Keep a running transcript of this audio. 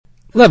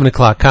11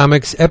 O'Clock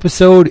Comics,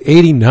 episode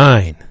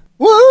 89.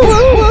 Woo, woo,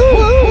 woo, woo,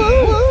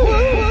 woo, woo.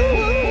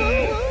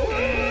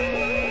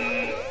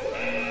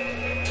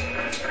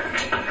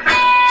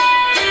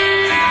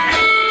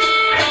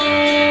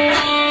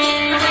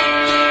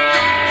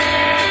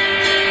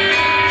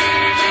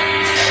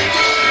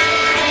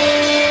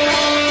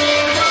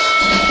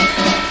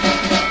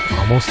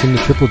 Almost in the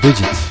triple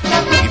digits.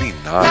 89.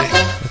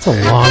 That's a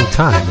long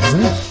time,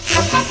 isn't it?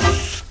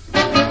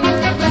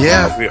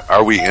 Yeah.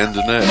 Are we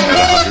ending it at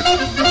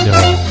 100?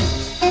 No.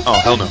 Oh,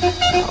 hell no.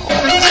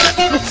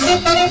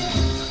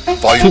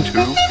 Volume 2?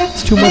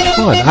 It's too much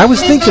fun. I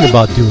was thinking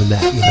about doing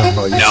that, you know.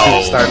 Oh, you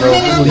No. starting over?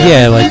 Well,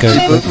 yeah, like a...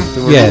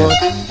 Rebooting? Yeah,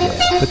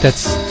 but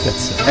that's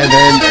And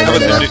then How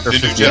about after the new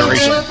 50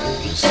 generation?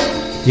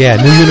 yeah,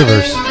 new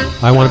universe.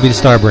 I want to be the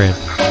Star Brand.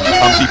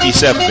 I'm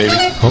PP7, baby.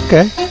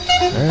 Okay.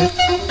 All right.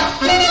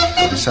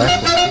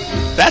 Exactly.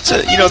 That's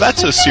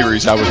a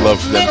series I would love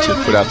for them to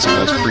put out some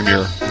of those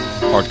premiere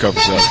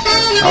hardcovers of.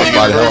 I would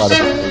buy the hell out of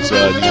it.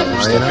 Those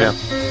new stuff, yeah.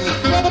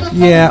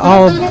 Yeah,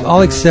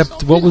 I'll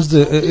accept. What was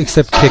the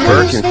accept Burke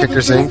Kickers? and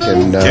Kickers Inc.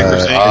 and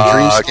Kickers Inc.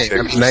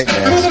 Dreamscape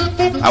Nightmares.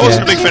 I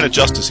wasn't a big fan of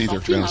Justice either,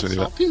 to be honest with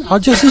you. Oh,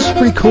 Justice is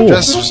pretty cool. Yeah,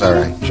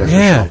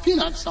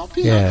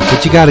 yeah,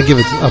 but you got to give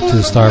it up to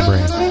the Star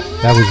Brand.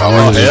 That was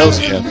really Hells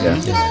good. yeah.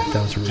 Yeah,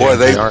 that was really Boy,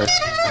 good.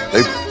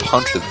 they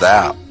punted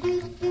that.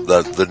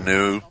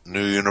 The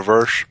new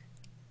universe.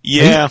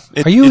 Yeah.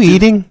 Are you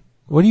eating?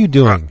 What are you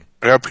doing?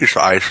 I got a piece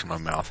of ice in my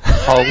mouth.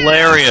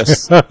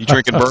 Hilarious. You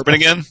drinking bourbon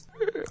again?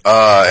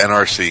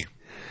 NRC.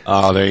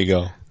 Oh, there you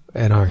go.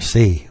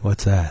 NRC.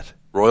 What's that?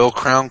 Royal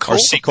Crown Cola,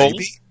 RC Cola?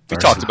 baby. We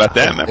talked about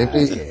that, remember?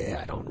 Yeah,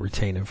 I don't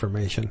retain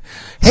information.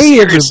 Hey,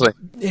 Seriously.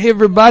 hey,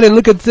 everybody,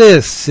 look at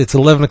this. It's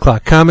 11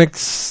 O'Clock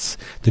Comics.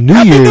 The New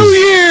Year's. New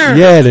Year!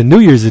 Yeah, the New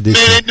Year's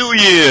edition. Merry New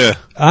Year!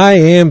 I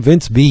am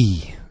Vince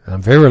B.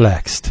 I'm very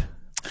relaxed.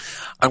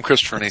 I'm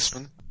Christopher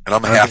Niesman, and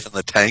I'm half in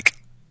the tank.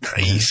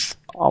 Nice.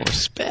 All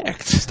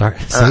respect.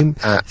 Same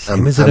as it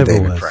I'm ever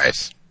David was.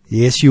 Price.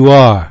 Yes, you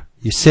are.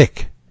 You're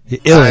sick. You're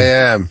ill. I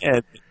am.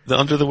 Yeah, the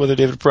under the weather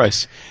David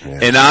Price. Yeah.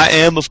 And I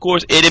am, of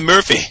course, Eddie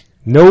Murphy.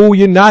 No,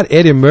 you're not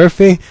Eddie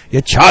Murphy.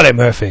 You're Charlie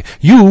Murphy.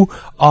 You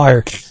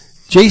are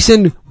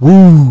Jason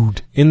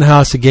Wood in the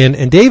house again.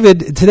 And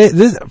David, today,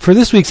 for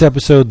this week's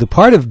episode, the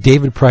part of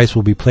David Price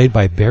will be played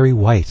by Barry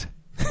White.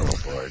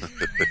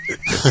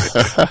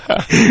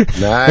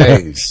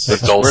 Nice.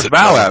 Where's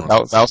Val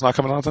at? Val's not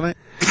coming on tonight?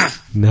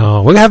 No,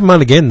 we're going to have him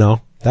on again,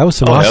 though. That was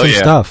some Oh, awesome hell yeah.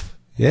 stuff.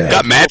 Yeah.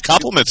 Got mad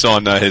compliments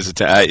on his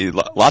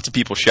lots of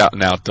people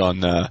shouting out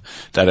on that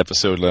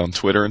episode on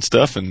Twitter and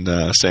stuff and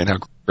saying how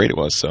great it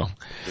was. So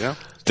Yeah.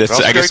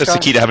 I guess that's the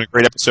key to having a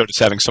great episode is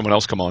having someone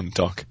else come on and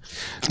talk.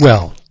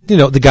 Well, you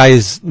know, the guy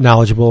is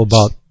knowledgeable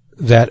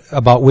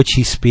about which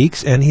he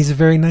speaks, and he's a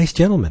very nice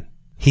gentleman.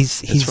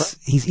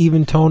 He's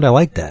even toned. I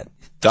like that.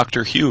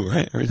 Dr. Hugh,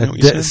 right? Or is that what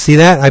you said? See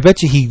that? I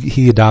bet you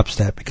he adopts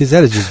that because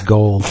that is just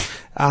gold.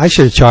 I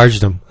should have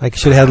charged him. I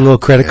should have had a little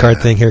credit card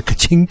thing here.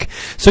 Ka-chink.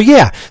 So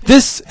yeah,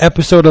 this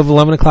episode of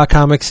 11 O'Clock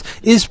Comics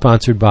is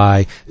sponsored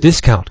by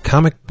Discount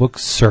Comic Book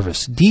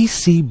Service,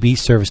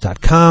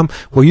 DCBService.com,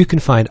 where you can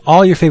find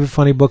all your favorite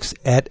funny books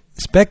at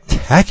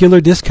spectacular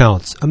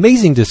discounts,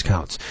 amazing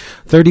discounts,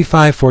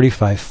 35,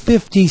 45,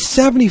 50,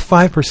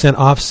 75%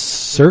 off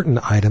certain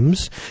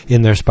items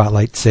in their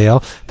Spotlight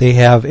sale. They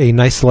have a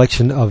nice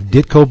selection of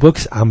Ditko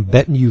books I'm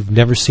betting you've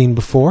never seen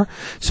before.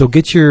 So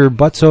get your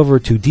butts over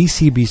to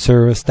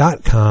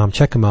DCBService.com.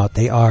 Check them out.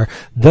 They are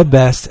the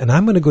best. And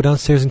I'm going to go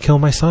downstairs and kill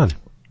my son.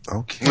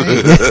 Okay.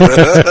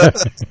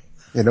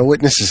 No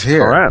witnesses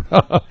here. All right.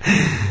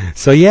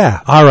 So yeah,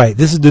 all right.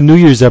 This is the New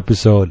Year's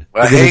episode.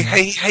 Well,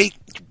 hey!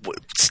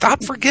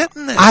 Stop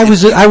forgetting that. I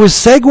was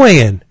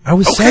segueing.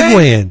 Okay.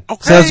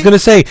 So I was going to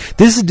say,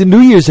 this is the New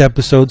Year's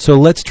episode, so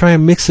let's try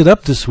and mix it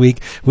up this week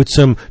with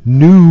some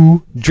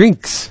new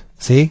drinks.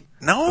 See?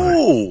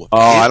 No. Oh,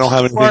 I don't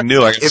have anything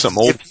new. I got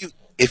something old.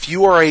 If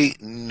you are a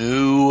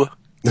new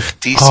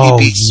DCB Oh,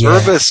 yeah.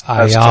 service I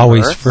customer,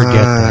 always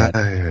forget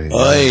that.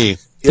 Hey.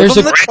 There's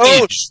give them a- the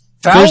code.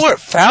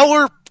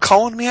 Fowler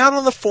calling me out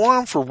on the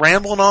forum for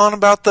rambling on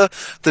about the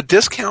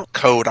discount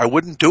code. I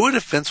wouldn't do it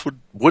if Vince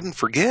wouldn't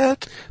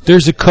forget.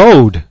 There's a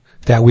code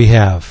that we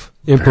have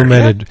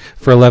implemented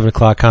for 11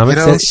 O'Clock You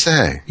Comics. don't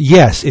say.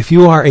 Yes, if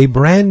you are a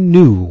brand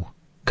new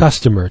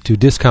customer to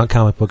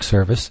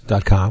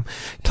DiscountComicBookService.com,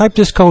 type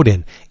this code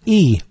in,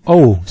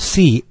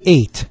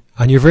 EOC8,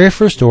 on your very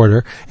first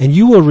order, and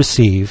you will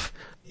receive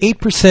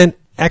 8%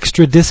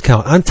 extra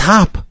discount on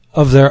top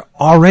of their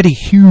already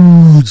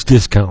huge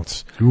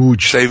discounts.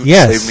 Huge.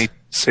 Yes.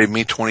 Save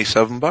me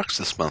 $27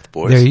 this month,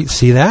 boys. There, you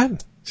see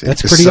that?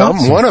 That's pretty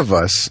awesome. One of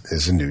us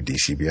is a new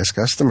DCBS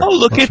customer. Oh,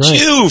 look That's at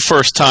right. you,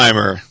 first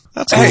timer.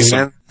 That's Hey, awesome.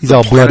 man, He's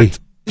all bloody.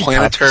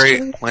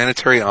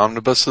 planetary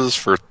omnibuses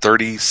for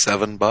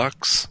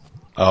 $37.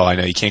 Oh, I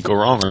know. You can't go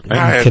wrong, right?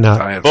 I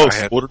cannot.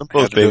 Both. Ordered them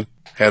both, baby.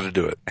 Had to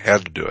do it.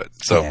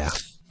 So, Yeah.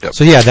 Yep.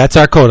 So yeah, that's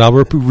our code. I'll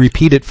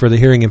repeat it for the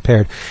hearing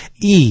impaired.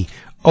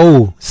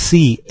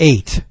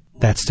 EOC8.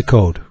 That's the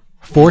code.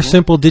 4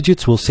 simple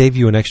digits will save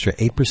you an extra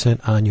 8%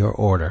 on your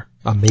order.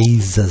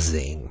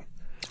 Amazing.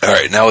 All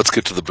right, now let's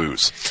get to the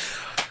booze.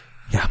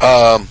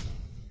 Yeah.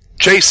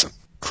 Jason,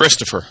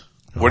 Christopher.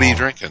 what are you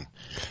drinking?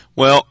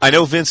 Well, I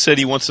know Vince said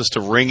he wants us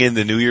to ring in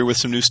the new year with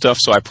some new stuff,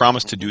 so I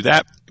promised to do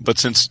that. But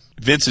since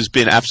Vince has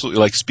been absolutely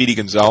like Speedy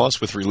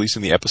Gonzalez with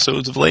releasing the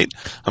episodes of late,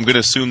 I'm going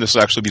to assume this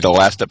will actually be the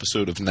last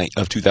episode of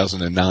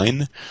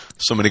 2009.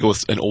 So I'm going to go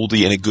with an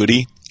oldie and a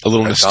goodie, a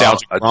little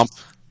nostalgic romp.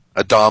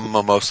 A Dom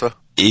Mimosa?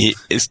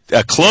 It's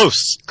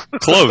close.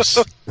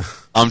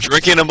 I'm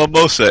drinking a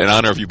mimosa in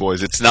honor of you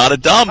boys. It's not a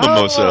Dom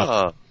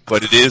Mimosa,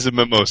 but it is a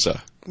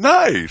mimosa.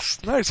 Nice.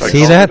 I See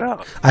called that? it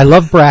out. I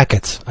love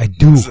brackets. I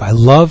do. I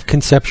love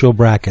conceptual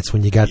brackets.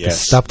 When you got the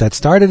stuff that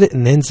started it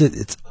and ends it,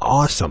 it's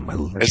awesome.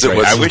 Is it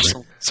I with wish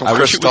some I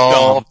wish it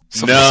Cristal?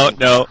 was Dom.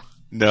 No.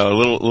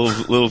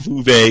 Little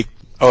Vouvet.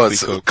 Oh,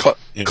 it's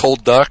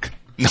cold duck?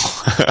 No,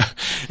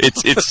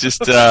 it's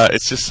just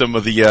some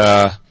of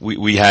the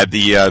we had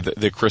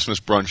the Christmas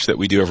brunch that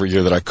we do every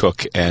year that I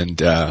cook,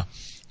 and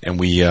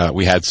we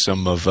had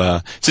some of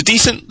it's a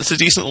decent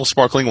little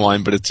sparkling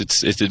wine, but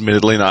it's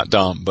admittedly not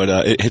Dom, but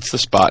it hits the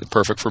spot,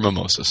 perfect for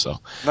mimosa. So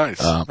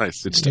nice.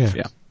 good stuff.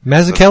 Yeah.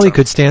 Mazzucchelli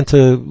could stand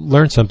to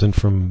learn something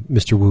from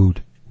Mr.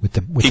 Wood with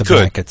the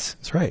brackets.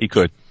 That's right. He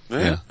could.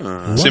 Yeah.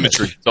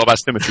 Symmetry. It's all about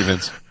symmetry,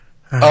 Vince.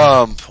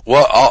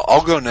 Well,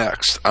 I'll go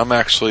next. I'm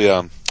actually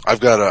I'm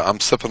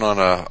sipping on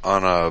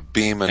a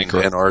Beam and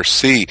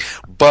RC,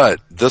 but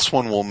this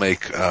one will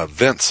make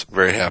Vince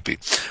very happy.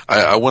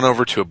 I went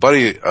over to a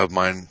buddy of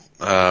mine,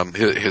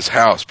 his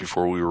house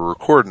before we were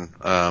recording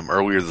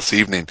earlier this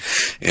evening,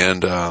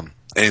 and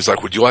he's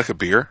like, "Would you like a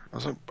beer?" I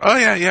was like, "Oh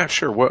yeah,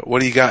 sure. What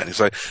do you got?" And he's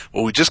like,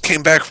 "Well, we just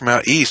came back from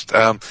out east.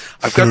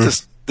 I've got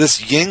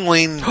this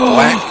Yingling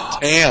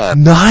Black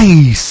Tan."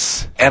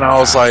 Nice. And I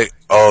was like,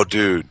 "Oh,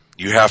 dude.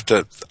 You have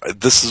to,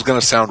 this is going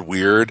to sound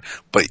weird,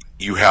 but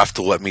you have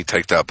to let me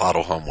take that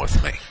bottle home with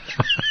me."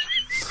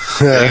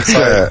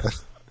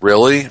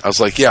 Really? I was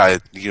like, yeah,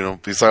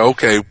 he's like,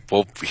 okay,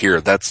 well,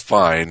 here, that's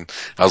fine.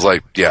 I was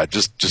like, yeah,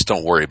 just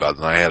don't worry about it.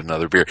 And I had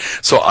another beer.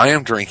 So I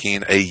am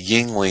drinking a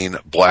Yingling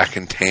Black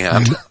and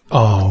Tan.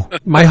 Oh,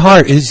 my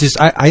heart is just,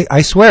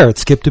 I swear it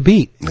skipped a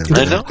beat.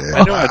 I know.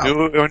 I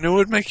knew it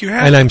would make you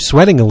happy. And I'm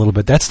sweating a little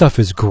bit. That stuff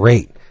is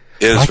great.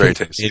 It is very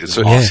tasty.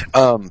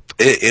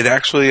 It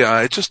actually,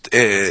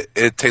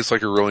 it tastes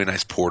like a really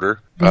nice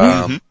porter.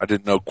 I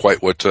didn't know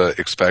quite what to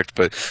expect,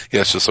 but yeah,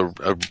 it's just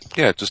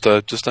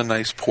just a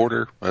nice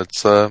porter.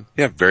 It's,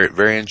 very,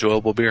 very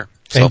enjoyable beer.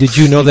 So, and did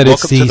you know that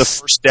it's welcome to the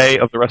first day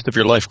of the rest of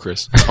your life,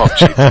 Chris? Oh,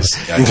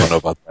 Jesus. I don't know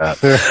about that.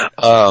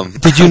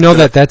 Did you know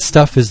that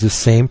stuff is the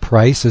same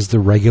price as the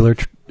regular,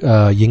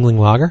 Yingling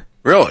Lager?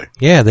 Really?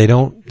 Yeah, they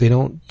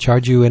don't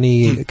charge you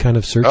any kind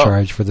of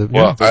surcharge for the.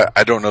 Well,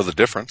 I don't know the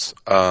difference.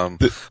 But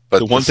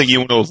the one thing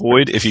you want to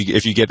avoid if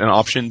you get an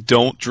option,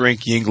 don't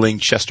drink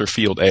Yingling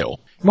Chesterfield Ale.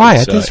 Why?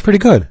 I think it's pretty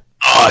good.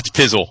 It's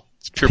Pizzle.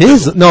 It's pure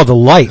Pizzle. No, the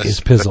light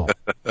is Pizzle.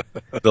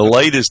 The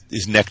light is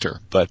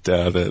nectar, but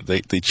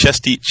the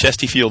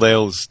Chesterfield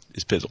Ale is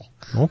Pizzle.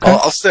 Okay.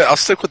 I'll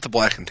stick with the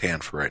Black and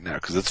Tan for right now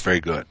because it's very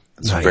good.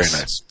 It's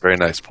very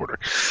nice porter.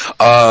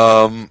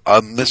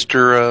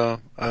 Mr.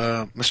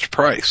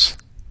 Price,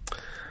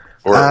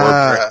 or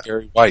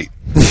Gary White.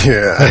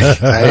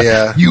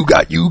 Yeah, you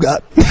got.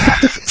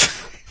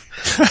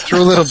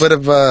 Threw a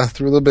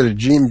little bit of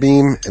Jim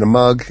Beam in a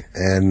mug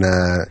and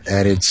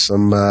added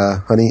some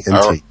honey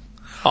and tea.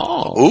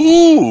 Oh,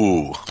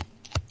 ooh,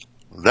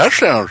 that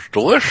sounds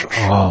delicious.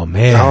 Oh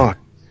man. Oh,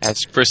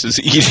 as Chris is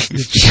eating.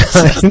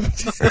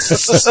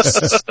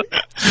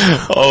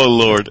 Oh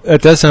Lord,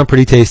 that does sound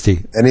pretty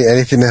tasty.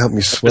 Anything to help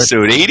me sweat.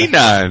 Episode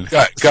 89.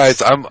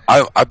 Guys,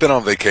 I've been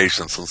on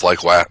vacation since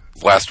like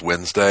last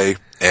Wednesday,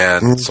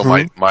 and so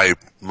my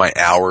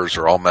hours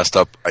are all messed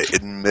up.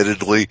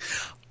 Admittedly,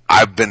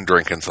 I've been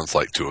drinking since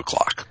like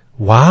 2:00.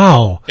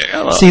 Wow.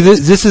 Yeah, see,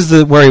 this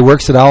is where he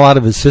works it all out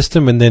of his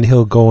system, and then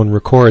he'll go and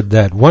record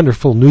that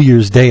wonderful New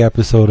Year's Day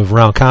episode of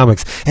Round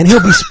Comics, and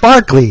he'll be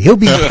sparkly. He'll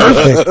be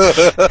perfect.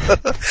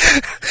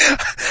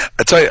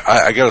 I tell you,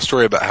 I got a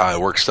story about how I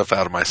work stuff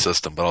out of my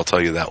system, but I'll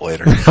tell you that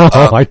later.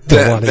 I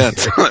don't want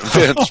to.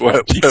 Vince,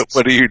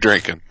 what are you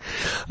drinking?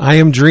 I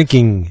am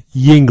drinking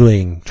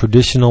Yingling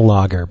Traditional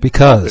Lager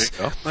because,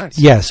 Nice.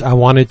 Yes, I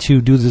wanted to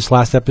do this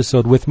last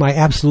episode with my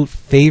absolute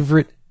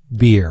favorite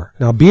beer.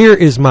 Now, beer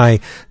is my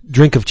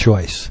drink of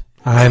choice.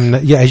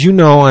 As you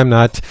know, I'm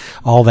not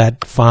all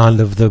that fond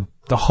of the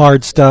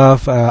hard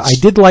stuff. I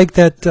did like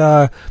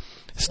that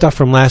stuff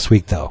from last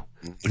week, though.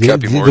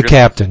 The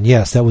Captain,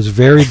 yes, that was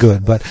very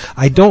good. But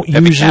I don't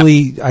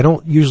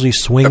usually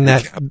swing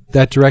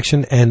that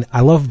direction, and I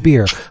love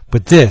beer.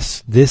 But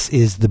this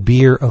is the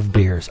beer of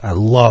beers. I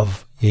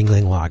love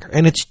Yingling Lager,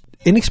 and it's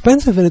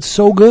inexpensive and it's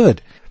so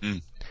good.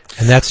 And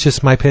that's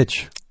just my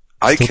pitch.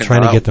 I Still cannot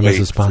trying to get them wait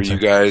as a sponsor. for you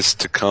guys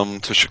to come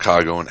to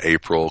Chicago in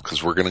April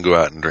because we're going to go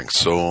out and drink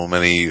so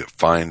many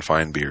fine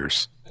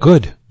beers.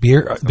 Good.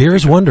 Beer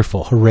is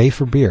wonderful. Hooray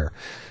for beer.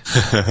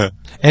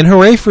 And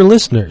hooray for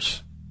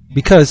listeners.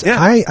 Because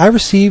I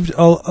received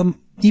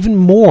even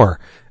more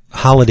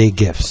holiday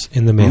gifts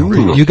in the mail.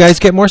 Ooh. You guys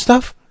get more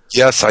stuff?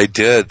 Yes, I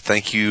did.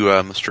 Thank you,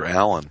 Mr.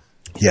 Allen.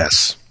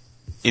 Yes.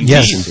 Indeed.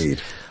 Yes.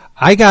 Indeed.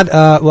 I got,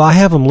 I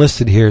have them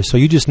listed here, so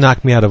you just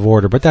knocked me out of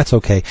order, but that's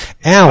okay.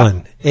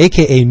 Alan,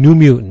 a.k.a. New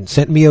Mutant,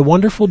 sent me a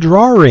wonderful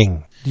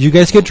drawing. Did you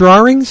guys get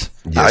drawings?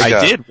 Yes.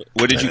 I did.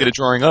 What did you get a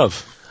drawing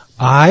of?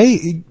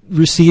 I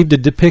received a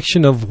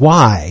depiction of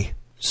why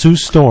Sue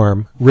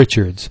Storm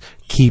Richards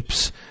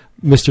keeps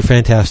Mr.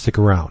 Fantastic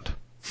around.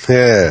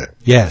 Yeah.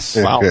 Yes.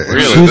 Wow,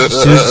 really?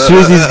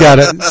 Susie's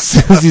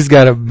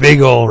got a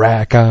big old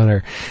rack on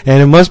her,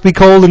 and it must be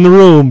cold in the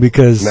room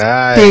because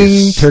Nice.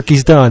 ding,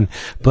 turkey's done.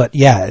 But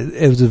yeah,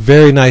 it was a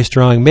very nice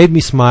drawing. Made me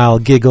smile,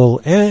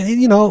 giggle, and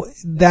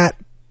that.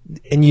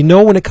 And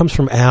when it comes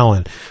from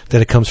Alan,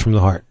 that it comes from the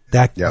heart.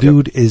 That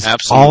dude is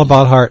Absolutely. all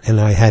about heart, and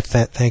I had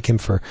to thank him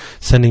for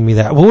sending me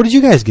that. Well, what did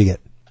you guys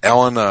get?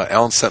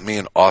 Alan sent me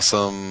an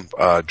awesome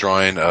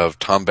drawing of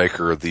Tom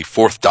Baker, the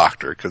Fourth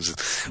Doctor, because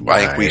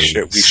I think we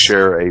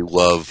share a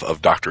love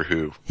of Doctor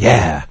Who.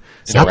 Yeah,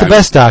 So not the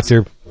best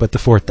Doctor, but the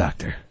Fourth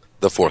Doctor.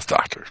 The Fourth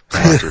Doctor.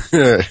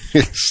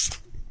 It's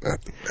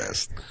not the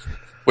best.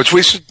 Which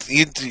we should.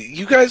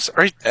 You guys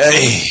are. You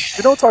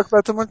don't talk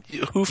about them on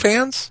Who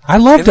fans? I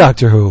love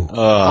Doctor Who.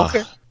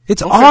 Okay.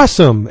 It's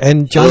awesome,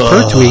 and John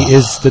Pertwee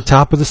is the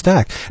top of the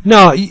stack.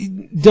 No,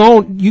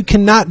 you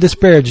cannot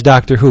disparage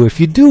Doctor Who. If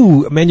you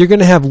do, man, you're going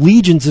to have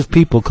legions of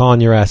people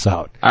calling your ass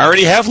out. I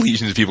already have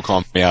legions of people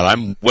calling me out.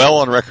 I'm well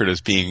on record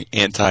as being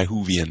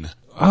anti-Whovian.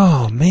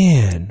 Oh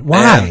man,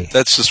 why? Man,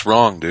 that's just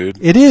wrong, dude.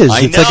 It is.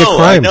 I It's know, like a crime.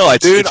 I know.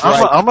 Dude, it's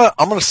right.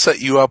 I'm gonna set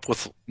you up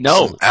with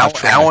No,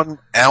 some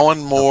Alan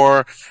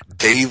Moore,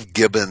 Dave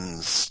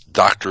Gibbons,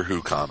 Doctor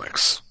Who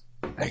comics.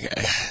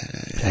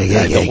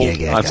 The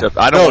whole concept.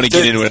 I don't want to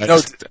get into it.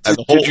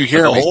 Did you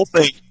hear the me? whole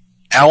thing?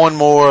 Alan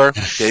Moore,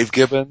 Dave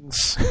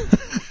Gibbons.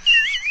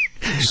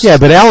 Yeah,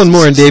 but Alan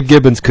Moore and Dave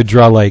Gibbons could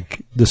draw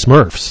like the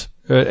Smurfs,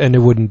 and it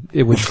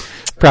would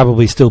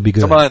probably still be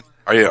good. Come on,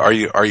 are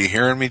you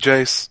hearing me,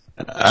 Jace?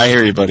 I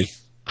hear you, buddy.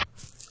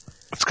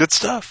 It's good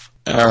stuff.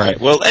 All right.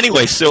 Well,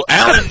 anyway, so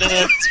Alan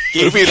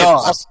gave me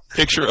a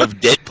picture of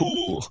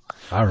Deadpool.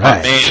 All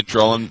right.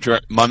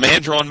 My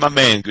man drawing my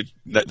man. Good.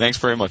 Thanks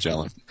very much,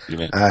 Alan. You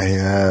man. I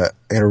had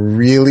a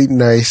really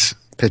nice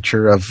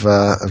picture of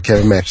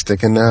Kevin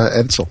Matchstick and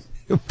Edsel.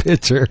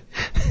 Picture.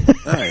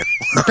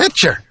 The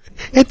picture.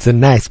 It's a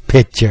nice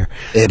picture.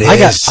 It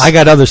is. I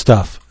got other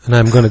stuff, and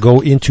I'm going to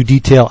go into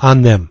detail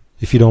on them,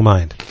 if you don't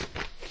mind.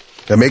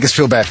 Now make us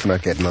feel bad for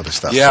not getting other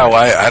stuff. Yeah, well,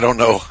 I don't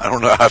know how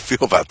I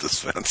feel about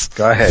this, Vince.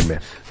 Go ahead, man.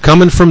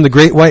 Coming from the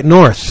Great White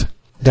North,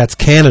 that's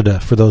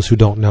Canada, for those who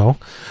don't know.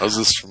 How's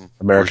this from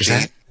America's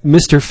Virginia?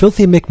 Mr.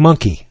 Filthy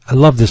McMonkey. I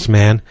love this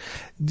man.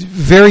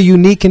 Very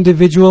unique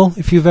individual,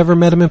 if you've ever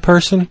met him in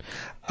person.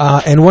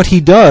 And what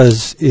he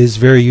does is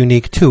very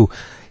unique, too.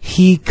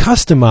 He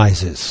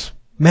customizes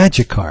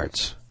magic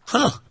cards.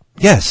 Huh.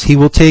 Yes, he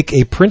will take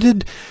a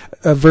printed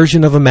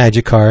version of a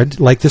magic card,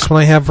 like this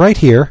one I have right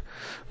here,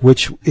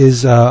 which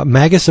is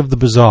Magus of the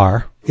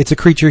Bazaar. It's a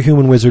creature,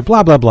 human, wizard,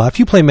 blah, blah, blah. If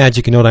you play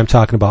Magic, you know what I'm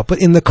talking about. But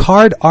in the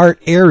card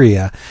art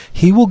area,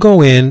 he will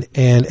go in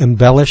and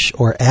embellish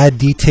or add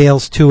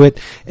details to it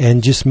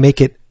and just make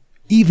it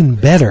even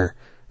better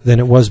than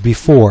it was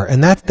before.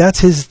 And that's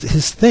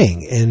his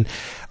thing. And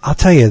I'll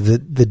tell you,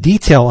 the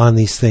detail on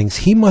these things,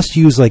 he must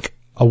use like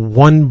a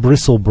one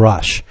bristle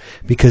brush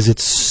because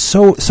it's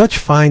such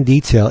fine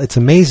detail. It's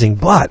amazing.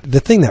 But the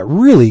thing that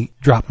really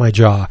dropped my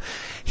jaw,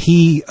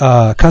 he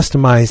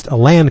customized a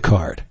land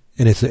card,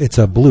 and it's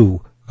a blue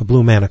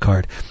mana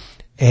card,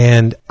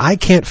 and I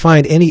can't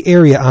find any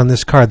area on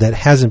this card that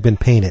hasn't been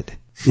painted.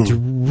 It's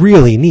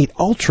really neat,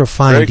 ultra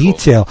fine Very cool.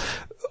 detail,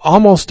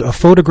 almost a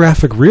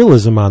photographic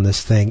realism on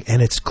this thing,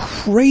 and it's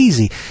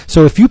crazy.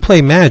 So if you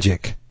play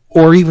Magic,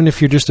 or even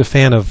if you're just a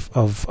fan of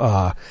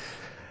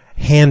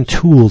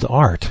hand-tooled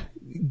art,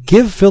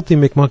 give Filthy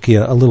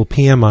McMonkey a little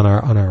PM on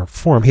our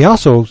forum. He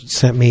also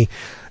sent me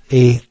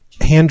a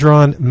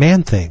hand-drawn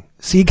Man-Thing.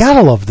 So you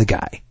gotta love the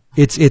guy.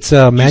 It's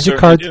a magic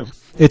card. do.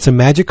 It's a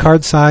magic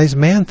card size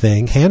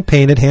Man-Thing, hand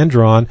painted, hand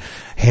drawn,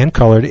 hand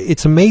colored.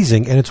 It's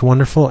amazing and it's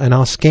wonderful. And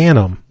I'll scan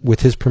them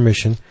with his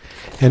permission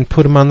and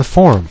put them on the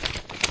forum.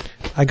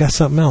 I got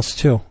something else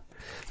too.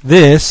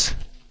 This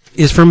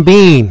is from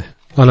Bean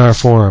on our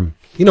forum.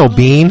 You know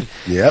Bean.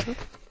 Yep.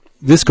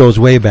 This goes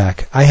way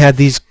back. I had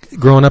these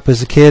growing up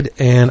as a kid,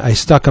 and I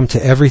stuck them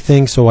to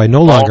everything, so I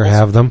no longer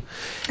have them.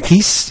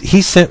 He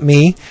sent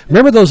me,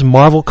 remember those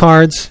Marvel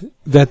cards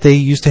that they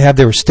used to have?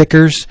 They were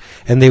stickers,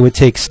 and they would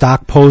take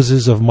stock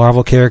poses of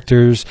Marvel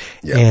characters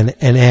and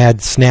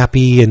add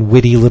snappy and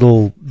witty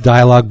little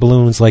dialogue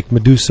balloons, like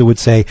Medusa would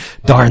say,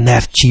 "Darn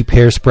that cheap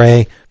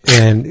hairspray."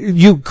 And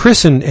you,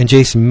 Chris and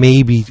Jason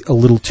may be a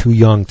little too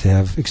young to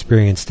have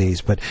experienced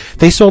these, but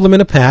they sold them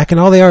in a pack,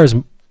 and all they are is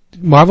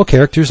Marvel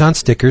characters on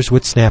stickers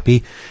with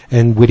snappy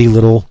and witty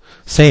little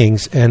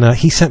sayings. And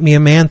he sent me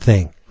a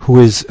Man-Thing who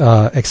is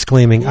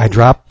exclaiming, "I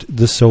dropped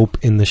the soap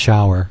in the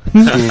shower."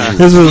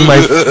 This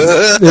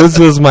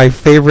was my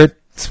favorite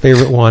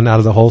favorite one out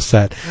of the whole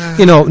set.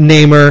 You know,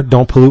 Namor,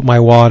 Don't Pollute My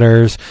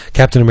Waters,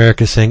 Captain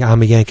America saying,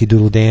 I'm a Yankee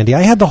Doodle Dandy.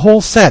 I had the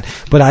whole set,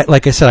 but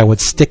like I said, I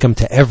would stick them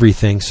to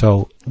everything.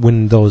 So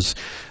when those,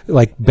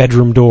 like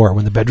bedroom door,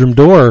 when the bedroom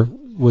door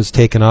was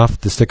taken off,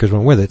 the stickers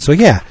went with it. So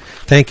yeah,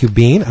 thank you,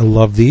 Bean. I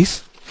love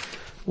these.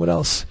 What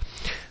else?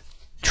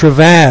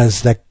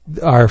 Travaz, that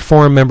our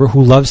forum member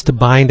who loves to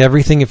bind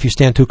everything if you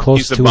stand too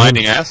close to him. He's the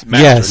binding master.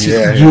 Yes,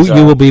 Yeah,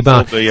 you will be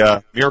bound.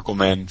 The Miracle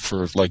Man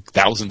for like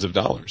thousands of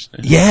dollars.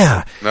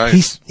 Yeah,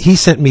 Nice. he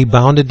sent me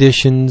bound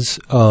editions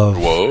of.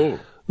 Whoa.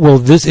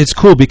 Well, it's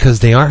cool because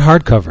they aren't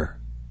hardcover;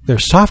 they're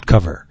soft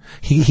cover.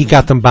 He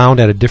got them bound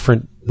at a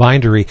different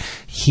bindery.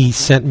 He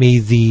sent me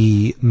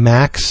the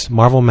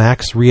Marvel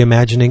Max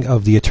reimagining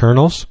of the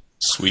Eternals.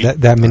 Sweet.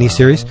 That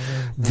miniseries,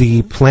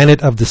 the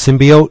Planet of the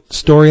Symbiote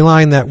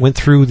storyline that went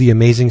through the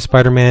Amazing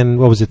Spider-Man.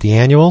 What was it? The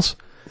annuals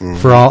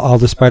for all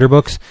the Spider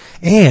books.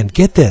 And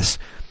get this,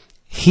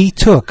 he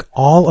took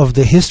all of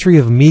the History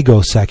of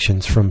Mego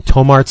sections from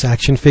Tomart's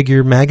Action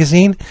Figure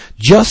magazine,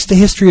 just the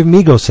History of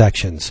Mego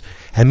sections,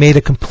 and made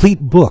a complete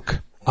book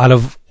out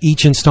of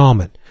each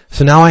installment.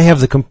 So now I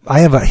have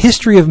a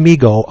History of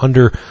Mego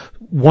under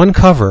one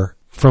cover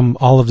from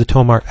all of the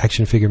Tomart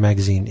Action Figure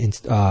magazine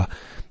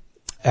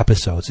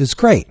episodes. It's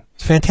great.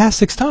 It's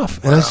fantastic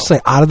stuff. And I was just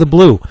like out of the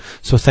blue.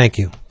 So thank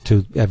you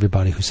to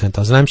everybody who sent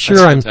those. And I'm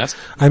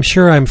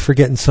sure I'm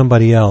forgetting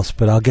somebody else,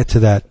 but I'll get to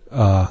that.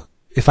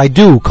 If I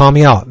do, call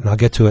me out and I'll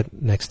get to it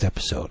next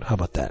episode. How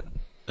about that?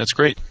 That's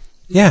great.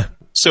 Yeah.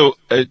 So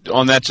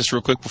on that, just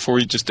real quick before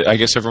you I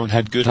guess everyone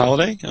had good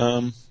holiday.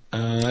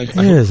 It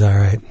is all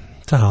right.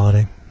 It's a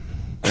holiday.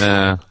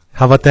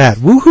 How about that?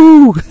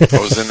 Woohoo!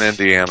 I was in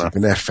Indiana.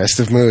 In that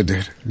festive mood,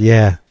 dude.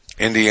 Yeah.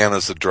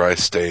 Indiana's a dry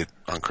state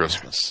on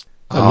Christmas.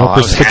 No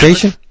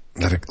precipitation?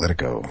 Let it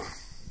go.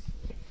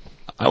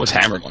 I was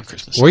hammered on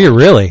Christmas. Were you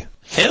really?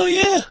 Hell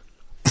yeah.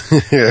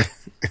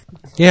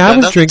 Yeah, I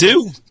was drinking.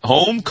 Do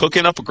home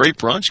cooking up a great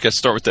brunch. Got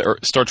to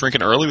start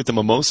drinking early with the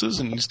mimosas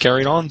and just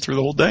carried on through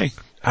the whole day.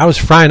 I was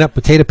frying up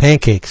potato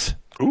pancakes.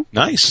 Ooh,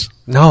 nice.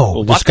 No,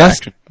 Well,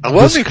 disgusting. I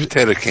love me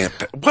potato camp.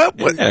 What?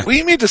 Yeah. What do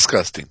you mean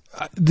disgusting?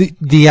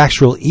 The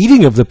actual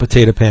eating of the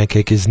potato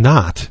pancake is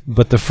not,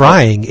 but the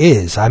frying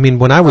is. I mean,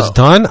 when I was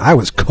done, I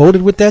was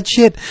coated with that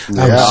shit.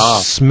 I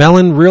was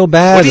smelling real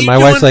bad, What are and you my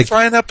doing wife's like,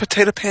 frying up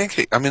potato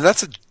pancake? I mean,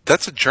 that's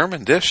a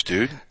German dish,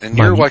 dude. And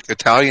you're like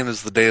Italian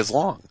as the day is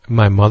long.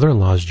 my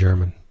mother-in-law's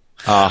German.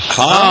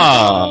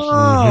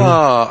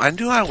 Aha. Oh, I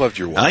knew I loved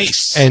your wife.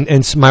 Nice.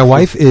 And my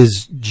wife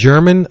is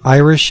German,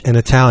 Irish, and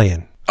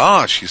Italian.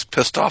 Oh, she's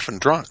pissed off and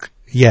drunk.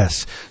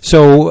 Yes.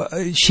 So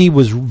she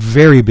was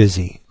very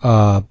busy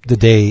the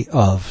day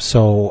of.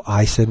 So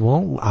I said,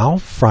 well, I'll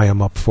fry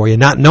them up for you,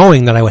 not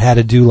knowing that I had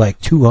to do like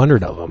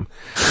 200 of them.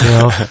 You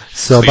know.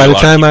 So by the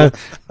time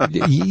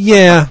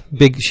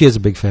she has a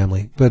big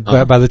family. But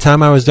by the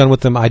time I was done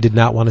with them, I did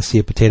not want to see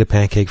a potato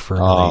pancake for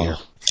another year.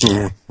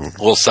 A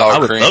little sour I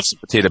would cream. love some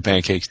potato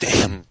pancakes.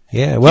 Damn.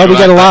 Yeah. Well, we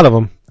got a lot of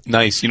them.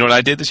 Nice. You know what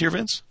I did this year,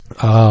 Vince?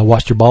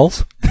 Washed your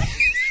balls?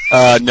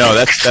 No,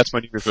 that's my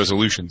New Year's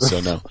resolution, so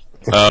no.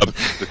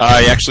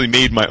 I actually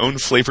made my own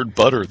flavored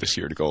butter this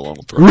year to go along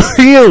with the rest.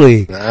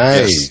 Really?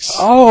 Nice.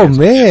 Oh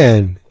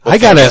man. Well, I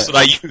gotta. That's what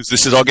I use.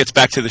 This all gets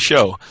back to the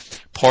show.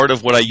 Part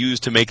of what I use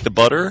to make the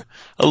butter,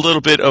 a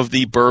little bit of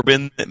the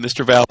bourbon that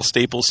Mr. Val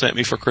Staples sent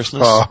me for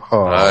Christmas. Nice.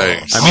 I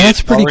made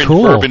that's pretty orange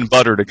cool. bourbon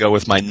butter to go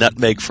with my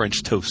nutmeg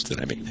French toast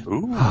that I made.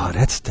 Ooh, Oh,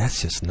 that's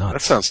just that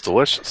nuts. sounds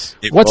delicious.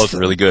 It What's was the-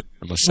 really good.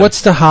 I must say.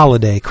 What's the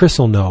holiday? Chris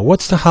will know.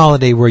 What's the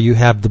holiday where you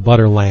have the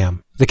butter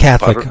lamb? The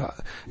Catholic. Butter?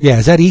 Yeah,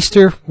 is that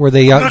Easter where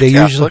they I'm not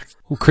usually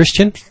Catholic.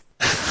 Christian?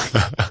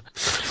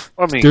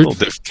 I mean, They're- A little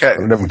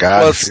different. One of them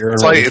guys.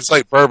 well, it's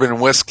like bourbon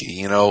and whiskey.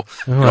 You know,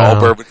 Wow. all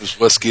bourbon is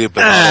whiskey,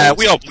 but not always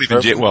We all believe in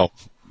bourbon.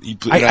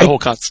 the whole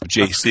concept of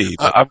JC.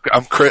 But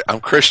I'm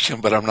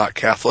Christian, but I'm not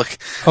Catholic.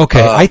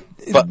 Okay,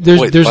 but there's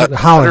wait, a butter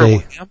holiday.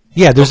 lamb?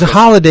 Yeah, there's a Okay.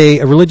 holiday,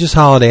 a religious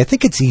holiday. I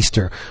think it's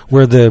Easter,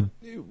 where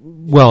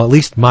at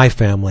least my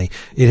family,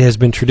 it has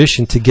been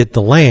tradition to get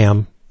the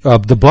lamb,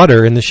 the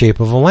butter in the shape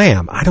of a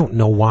lamb. I don't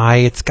know why.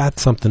 It's got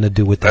something to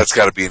do with that. That's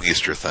got to be an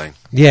Easter thing.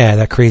 Yeah,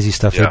 that crazy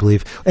stuff they Yeah.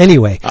 believe.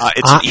 Anyway,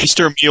 it's an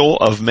Easter meal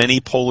of many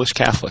Polish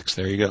Catholics.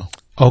 There you go.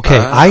 okay,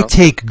 I okay.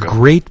 take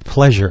great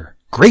pleasure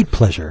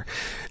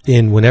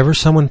in whenever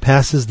someone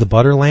passes the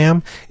butter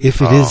lamb,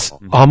 if it is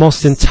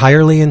almost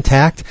entirely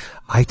intact,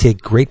 I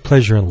take great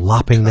pleasure in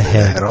lopping the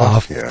head head off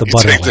off, yeah. the You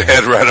butter take the lamb.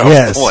 head right off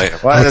Yes. the lamb.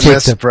 Why I'll does take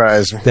that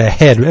surprise me? The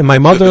head. And my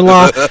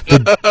mother-in-law,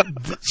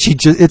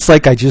 it's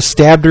like I just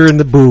stabbed her in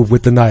the boob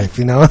with the knife,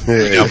 you know? You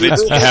have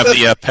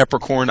the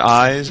peppercorn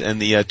eyes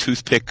and the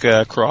toothpick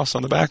cross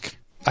on the back.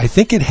 I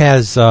think it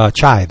has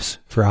chives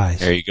for eyes.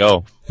 There you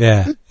go.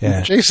 Yeah.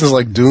 Jason's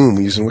like Doom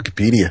using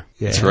Wikipedia.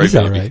 Yeah, That's right, he's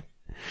all baby. right.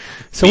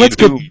 So Me let's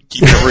and Boo,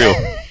 keep it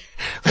real.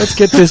 let's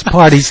get this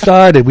party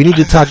started. We need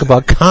to talk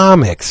about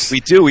comics.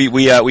 We do.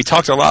 We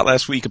talked a lot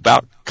last week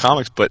about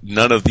comics, but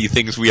none of the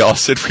things we all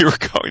said we were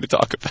going to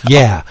talk about.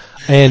 Yeah,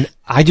 and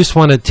I just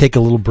want to take a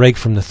little break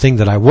from the thing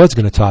that I was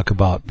going to talk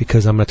about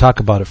because I'm going to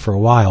talk about it for a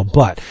while.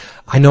 But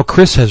I know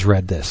Chris has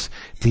read this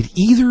Did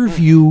either of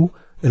you,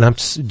 and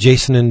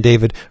Jason and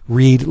David,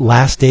 read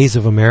Last Days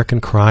of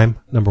American Crime,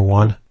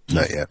 #1?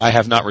 Not yet. I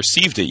have not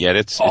received it yet.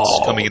 It's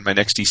coming in my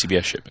next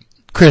DCBS shipment.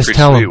 Chris, Pretty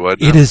tell sweet, him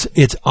wasn't it?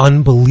 it's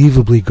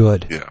unbelievably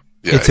good. Yeah.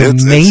 It's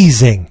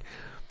amazing.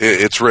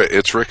 It's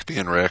Rick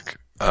being Rick.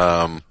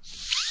 I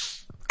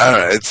don't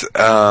know. It's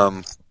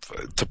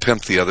to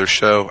pimp the other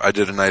show. I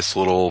did a nice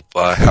little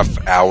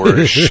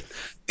half-hour-ish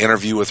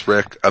interview with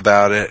Rick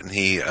about it, and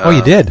he.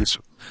 You did?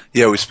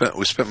 We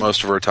spent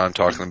most of our time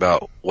talking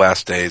about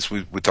Last Days.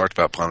 We talked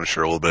about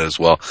Punisher a little bit as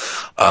well.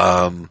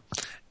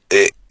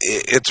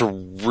 It's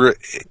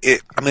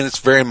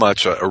very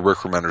much a Rick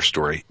Remender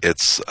story.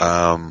 It's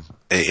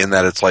in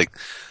that it's like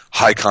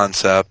high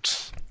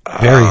concept,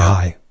 very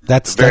high.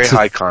 That's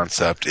high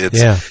concept.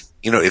 It's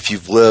if you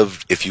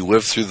lived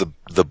through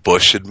the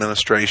Bush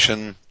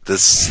administration,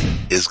 this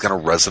is going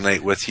to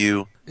resonate with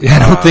you. Yeah, I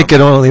don't think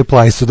it only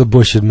applies to the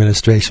Bush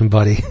administration,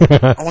 buddy.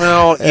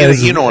 Well,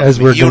 you know what as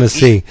I mean. We're going to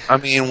see. I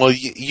mean, well,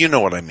 you know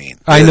what I mean.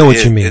 I know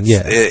what you mean.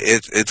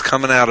 It's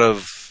coming out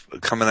of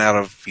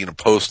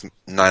post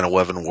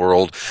 9/11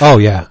 world. Oh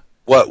yeah.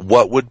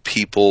 What would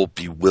people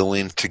be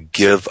willing to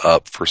give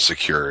up for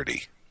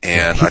security?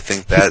 And I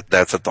think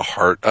that's at the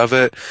heart of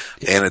it,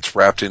 and it's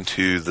wrapped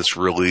into this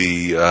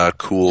really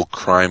cool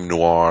crime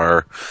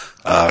noir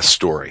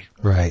story.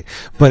 Right,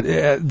 but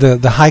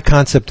the high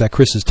concept that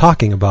Chris is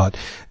talking about,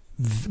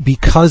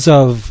 because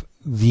of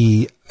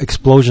the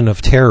explosion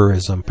of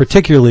terrorism,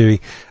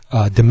 particularly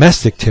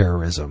domestic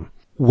terrorism,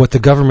 what the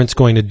government's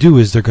going to do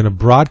is they're going to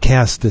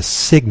broadcast this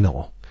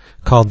signal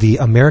called the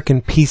American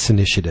Peace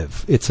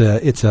Initiative. It's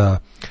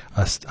a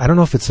I don't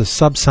know if it's a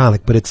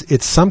subsonic, but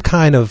it's some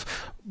kind of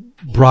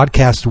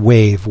broadcast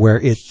wave where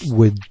it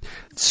would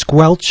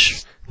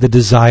squelch the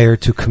desire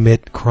to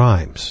commit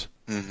crimes.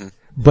 Mm-hmm.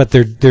 But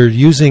they're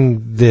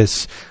using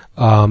this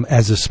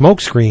as a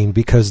smokescreen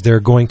because they're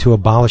going to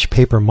abolish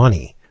paper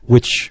money,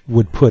 which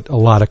would put a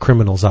lot of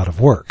criminals out of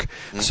work.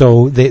 Mm-hmm.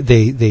 So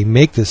they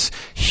make this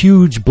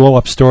huge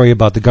blow-up story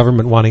about the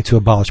government wanting to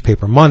abolish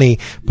paper money,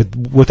 but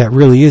what that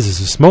really is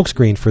a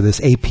smokescreen for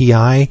this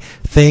API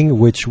thing,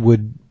 which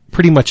would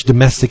pretty much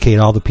domesticate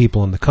all the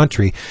people in the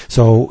country.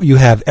 So you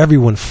have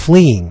everyone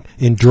fleeing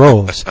in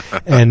droves,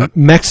 and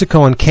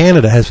Mexico and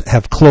Canada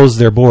have closed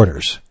their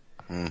borders.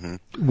 Mm-hmm.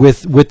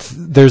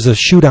 There's a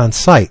shoot on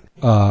sight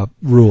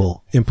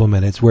rule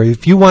implemented. It's where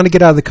if you want to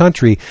get out of the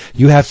country,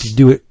 you have to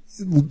do it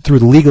through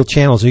the legal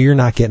channels, or you're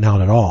not getting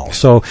out at all.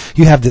 So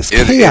you have this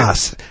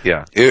chaos.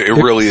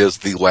 It really is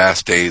the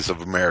last days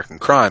of American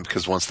crime,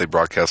 because once they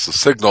broadcast the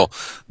signal,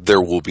 there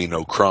will be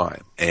no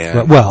crime.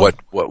 And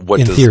what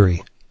in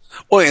theory.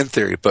 Well, in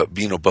theory, but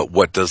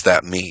what does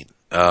that mean?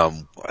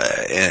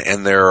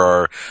 And there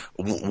are,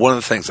 one of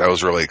the things I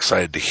was really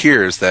excited to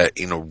hear is that,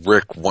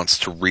 Rick wants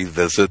to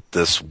revisit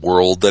this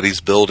world that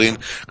he's building,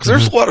 because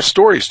there's a lot of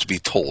stories to be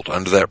told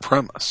under that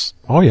premise.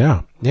 Oh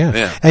yeah.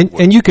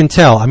 And you can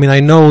tell, I mean, I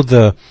know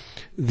the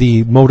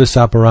modus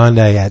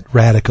operandi at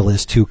Radical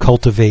is to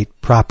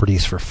cultivate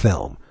properties for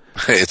film.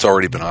 It's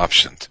already been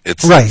optioned.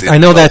 It's right. I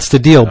know that's the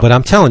deal, but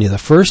I'm telling you, the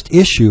first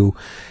issue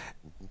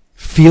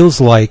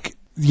feels like,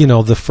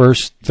 the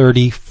first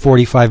 30,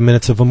 45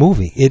 minutes of a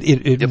movie.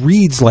 It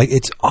reads like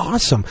it's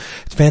awesome.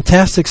 It's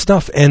fantastic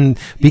stuff. And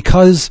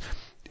because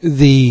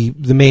the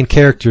main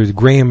character,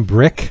 Graham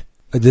Brick,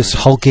 this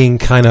hulking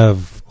kind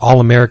of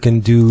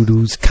all-American dude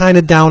who's kind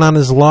of down on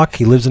his luck.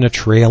 He lives in a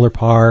trailer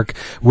park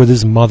with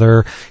his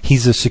mother.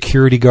 He's a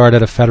security guard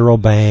at a federal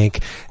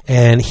bank,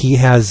 and he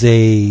has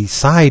a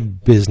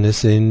side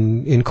business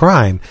in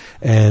crime,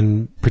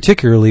 and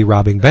particularly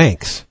robbing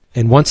banks.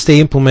 And once they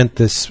implement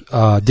this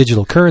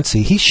digital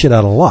currency, he's shit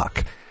out of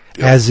luck,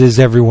 as is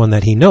everyone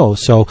that he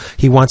knows. So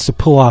he wants to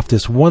pull off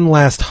this one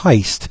last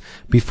heist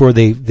before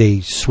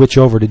they switch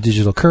over to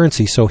digital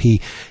currency. So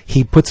he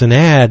puts an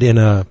ad in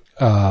a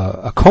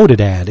coded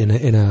ad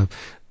in a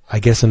I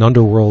guess an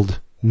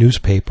underworld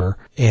newspaper,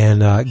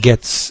 and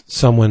gets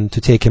someone to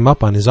take him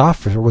up on his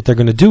offer. What they're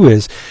going to do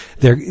is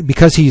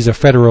because he's a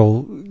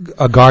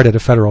guard at a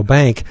federal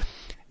bank,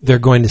 they're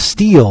going to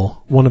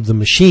steal one of the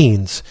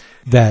machines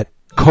that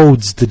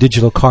codes the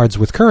digital cards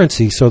with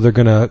currency, so they're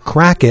going to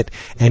crack it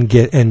and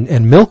get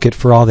and milk it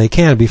for all they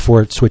can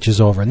before it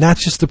switches over. And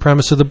that's just the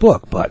premise of the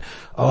book. But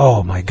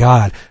oh my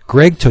God,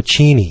 Greg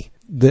Tocchini,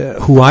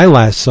 who I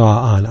last saw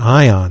on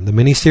Ion, the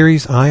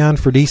miniseries Ion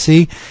for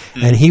DC,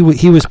 and he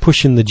was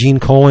pushing the Gene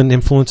Colan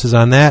influences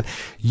on that.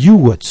 You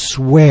would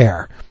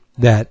swear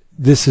that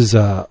this is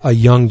a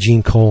young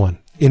Gene Colan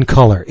in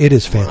color. It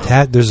is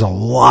fantastic. There's a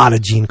lot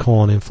of Gene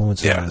Colan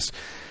influence in this.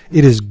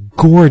 It is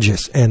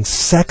gorgeous and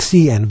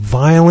sexy and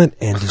violent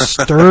and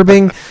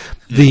disturbing.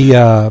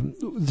 The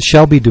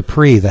Shelby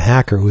Dupree, the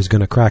hacker who's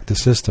going to crack the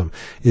system,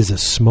 is a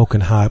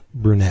smoking hot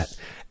brunette.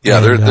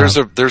 Yeah, and,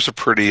 there's a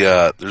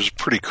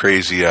pretty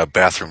crazy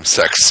bathroom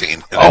sex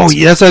scene. Oh,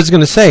 yeah, that's what I was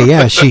going to say.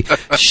 Yeah,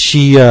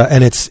 she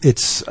and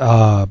it's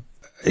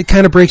it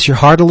kind of breaks your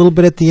heart a little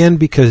bit at the end,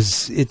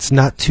 because it's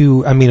not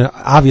too, I mean,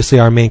 obviously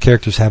our main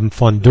character's having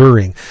fun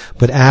during,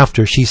 but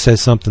after, she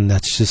says something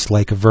that's just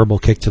like a verbal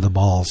kick to the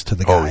balls to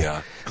the guy. Oh,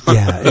 yeah.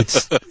 Yeah,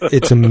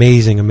 it's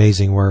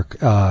amazing work.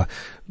 And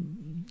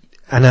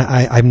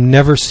I've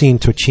never seen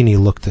Tocchini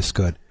look this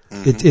good.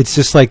 Mm-hmm. It's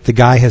just like the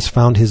guy has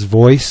found his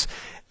voice,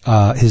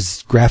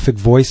 his graphic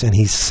voice, and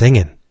he's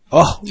singing.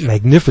 Oh,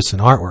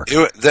 magnificent artwork.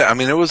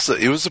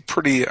 It was a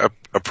pretty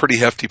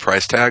hefty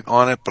price tag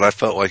on it, but I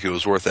felt like it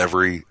was worth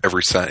every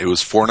cent. It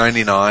was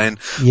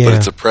 $4.99, but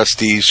it's a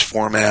prestige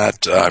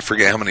format. I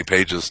forget how many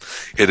pages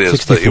it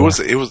is, 64.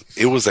 But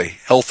it was a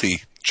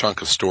healthy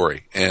chunk of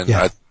story, and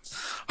I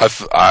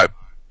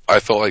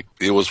felt like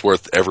it was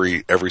worth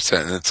every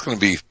cent. And it's going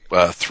to be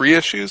 3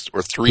 issues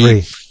or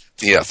three.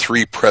 Yeah,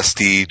 3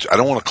 prestige. I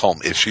don't want to call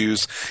them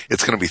issues.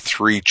 It's going to be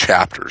 3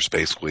 chapters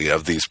basically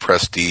of these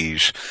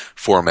prestige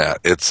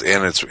format. It's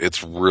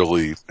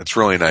really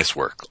nice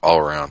work all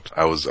around.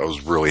 I was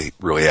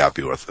really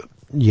happy with it.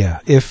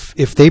 Yeah, if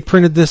they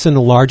printed this in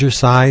a larger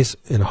size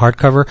in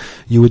hardcover,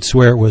 you would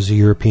swear it was a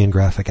European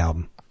graphic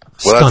album.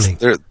 Stunning.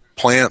 There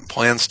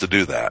plans to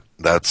do that.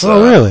 That's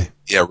really?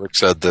 Yeah, Rick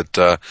said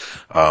that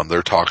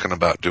they're talking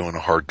about doing a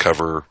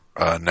hardcover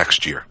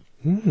next year.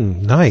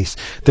 Nice.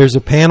 There's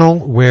a panel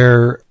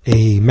where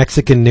a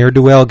Mexican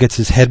ne'er-do-well gets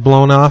his head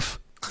blown off,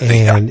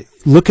 and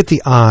look at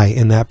the eye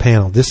in that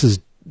panel.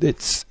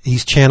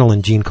 He's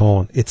channeling Gene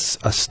Colan. It's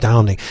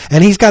astounding.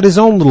 And he's got his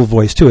own little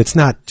voice too. It's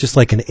not just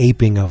like an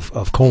aping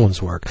of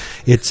Colan's work.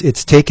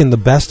 It's taken the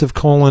best of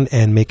Colan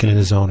and making it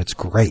his own. It's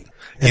great.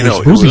 And it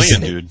was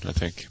brilliant, dude, I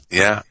think.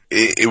 Yeah.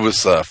 It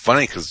was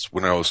funny because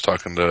when I was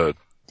talking to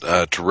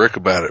Rick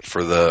about it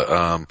for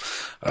the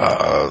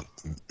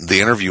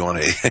interview on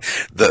it,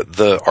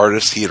 the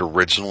artist he had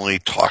originally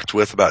talked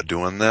with about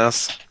doing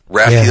this,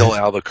 Raphael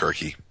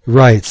Albuquerque.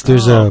 Right.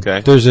 There's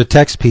a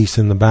text piece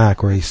in the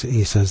back where he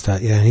says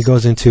that. Yeah, and he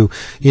goes into,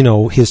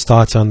 his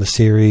thoughts on the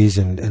series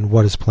and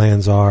what his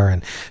plans are,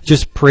 and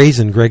just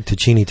praising Greg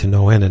Tocchini to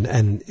no end,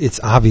 and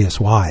it's obvious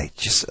why.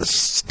 Just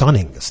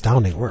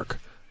astounding work.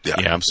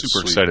 Yeah, I'm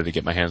super excited to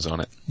get my hands on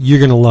it. You're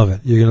gonna love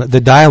it.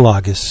 The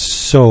dialogue is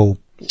so,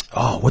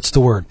 what's the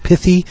word?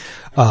 Pithy.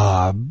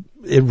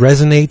 It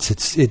resonates.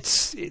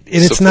 It's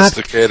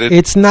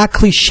not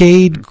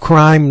cliched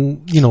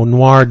crime,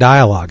 noir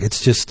dialogue.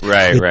 It's just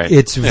right.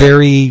 It's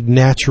very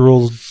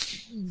natural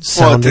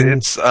sounding. Well,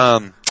 it's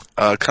kind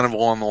of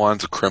along the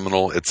lines of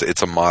Criminal.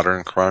 It's a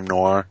modern crime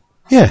noir.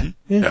 Yeah.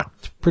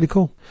 It's pretty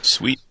cool.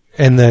 Sweet.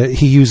 And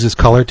he uses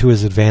color to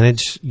his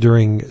advantage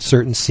during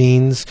certain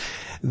scenes.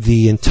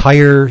 The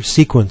entire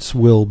sequence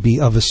will be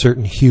of a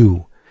certain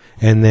hue.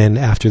 And then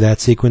after that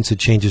sequence, it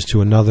changes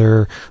to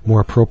another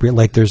more appropriate.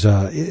 Like there's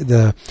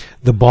the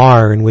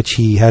bar in which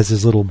he has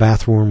his little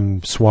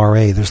bathroom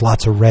soiree. There's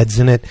lots of reds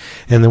in it.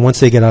 And then once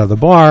they get out of the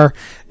bar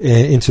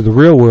into the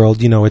real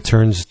world, it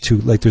turns to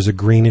like there's a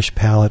greenish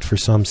palette for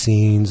some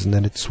scenes, and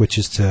then it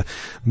switches to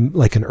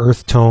like an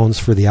earth tones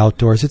for the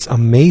outdoors. It's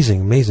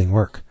amazing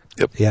work.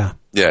 Yep. Yeah.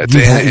 Yeah,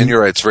 and you're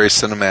right. It's very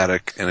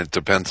cinematic, and it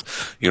depends.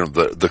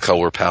 The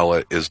color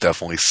palette is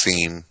definitely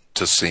scene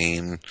to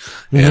scene,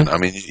 and I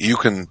mean you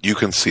can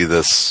see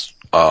this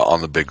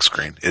on the big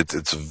screen.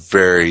 It's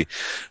very,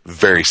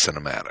 very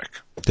cinematic.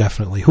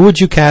 Definitely. Who would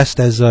you cast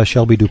as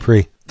Shelby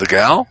Dupree? The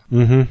gal?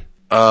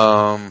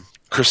 Mm-hmm.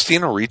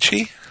 Christina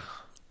Ricci.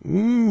 A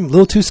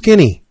little too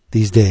skinny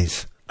these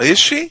days. Is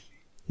she?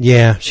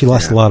 Yeah, she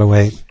lost a lot of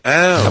weight.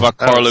 Oh, how about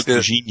Carla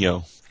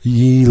Gugino?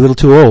 A little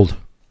too old.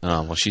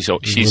 Oh well, she's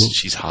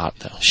hot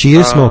though. She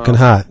is smoking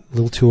hot. A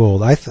little too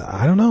old. I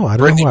don't know.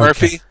 Brittany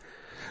Murphy.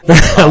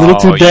 A little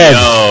too dead.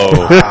 That's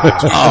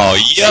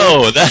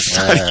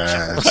not even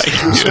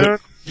right, dude.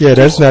 Yeah,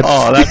 that's not.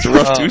 Oh, that's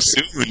rough too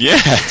soon. Yeah,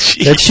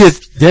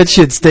 that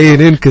shit's staying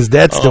in because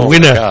that's the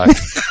winner.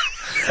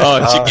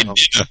 Chicken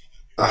dinner.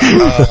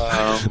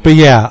 But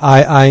yeah,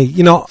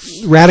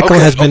 Radical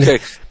has been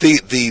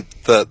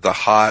the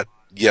hot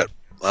yet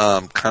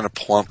kind of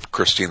plump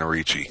Christina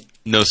Ricci.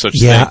 No such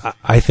thing. Yeah,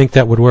 I think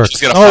that would work.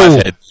 She's got a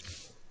 5-head.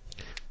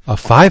 A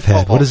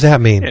 5-head? What does that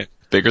mean? Yeah,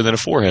 bigger than a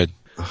 4-head.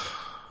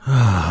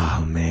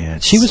 Oh, man.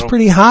 She was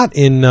pretty hot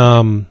in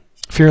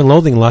Fear and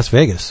Loathing in Las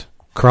Vegas.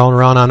 Crawling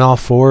around on all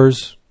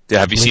fours. Yeah,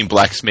 have you seen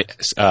Black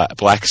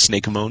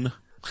Snake-Moan?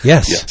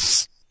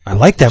 Yes. I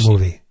like that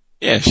movie.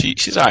 Yeah,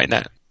 she's all right in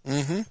that.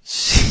 Mm-hmm.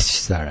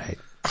 She's all right.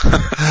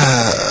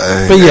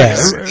 But yeah.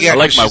 I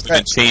like my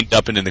women chained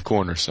up and in the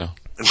corner, so.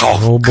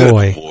 Oh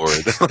boy. Lord.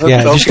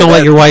 Yeah, just don't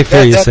let your wife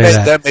hear you say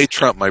that. That may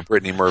trump my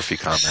Brittany Murphy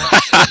comment.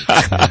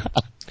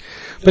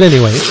 But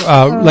anyway,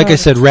 like I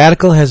said,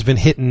 Radical has been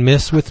hit and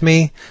miss with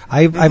me.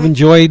 I've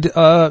enjoyed,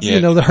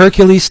 the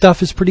Hercules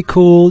stuff is pretty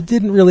cool.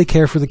 Didn't really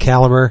care for the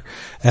Caliber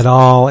at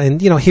all.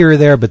 And, here or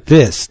there, but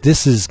this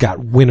has got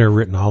winner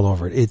written all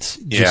over it. It's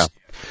just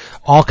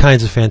all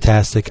kinds of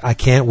fantastic. I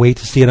can't wait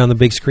to see it on the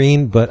big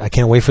screen, but I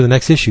can't wait for the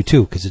next issue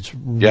too, because it's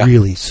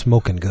really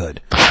smoking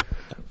good.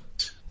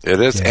 It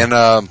is.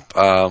 Yeah.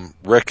 And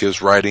Rick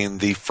is writing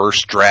the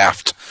first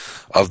draft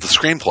of the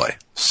screenplay.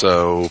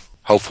 So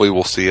hopefully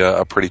we'll see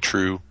a pretty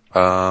true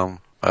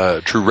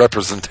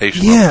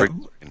representation of Rick.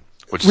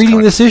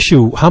 Reading this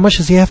issue, how much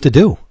does he have to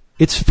do?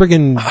 It's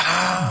friggin'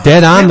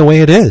 dead on the way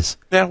it is.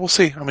 Yeah, we'll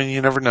see. I mean,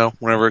 you never know.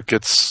 Whenever it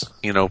gets,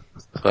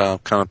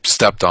 kind of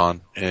stepped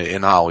on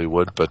in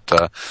Hollywood, but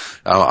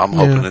I'm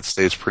hoping it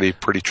stays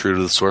pretty true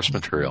to the source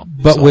material.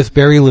 But with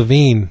Barry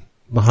Levine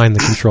behind the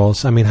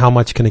controls, I mean, how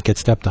much can it get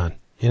stepped on?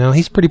 You know,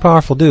 he's a pretty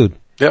powerful dude.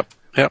 Yep,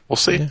 we'll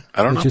see. Yeah,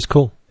 I don't know. Which is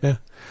cool. Yeah.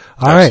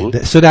 All Absolutely.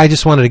 right. So I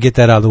just wanted to get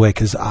that out of the way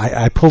because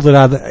I pulled it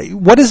out of the...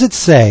 What does it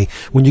say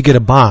when you get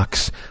a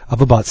box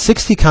of about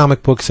 60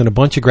 comic books and a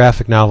bunch of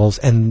graphic novels,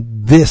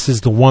 and this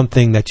is the one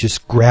thing that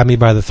just grabbed me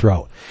by the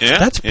throat? Yeah,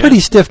 That's pretty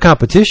stiff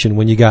competition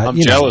when you got... I'm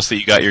jealous that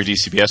you got your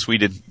DCBS. We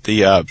did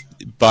the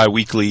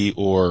bi-weekly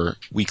or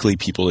weekly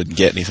people didn't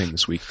get anything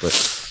this week,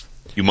 but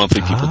you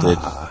monthly people did.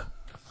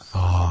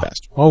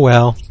 Oh,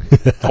 well.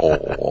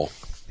 Oh.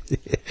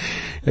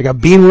 I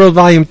got Bean World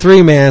Volume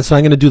 3, man, so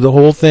I'm going to do the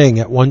whole thing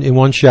in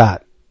one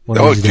shot.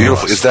 Oh,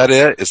 beautiful. Is that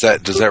it?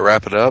 Does that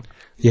wrap it up?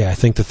 Yeah, I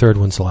think the third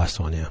one's the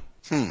last one, yeah.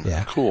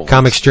 Yeah. Cool.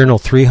 Comics Journal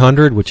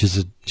 300, which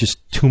is just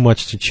too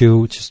much to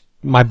chew.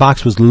 My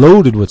box was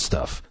loaded with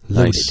stuff.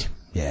 Loaded. Nice.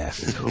 Yeah.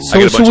 I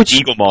got a bunch of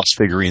Eagle Moss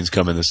figurines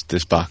come in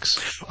this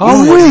box.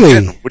 Oh,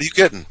 really? What are you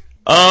getting?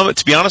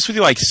 To be honest with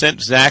you, I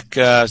sent Zach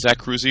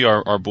Cruzy,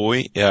 our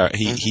boy.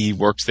 He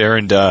works there,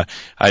 and I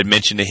had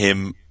mentioned to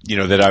him,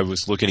 that I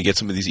was looking to get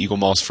some of these Eagle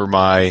Moss for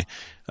my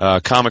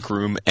comic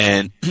room,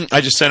 and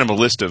I just sent him a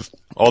list of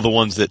all the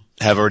ones that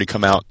have already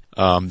come out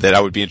that I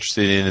would be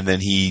interested in, and then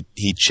he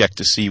checked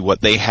to see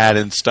what they had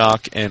in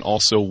stock and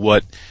also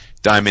what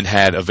Diamond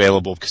had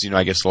available, because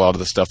I guess a lot of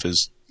the stuff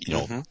is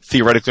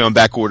theoretically on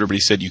back order, but he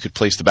said you could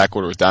place the back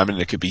order with Diamond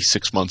and it could be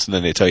 6 months and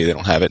then they tell you they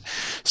don't have it.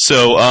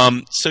 So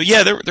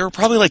yeah, there were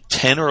probably like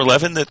 10 or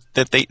 11 that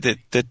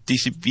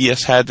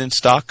DCBS had in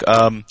stock.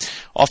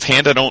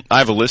 Offhand, I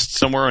have a list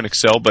somewhere in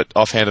Excel, but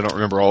offhand I don't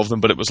remember all of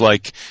them, but it was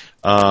like,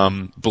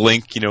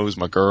 Blink, is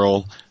my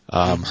girl,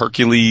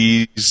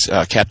 Hercules,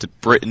 Captain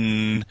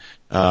Britain,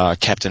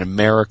 Captain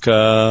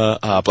America,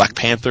 Black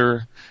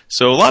Panther.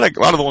 So a lot of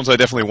the ones I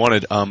definitely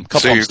wanted.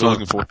 Couple I'm still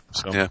looking for.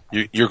 So. Yeah,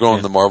 you're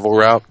going the Marvel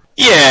route.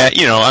 Yeah,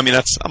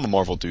 I'm a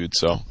Marvel dude,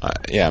 so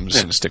I'm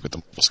just gonna stick with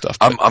the Marvel stuff.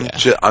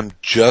 I'm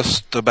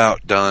just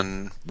about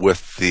done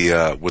with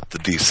the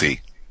DC.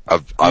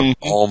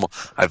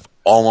 I've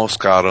almost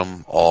got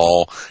them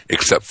all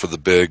except for the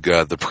big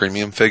the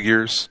premium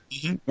figures.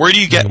 Mm-hmm. Where do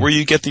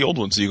you get the old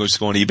ones? Do you just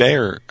go on eBay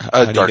or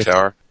Dark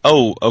Tower?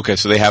 Oh, okay.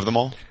 So they have them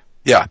all.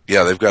 Yeah,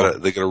 they've got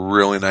a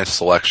really nice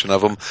selection of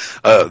them.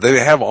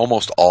 They have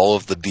almost all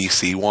of the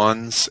DC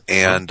ones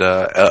and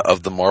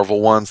of the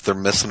Marvel ones. They're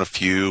missing a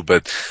few,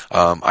 but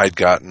I'd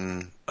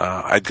gotten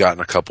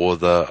a couple of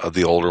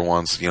the older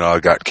ones. I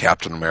got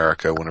Captain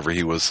America whenever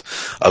he was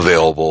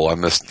available. I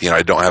missed,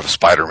 I don't have a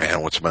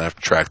Spider-Man, which I'm gonna have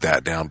to track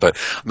that down. But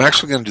I'm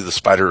actually gonna do the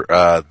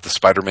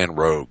Spider-Man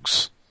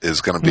Rogues.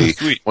 Is going to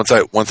be once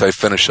I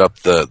finish up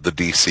the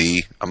DC,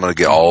 I'm going to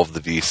get all of the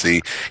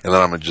DC, and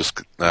then I'm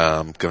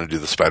going to do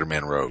the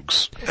Spider-Man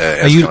Rogues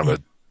as kind of a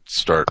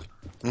start.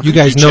 You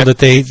guys know that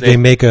they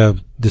make a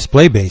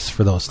display base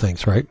for those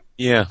things, right?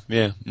 Yeah.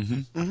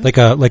 Mm-hmm. Like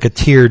a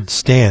tiered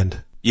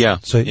stand. Yeah.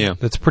 So yeah,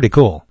 that's pretty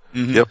cool.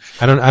 Mm-hmm. Yep.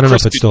 I don't know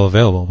if it's still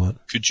available, but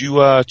could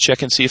you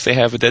check and see if they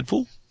have a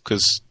Deadpool?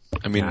 Because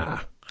you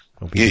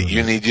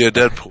need a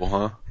Deadpool,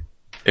 huh?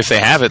 If they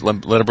have it,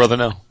 let a brother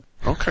know.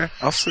 Okay,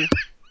 I'll see.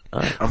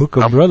 Hook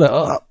a brother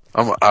up.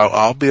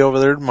 I'll be over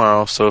there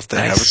tomorrow, so if they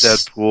have a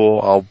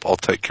Deadpool, I'll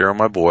take care of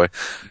my boy.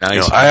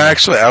 Nice.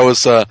 I was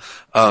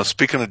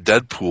speaking of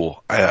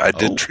Deadpool, I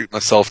did treat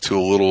myself to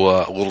a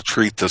little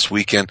treat this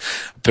weekend.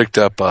 Picked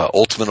up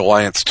Ultimate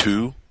Alliance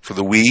 2 for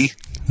the Wii.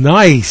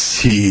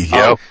 Nice.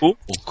 Yep. Oh,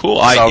 cool.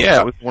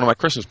 It was one of my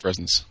Christmas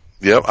presents.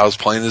 Yep, I was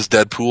playing as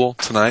Deadpool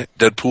tonight.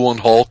 Deadpool and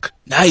Hulk.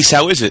 Nice.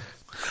 How is it?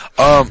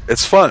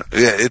 It's fun.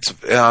 Yeah,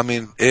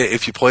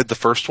 if you played the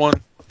first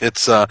one,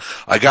 it's I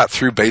got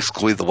through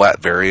basically the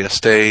Latveria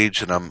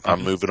stage, and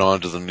I'm moving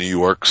on to the New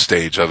York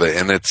stage of it,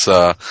 and it's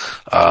was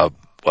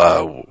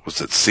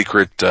it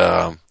Secret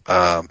War?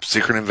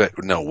 Secret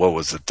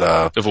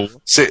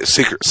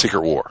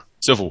War.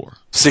 Civil War.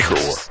 Secret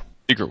War.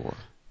 Secret War.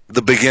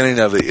 The beginning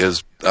of it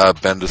is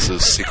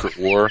Bendis' Secret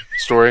War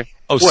story.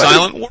 Oh, what?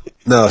 Silent War?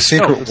 No,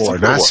 Secret War,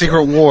 not War.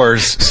 Secret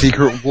Wars.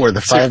 Secret War, the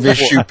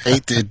 5-issue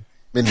painted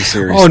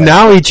miniseries. Oh,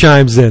 now he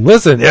chimes in.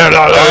 Listen. Yeah.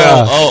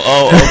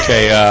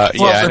 Okay.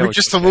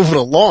 Just to move it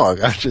along.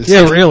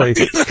 Yeah, really.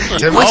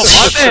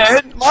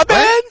 My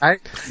bad.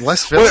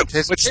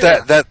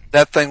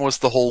 That thing was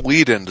the whole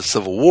lead into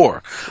Civil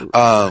War,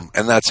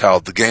 and that's how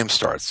the game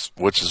starts,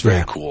 which is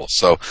very cool.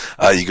 So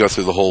you go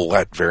through the whole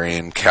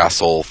Latvian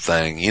castle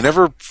thing. You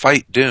never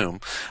fight Doom.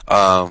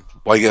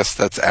 Well, I guess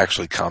that's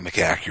actually comic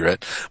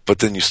accurate. But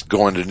then you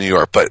go into New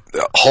York. But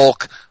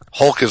Hulk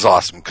is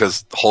awesome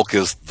because Hulk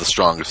is the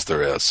strongest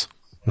there is.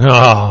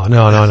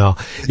 No.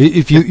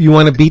 If you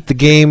want to beat the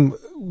game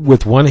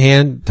with one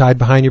hand tied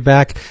behind your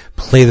back,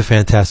 play the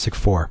Fantastic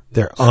Four.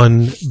 They're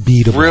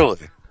unbeatable. Really?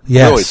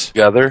 Yes. Really?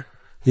 Together?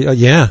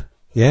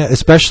 Yeah.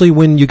 Especially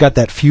when you got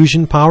that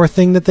fusion power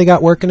thing that they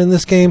got working in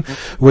this game,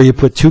 where you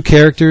put two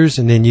characters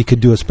and then you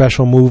could do a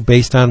special move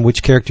based on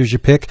which characters you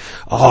pick.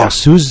 Oh, yeah.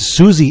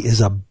 Susie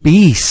is a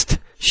beast.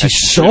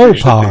 She's so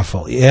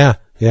powerful. Yeah.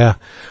 Yeah.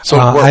 So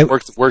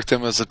worked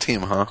them as a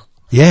team, huh?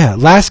 Yeah,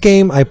 last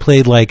game I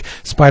played like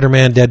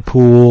Spider-Man,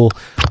 Deadpool,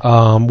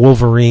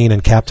 Wolverine,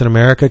 and Captain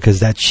America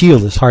because that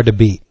shield is hard to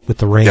beat with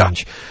the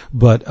range. Yeah.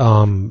 But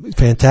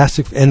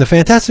the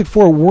Fantastic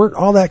Four weren't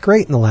all that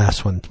great in the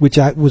last one, which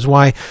was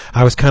why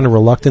I was kind of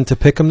reluctant to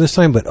pick them this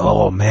time. But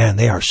oh man,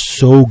 they are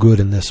so good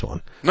in this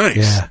one. Nice,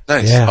 yeah.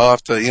 Nice. Yeah. I'll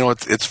have to,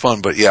 it's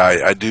fun, but yeah,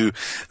 I do.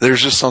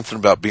 There's just something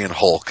about being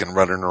Hulk and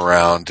running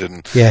around,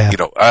 and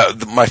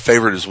my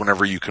favorite is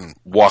whenever you can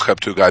walk up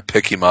to a guy,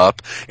 pick him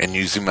up, and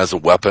use him as a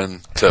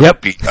weapon to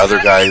beat other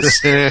guys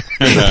to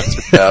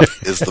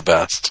death is the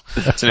best.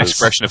 It's an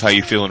expression of how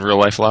you feel in real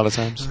life a lot of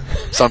times.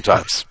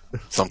 Sometimes.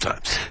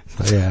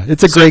 Yeah,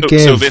 it's a great game.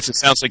 So Vince, it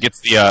sounds like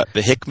it's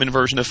the Hickman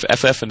version of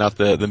FF and not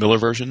the Miller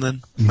version,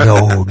 then?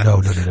 No.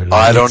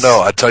 I don't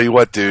know. I tell you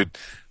what, dude.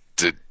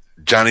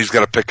 Johnny's got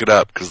to pick it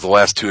up because the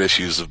last 2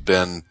 issues have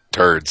been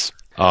turds.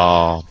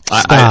 Oh,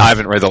 I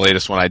haven't read the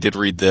latest one. I did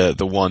read the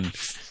one,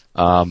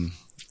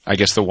 I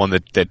guess the one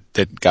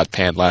that got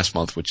panned last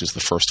month, which is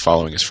the first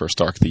following his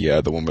first arc,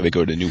 the one where they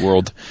go to New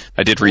World.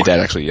 I did read that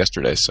actually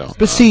yesterday. So,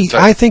 but see,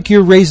 I think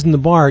you're raising the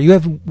bar. You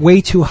have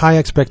way too high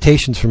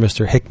expectations for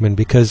Mr. Hickman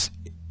because,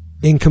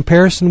 in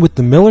comparison with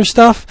the Miller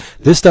stuff,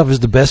 this stuff is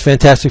the best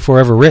Fantastic Four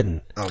ever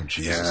written. Oh,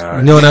 Jesus.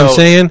 You know what I'm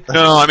saying?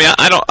 No, I mean,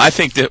 I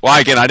think that, well,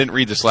 again, I didn't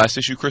read this last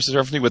issue Chris is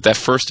referencing, but that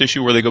first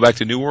issue where they go back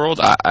to New World,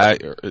 I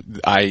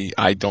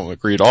don't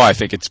agree at all. I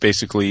think it's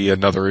basically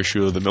another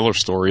issue of the Miller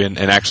story, and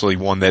actually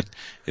one that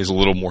is a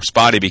little more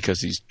spotty because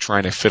he's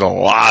trying to fit a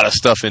lot of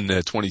stuff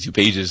into 22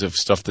 pages of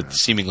stuff that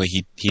seemingly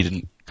he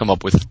didn't come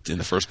up with in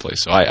the first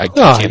place. So I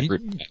can't agree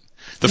with that.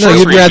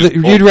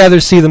 You'd rather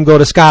see them go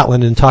to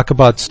Scotland and talk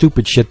about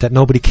stupid shit that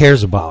nobody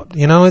cares about.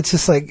 It's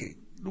just like,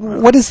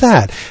 what is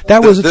that?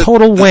 That was a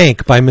total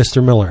wank by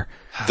Mr. Miller.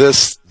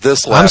 This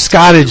last I'm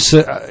Scottish,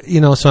 so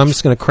I'm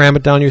just going to cram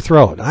it down your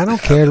throat. I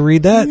don't care to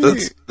read that.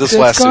 This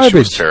last issue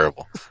was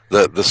terrible.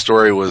 The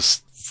story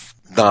was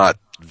not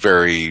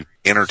very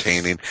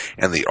entertaining,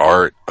 and the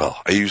art. Oh,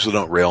 I usually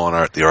don't rail on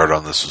art. The art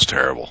on this was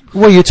terrible.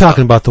 What are you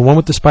talking about? The one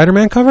with the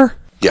Spider-Man cover?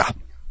 Yeah.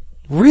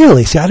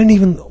 Really? See, I didn't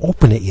even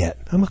open it yet.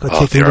 I'm going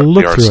to take a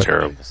look through it.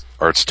 Terrible.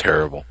 Art's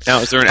terrible. Now,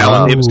 is there an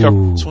Alan Davis cover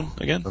for this one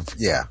again?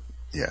 Yeah.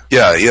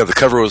 The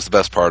cover was the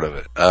best part of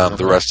it.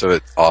 The rest of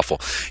it, awful.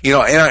 And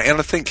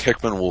I think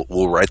Hickman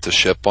will right the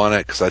ship on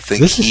it because I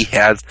think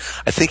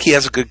he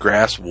has a good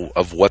grasp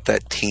of what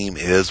that team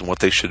is and what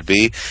they should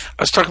be.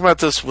 I was talking about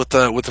this with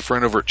a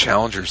friend over at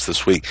Challengers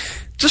this week.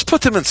 Just put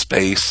them in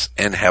space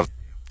and have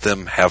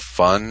them have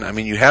fun. I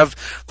mean, you have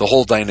the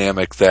whole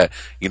dynamic that,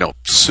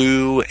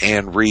 Sue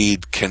and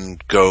Reed can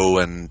go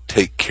and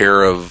take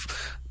care of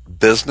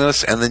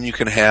business, and then you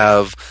can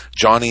have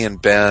Johnny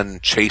and Ben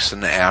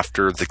chasing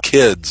after the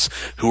kids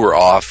who are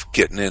off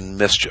getting in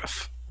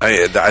mischief.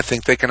 I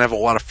think they can have a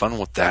lot of fun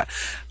with that.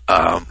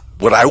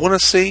 What I want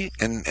to see,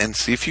 and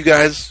see if you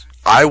guys,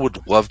 I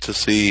would love to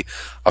see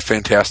a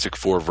Fantastic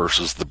Four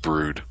versus the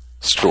Brood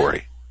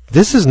story.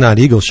 This is not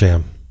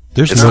Eaglesham.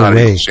 There's it's no not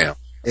way. Eaglesham.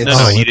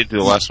 No, he didn't do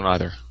the last one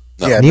either.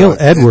 No. Yeah, Neil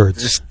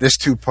Edwards. This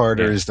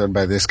 2-parter is done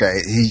by this guy.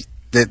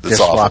 They're awful.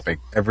 swapping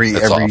every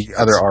awful.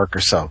 other arc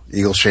or so.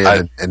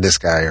 Eaglesham and this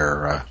guy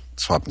are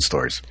swapping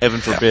stories. Heaven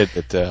forbid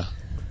that.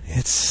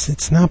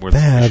 It's not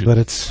bad, but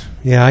it's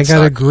I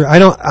gotta agree.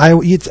 I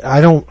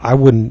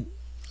wouldn't.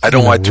 I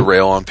don't like to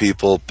rail on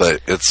people,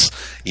 but it's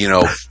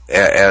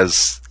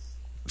as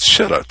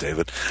shut up,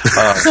 David.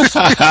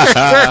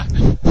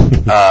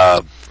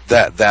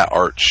 That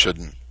art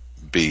shouldn't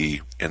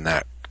be in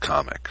that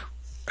comic.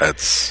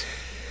 It's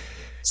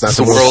not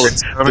the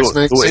world's comics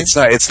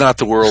magazine. It's not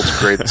the world's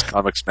greatest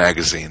comics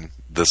magazine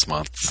this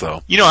month.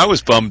 So I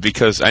was bummed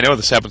because I know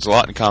this happens a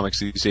lot in comics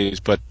these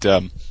days, but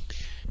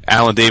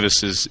Alan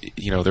Davis is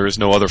there is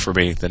no other for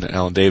me than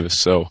Alan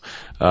Davis. So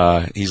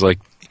he's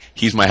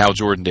my Hal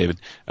Jordan, David.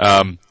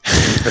 But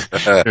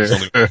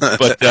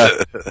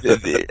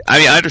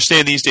I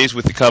understand these days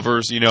with the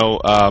covers,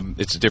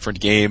 it's a different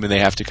game, and they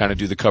have to kind of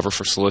do the cover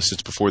for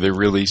solicits before they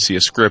really see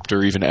a script,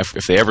 or even if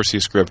they ever see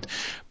a script.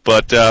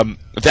 But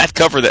that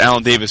cover that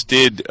Alan Davis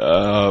did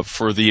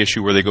for the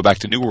issue where they go back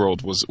to New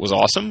World was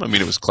awesome. I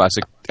mean, it was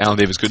classic Alan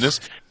Davis goodness.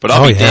 But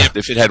I'll be damned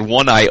if it had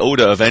one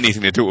iota of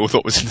anything to do with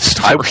what was in the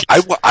story.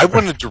 I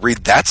wanted to read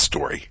that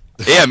story.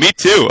 Yeah, me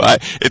too.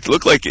 It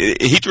looked like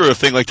he drew a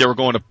thing like they were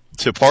going to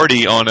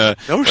party on a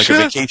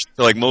vacation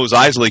to like Mos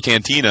Eisley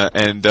Cantina,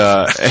 and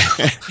so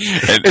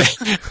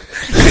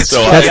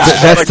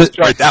that's to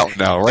write that one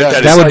now.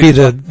 Right? That would be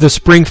the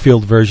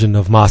Springfield version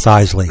of Mos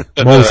Eisley.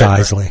 Mos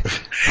Eisley.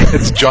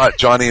 It's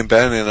Johnny and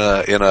Ben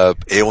in a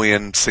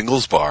alien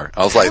singles bar.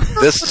 I was like,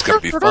 this is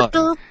going to be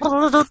fun.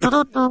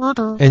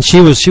 And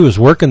she was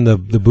working the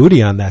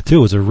booty on that too.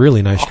 It was a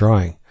really nice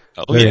drawing.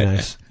 Very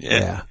nice.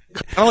 Yeah.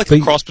 Kind of like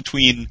the cross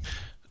between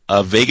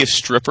a Vegas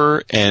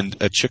stripper and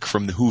a chick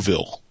from the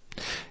Whoville.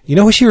 You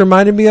know who she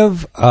reminded me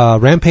of?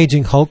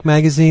 Rampaging Hulk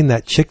magazine,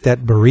 that chick, that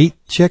Barit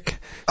chick.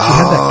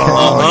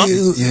 Yeah,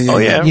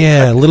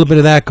 a little bit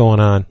of that going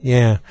on.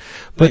 Yeah.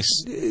 But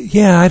nice.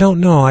 I don't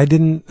know.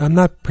 I'm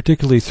not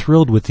particularly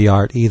thrilled with the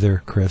art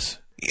either, Chris.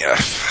 Yeah,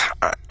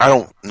 I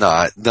don't.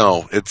 No,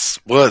 it's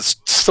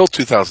still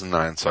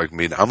 2009, so I'm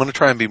going to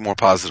try and be more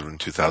positive in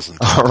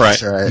 2010. All right.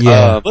 That's right.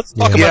 Yeah. Let's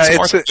talk about some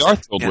art that you are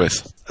thrilled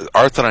with.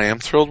 Art that I am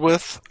thrilled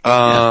with.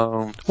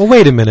 Well,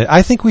 wait a minute.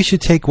 I think we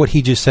should take what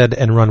he just said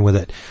and run with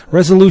it.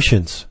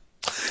 Resolutions.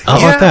 How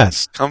about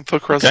that? Comic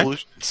book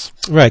resolutions.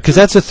 Right, because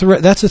that's a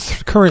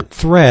current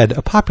thread,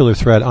 a popular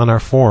thread on our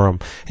forum,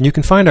 and you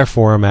can find our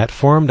forum at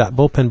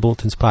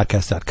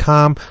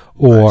forum.bullpenbulletinspodcast.com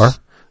or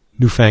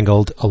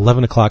newfangled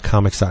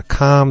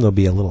 11o'clockcomics.com. There'll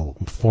be a little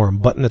forum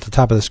button at the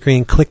top of the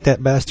screen. Click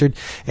that bastard,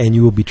 and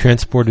you will be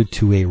transported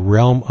to a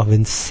realm of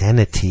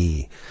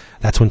insanity.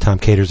 That's when Tom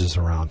Caters is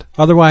around.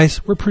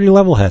 Otherwise, we're pretty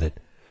level-headed.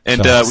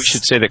 And we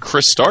should say that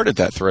Chris started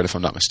that thread, if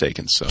I'm not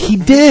mistaken. So he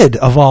did,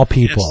 of all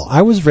people. Yes.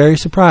 I was very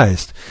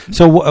surprised.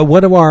 So,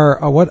 what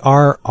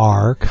are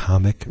our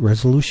comic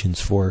resolutions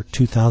for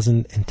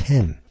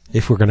 2010,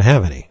 if we're going to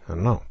have any? I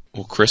don't know.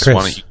 Well, Chris, why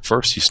don't you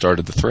first? You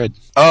started the thread.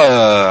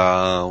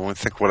 Let me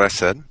think what I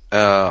said.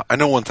 I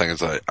know one thing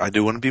is I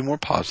do want to be more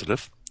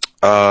positive.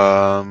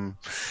 I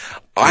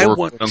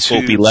want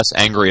to be less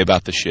angry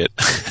about the shit.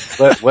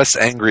 less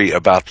angry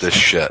about this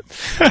shit,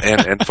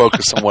 and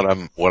focus on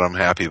what I'm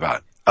happy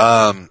about.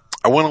 I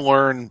want to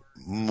learn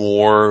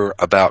more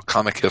about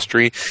comic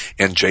history,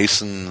 and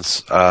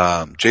Jason's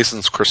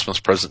Christmas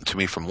present to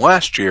me from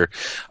last year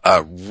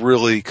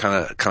really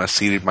kind of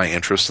seeded my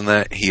interest in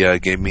that. He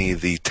gave me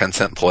the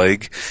 10-Cent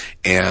Plague,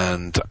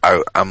 and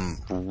I'm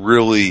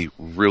really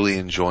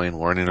enjoying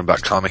learning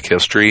about comic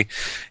history,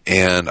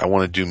 and I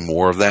want to do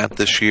more of that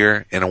this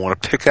year, and I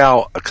want to pick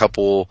out a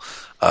couple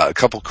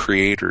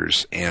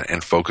creators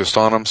and focused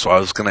on them. So I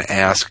was going to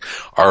ask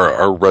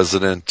our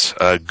resident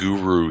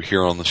guru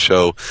here on the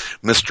show,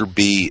 Mr.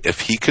 B,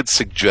 if he could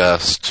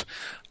suggest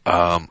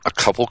a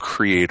couple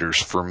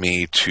creators for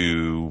me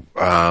to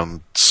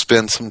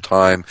spend some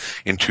time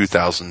in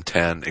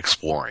 2010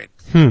 exploring.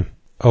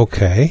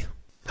 Okay.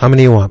 How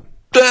many do you want?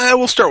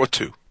 We'll start with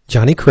 2.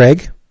 Johnny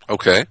Craig.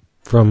 Okay.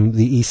 From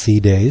the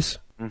EC days.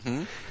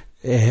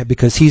 Mm-hmm.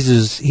 Because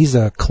he's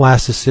a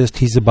classicist.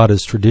 He's about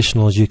as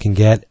traditional as you can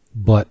get,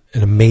 but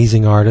an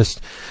amazing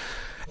artist.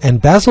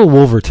 And Basil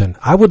Wolverton.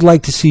 I would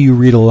like to see you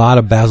read a lot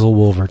of Basil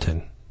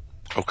Wolverton.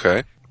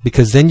 Okay.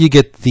 Because then you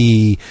get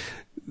the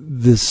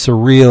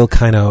surreal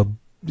kind of...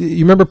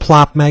 You remember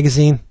Plop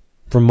magazine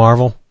from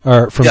Marvel?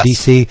 Or from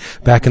DC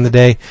back in the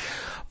day?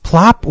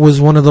 Plop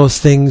was one of those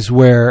things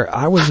where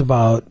I was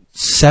about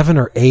 7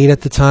 or 8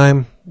 at the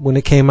time when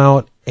it came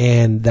out,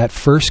 and that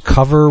first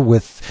cover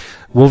with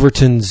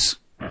Wolverton's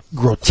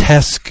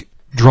grotesque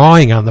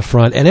drawing on the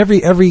front, and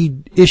every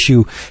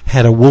issue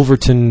had a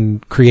Wolverton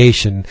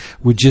creation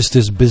with just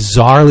this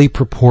bizarrely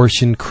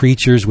proportioned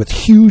creatures with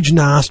huge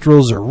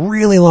nostrils or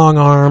really long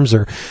arms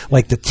or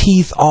like the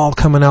teeth all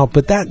coming out.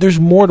 But there's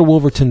more to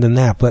Wolverton than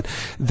that. But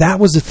that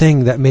was the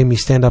thing that made me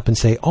stand up and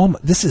say, "Oh,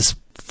 this is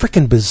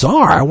freaking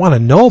bizarre. I want to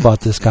know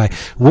about this guy."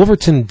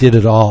 Wolverton did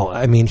it all.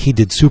 I mean, he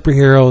did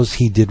superheroes,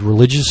 he did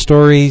religious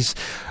stories.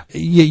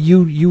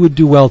 You would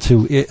do well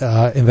to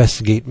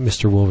investigate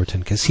Mr. Wolverton,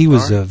 because he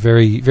was a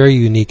very, very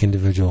unique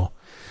individual.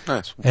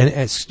 Nice. And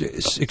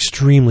it's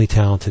extremely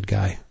talented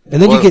guy.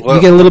 And then you get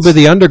a little bit of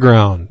the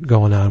underground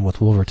going on with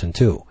Wolverton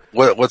too.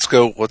 Let's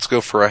go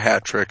for a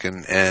hat trick,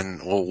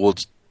 and we'll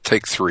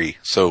take 3.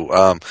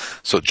 So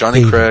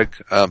Johnny Craig,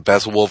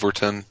 Basil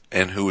Wolverton,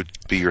 and who would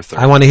be your third?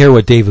 I want to hear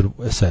what David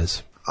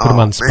says. Put him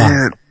on the spot.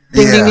 Man.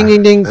 Ding, ding, ding,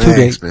 ding, ding.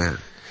 Thanks, man.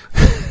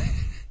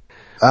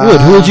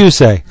 Wood, who would you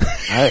say?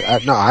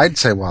 I'd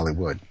say Wally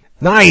Wood.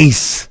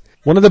 Nice.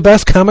 One of the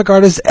best comic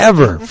artists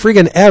ever.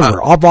 Friggin'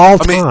 ever. Of all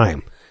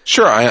time.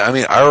 Sure. I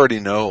mean, I already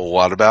know a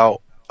lot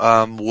about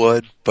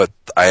Wood, but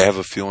I have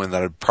a feeling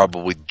that I'd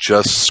probably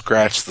just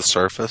scratch the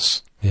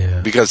surface.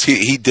 Yeah. Because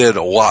he did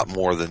a lot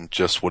more than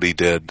just what he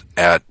did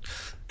at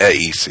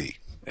EC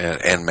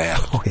and Mad.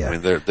 Oh, yeah. I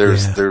mean,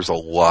 there's a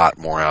lot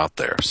more out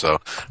there. So,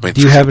 I mean,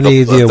 do you have any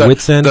idea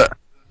Wit's End?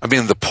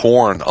 The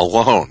porn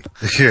alone.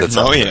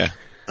 Yeah.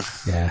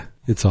 Yeah,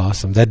 it's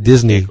awesome. That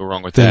Disney Can't go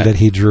wrong with thing that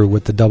he drew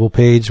with the double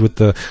page with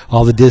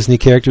all the Disney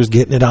characters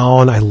getting it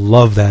on. I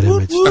love that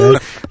image.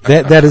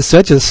 That is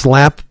such a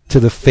slap to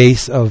the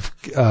face of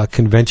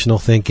conventional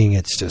thinking.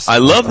 It's just I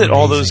love amazing. that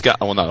all those guys,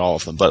 well, not all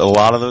of them, but a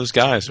lot of those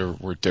guys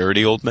were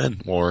dirty old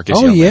men, or I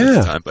guess young men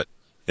at the time, but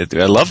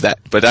I love that.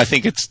 But I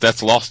think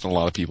that's lost on a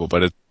lot of people,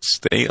 but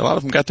a lot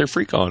of them got their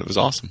freak on. It was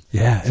awesome.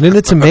 Yeah, and then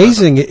it's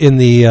amazing in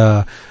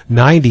the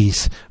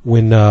 90s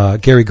when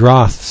Gary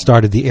Groth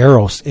started the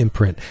Eros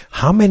imprint,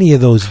 how many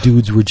of those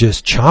dudes were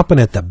just chomping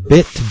at the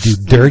bit to do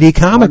dirty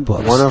comic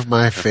books. One of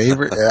my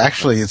favorite,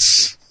 actually,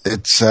 it's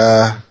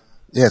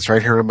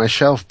right here on my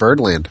shelf,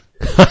 Birdland.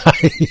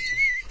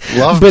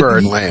 Love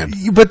Birdland.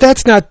 But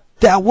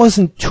that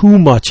wasn't too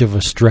much of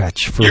a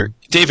stretch for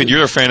David,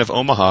 you're a fan of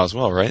Omaha as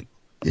well, right?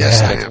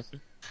 Yes, I am.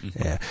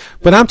 Yeah.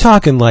 But I'm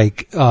talking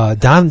like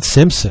Don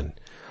Simpson,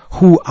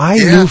 who I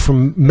knew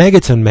from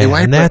Megaton Man,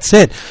 and that's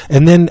it.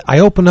 And then I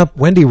open up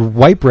Wendy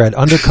Whitebread,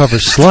 Undercover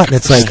Slut, and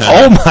it's like,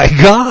 oh my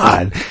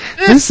God,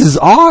 this is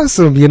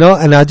awesome,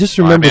 And I just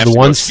remember the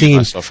one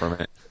scene. For a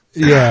minute.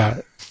 Yeah.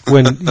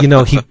 when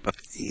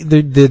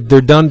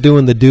they're done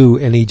doing the do,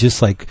 and he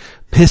just like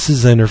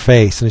pisses in her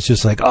face, and it's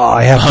just like, oh,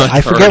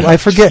 I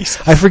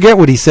forget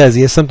what he says.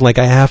 He has something like,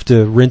 I have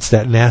to rinse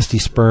that nasty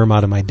sperm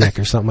out of my dick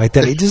or something like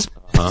that. He just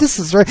this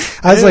is right.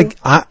 I was like,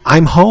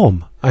 I'm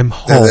home. I'm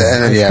home.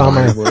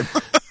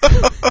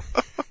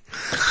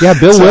 Yeah,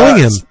 Bill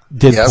Willingham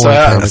did. So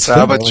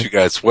how about you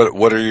guys?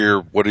 What are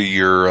your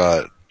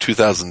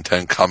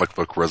 2010 comic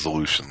book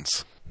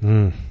resolutions?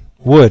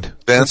 Wood.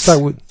 Vince?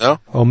 No?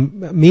 Oh,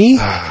 me?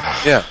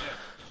 Yeah.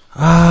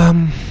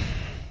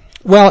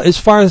 Well, as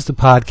far as the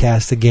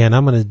podcast, again,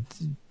 I'm going to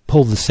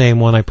pull the same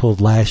one I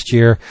pulled last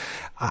year.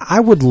 I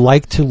would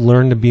like to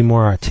learn to be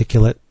more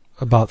articulate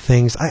about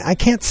things. I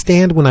can't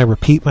stand when I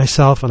repeat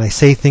myself and I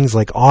say things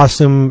like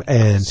awesome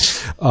and,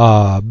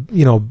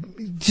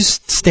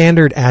 just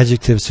standard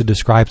adjectives to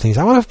describe things.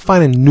 I want to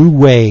find a new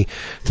way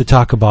to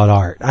talk about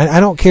art. I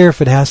don't care if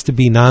it has to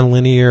be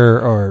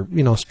nonlinear or,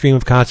 stream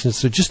of consciousness.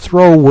 So just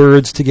throw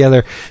words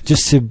together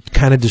just to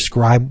kind of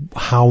describe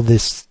how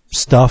this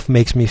stuff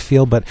makes me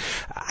feel. But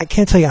I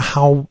can't tell you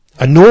how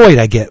annoyed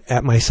I get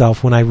at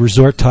myself when I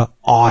resort to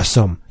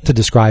awesome to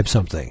describe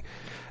something.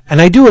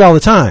 And I do it all the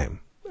time.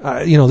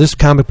 This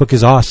comic book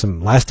is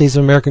awesome. Last Days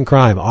of American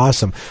Crime,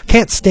 awesome.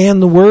 Can't stand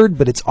the word,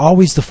 but it's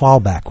always the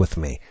fallback with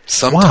me.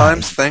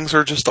 Sometimes things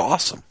are just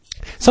awesome.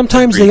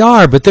 Sometimes they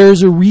are, but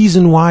there's a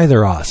reason why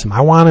they're awesome. I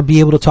want to be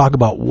able to talk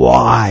about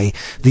why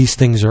these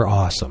things are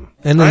awesome.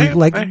 And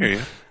then, I hear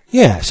you.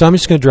 Yeah, so I'm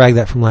just going to drag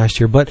that from last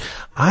year. But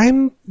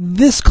I'm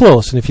this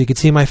close, and if you could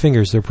see my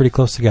fingers, they're pretty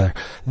close together.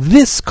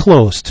 This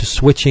close to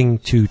switching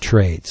to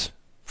trades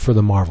for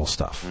the Marvel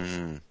stuff.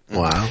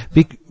 Wow.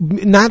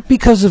 Not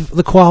because of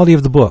the quality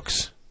of the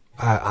books.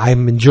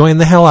 I'm enjoying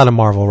the hell out of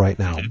Marvel right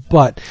now,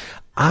 but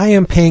I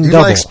am paying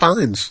double. Like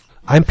spines.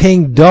 I'm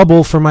paying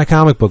double for my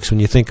comic books when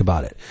you think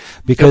about it,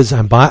 because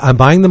I'm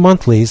buying the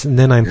monthlies and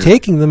then I'm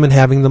taking them and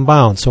having them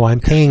bound. So I'm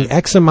paying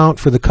X amount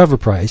for the cover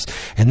price,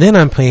 and then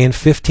I'm paying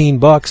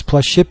 $15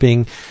 plus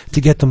shipping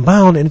to get them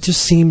bound, and it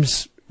just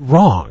seems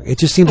wrong. It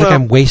just seems like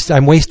I'm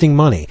wasting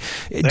money.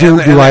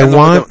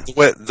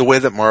 The way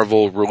that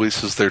Marvel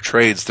releases their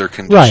trades, they're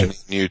conditioning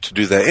you to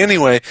do that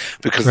anyway,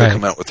 because they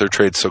come out with their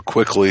trades so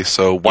quickly.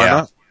 So why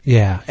not?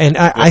 Yeah, and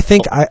I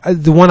think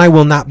the one I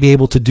will not be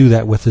able to do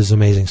that with is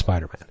Amazing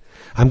Spider-Man.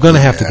 I'm going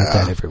to have to get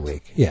that every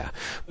week. Yeah,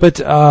 but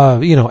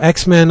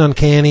X-Men,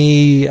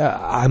 Uncanny.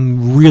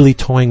 I'm really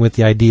toying with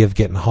the idea of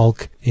getting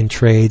Hulk in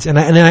trades, and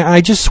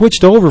I just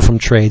switched over from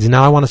trades, and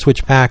now I want to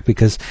switch back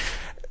because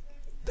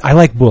I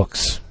like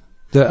books.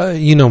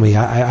 You know me.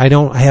 I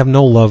have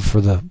no love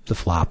for the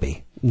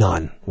floppy.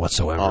 None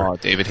whatsoever. Oh,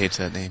 David hates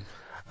that name.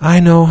 I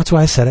know. That's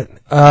why I said it.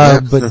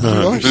 But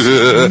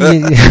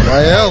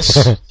why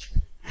else?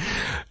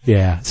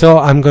 Yeah. So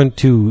I'm going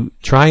to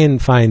try and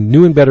find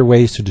new and better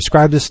ways to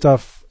describe this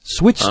stuff.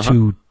 Switch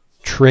to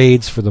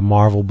trades for the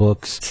Marvel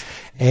books,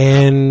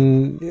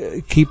 and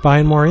keep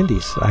buying more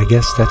indies. I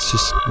guess that's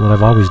just what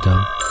I've always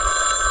done.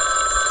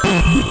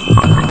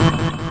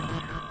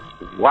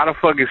 Why the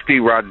fuck is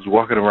Steve Rogers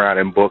walking around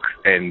in books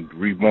and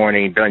Reborn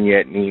ain't done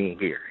yet and he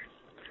ain't here?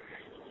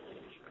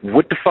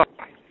 What the fuck?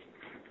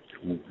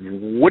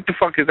 What the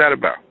fuck is that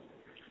about?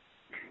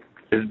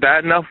 It's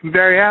bad enough with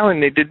Barry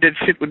Allen. They did that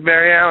shit with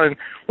Barry Allen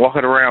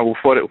walking around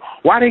before they...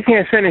 Why they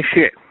can't finish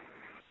shit?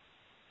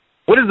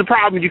 What is the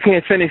problem you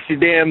can't finish your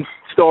damn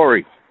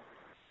story?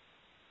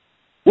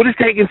 What is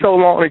taking so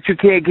long that you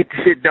can't get the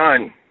shit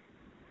done?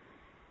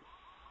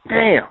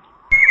 Damn.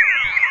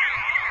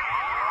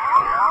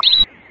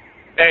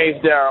 Hey,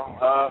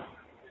 Daryl.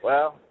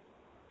 Well,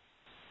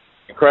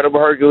 Incredible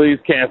Hercules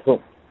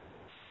canceled.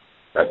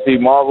 I see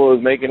Marvel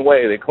is making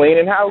way. They're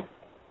cleaning house.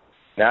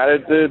 Now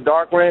that the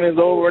Dark Reign is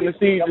over and the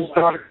siege is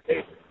started,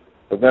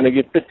 we're going to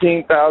get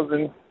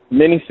 15,000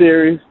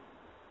 miniseries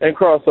and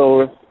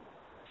crossovers.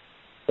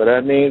 So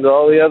that means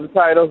all the other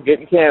titles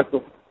getting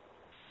canceled.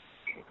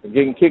 They're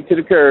getting kicked to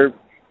the curb.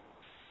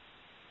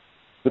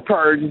 The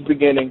purge is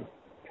beginning.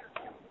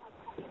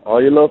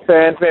 All your little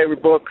fan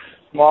favorite books,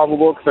 Marvel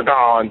books, are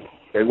gone.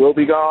 They will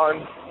be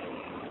gone.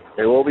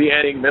 They will be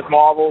ending. Miss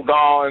Marvel,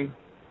 gone.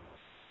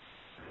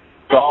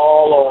 It's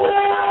all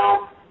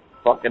over.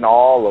 Fucking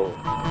all over.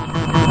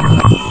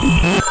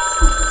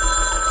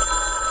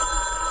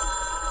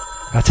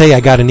 I'll tell you,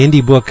 I got an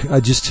indie book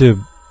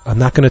I'm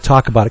not going to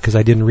talk about it because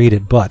I didn't read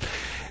it, but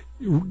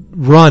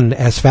run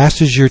as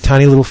fast as your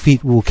tiny little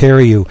feet will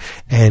carry you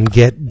and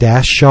get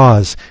Dash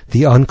Shaw's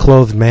The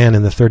Unclothed Man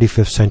in the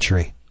 35th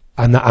Century.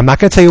 I'm not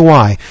going to tell you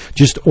why.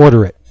 Just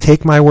order it.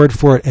 Take my word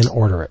for it and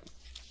order it.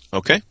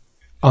 Okay.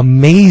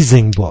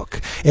 Amazing book.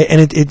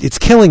 And it's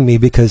killing me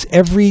because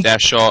every...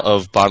 Dash Shaw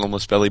of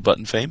Bottomless Belly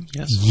Button fame?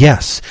 Yes.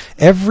 Yes.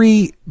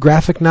 Every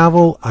graphic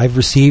novel I've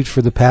received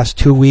for the past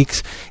 2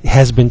 weeks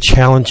has been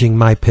challenging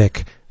my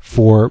pick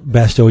for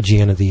Best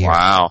OGN of the Year.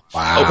 Wow.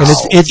 And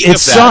it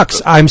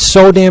sucks. I'm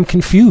so damn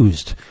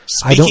confused.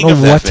 I don't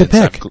know what to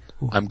pick.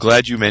 I'm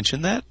glad you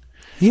mentioned that.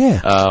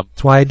 Yeah,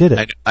 that's why I did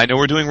it. I know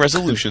we're doing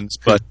resolutions,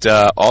 but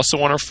also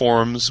on our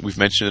forums, we've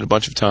mentioned it a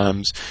bunch of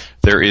times,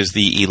 there is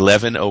the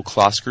 11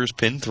 O'Clockers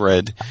pin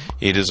thread.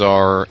 It is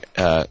our,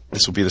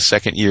 this will be the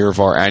second year of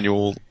our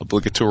annual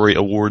obligatory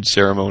awards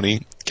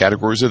ceremony.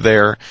 Categories are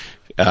there.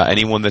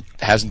 Anyone that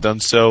hasn't done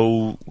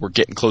so, we're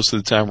getting close to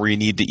the time where you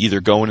need to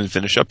either go in and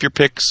finish up your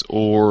picks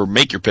or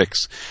make your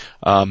picks.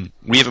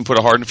 We haven't put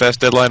a hard and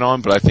fast deadline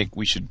on, but I think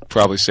we should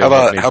probably say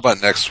how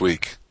about next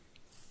week?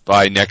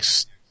 By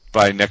next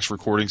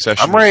recording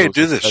session. I'm ready to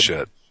do this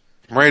shit.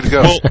 I'm ready to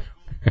go. Well,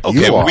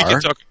 okay, You well, we are.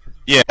 can talk.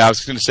 Yeah, I was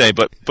going to say,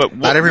 but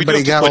Not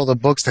everybody got all the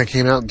books that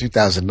came out in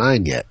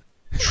 2009 yet.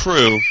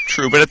 True,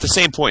 but at the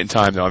same point in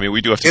time, though, I mean,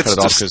 we do have to cut it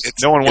off because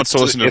no one wants to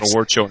listen to an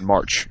award show in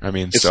March. I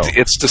mean,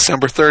 it's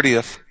December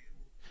 30th.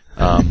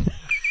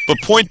 But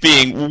point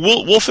being,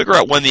 we'll figure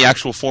out when the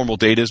actual formal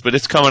date is, but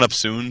it's coming up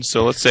soon.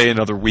 So let's say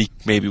another week,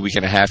 maybe week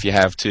and a half, you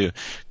have to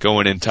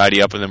go in and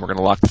tidy up, and then we're going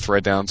to lock the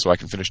thread down so I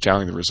can finish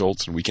tallying the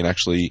results and we can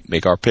actually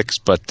make our picks.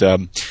 But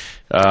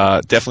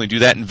definitely do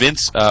that. And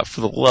Vince,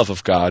 for the love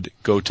of God,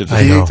 go to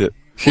the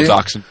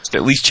docs and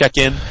at least check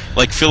in.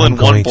 Like fill in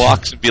one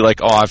box and be like,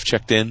 oh, I've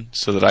checked in,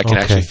 so that I can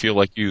actually feel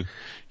like you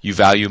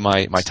value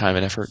my time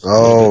and effort.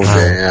 Oh,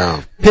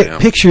 damn.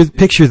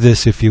 Picture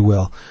this, if you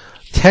will.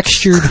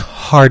 Textured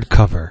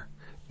hardcover.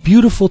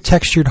 Beautiful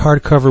textured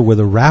hardcover with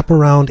a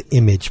wraparound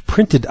image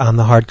printed on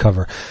the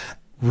hardcover.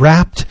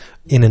 Wrapped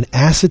in an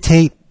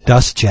acetate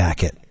dust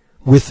jacket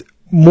with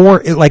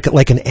more,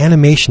 like an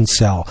animation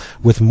cell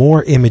with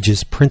more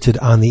images printed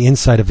on the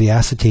inside of the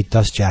acetate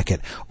dust jacket,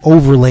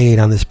 overlaid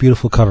on this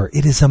beautiful cover.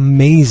 It is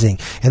amazing.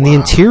 And the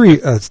interior,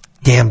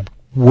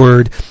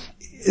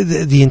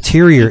 the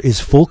interior is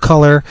full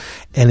color,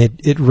 and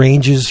it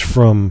ranges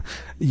from,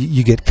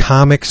 you get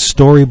comics,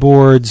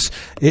 storyboards,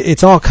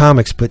 it's all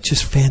comics, but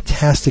just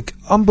fantastic,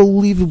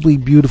 unbelievably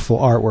beautiful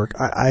artwork.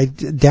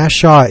 Dash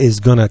Shaw is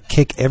gonna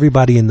kick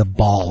everybody in the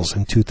balls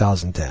in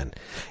 2010.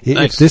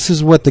 Nice. If this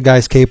is what the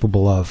guy's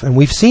capable of, and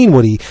we've seen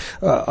what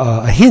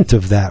a hint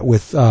of that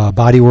with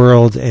Body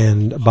World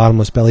and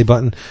Bottomless Belly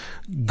Button.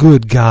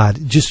 Good God,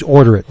 just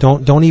order it.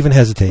 Don't even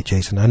hesitate,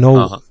 Jason. I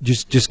know,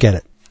 just get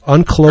it.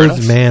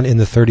 Unclothed Man in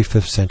the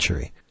 35th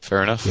Century.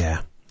 Fair enough.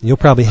 Yeah. You'll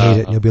probably hate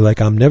it, and you'll be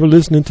like, I'm never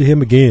listening to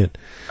him again.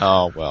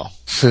 Oh, well.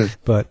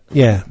 But,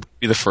 yeah.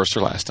 Be the first or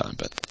last time,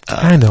 but...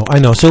 I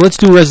know. So let's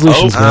do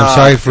resolutions, man. I'm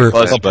sorry for...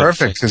 Well,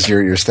 perfect, because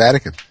you're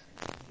staticking.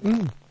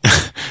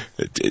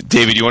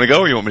 David, you want to go,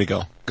 or you want me to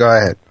go? Go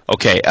ahead.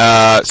 Okay,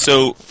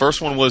 so first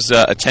one was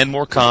attend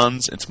more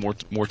cons. It's more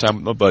time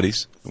with my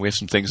buddies. We have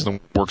some things in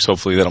the works,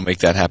 hopefully, that'll make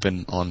that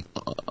happen on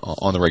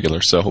the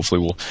regular. So hopefully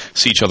we'll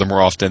see each other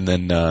more often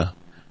than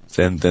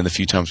the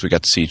few times we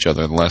got to see each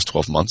other in the last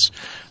 12 months.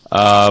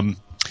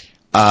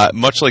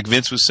 Much like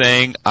Vince was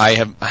saying, I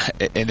have,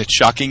 and it's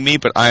shocking me,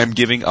 but I am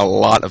giving a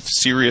lot of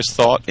serious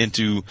thought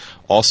into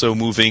also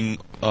moving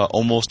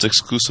almost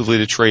exclusively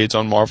to trades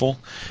on Marvel.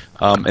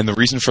 And the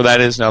reason for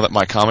that is now that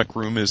my comic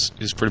room is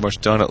pretty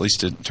much done, at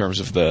least in terms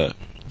of the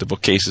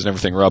bookcases and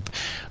everything are up.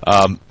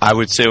 I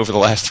would say over the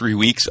last 3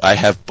 weeks, I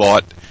have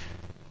bought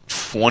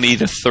 20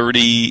 to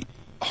 30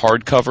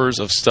 hardcovers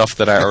of stuff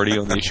that I already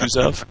own the issues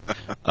of.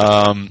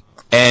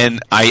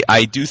 And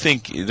I do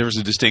think there's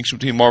a distinction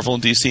between Marvel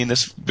and DC in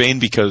this vein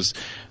because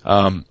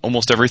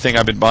almost everything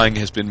I've been buying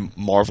has been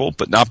Marvel,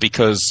 but not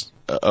because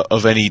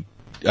of any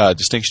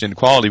distinction in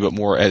quality, but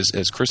more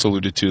as Chris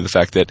alluded to, the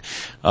fact that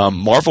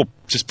Marvel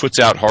just puts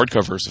out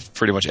hardcovers of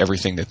pretty much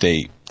everything that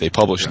they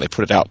publish, and they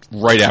put it out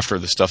right after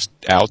the stuff's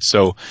out,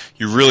 so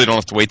you really don't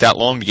have to wait that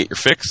long to get your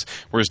fix.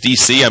 Whereas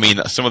DC, I mean,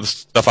 some of the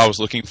stuff I was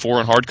looking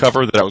for in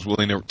hardcover that I was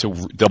willing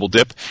to double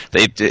dip,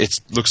 it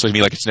looks to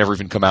me like it's never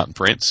even come out in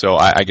print, so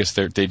I guess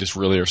they just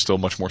really are still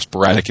much more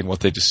sporadic in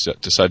what they just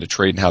decide to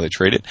trade and how they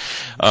trade it.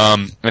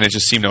 And it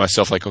just seemed to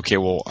myself like, okay,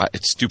 well,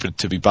 it's stupid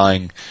to be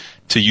buying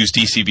to use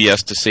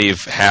DCBS to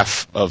save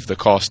half of the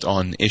cost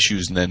on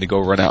issues and then to go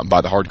run out and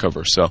buy the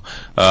hardcover. So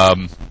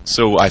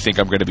I think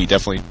I'm going to be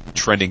definitely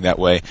trending that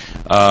way.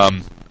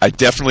 I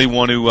definitely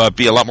want to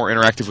be a lot more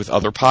interactive with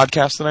other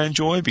podcasts that I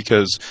enjoy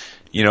because,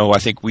 I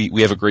think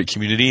we have a great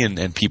community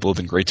and people have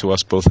been great to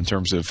us both in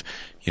terms of,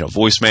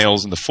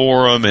 voicemails in the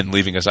forum and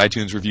leaving us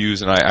iTunes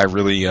reviews. And I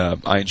really,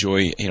 I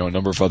enjoy, a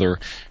number of other,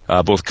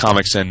 both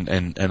comics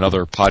and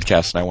other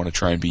podcasts. And I want to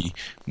try and be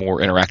more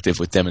interactive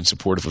with them and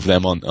supportive of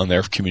them on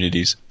their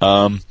communities.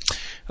 Read,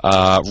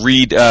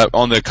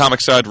 on the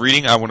comic side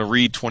reading, I want to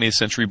read 20th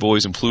Century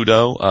Boys and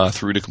Pluto,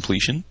 through to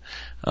completion.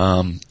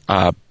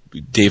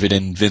 David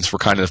and Vince were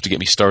kind enough to get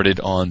me started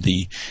on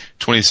the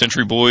 20th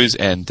Century Boys,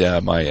 and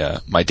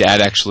my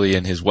dad actually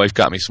and his wife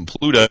got me some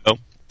Pluto,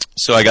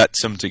 so I got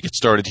some to get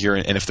started here.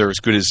 And if they're as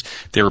good as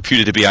they're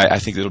reputed to be, I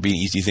think it'll be an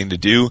easy thing to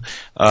do.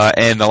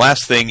 And the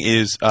last thing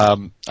is I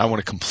want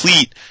to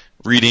complete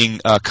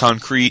reading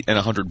Concrete and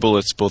 100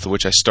 Bullets, both of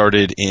which I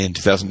started in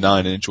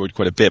 2009 and enjoyed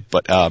quite a bit,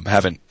 but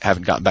haven't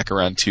gotten back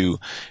around to.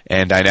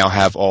 And I now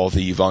have all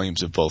the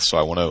volumes of both, so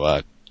I want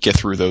to get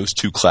through those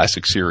two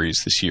classic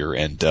series this year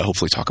and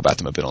hopefully talk about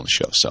them a bit on the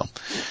show. So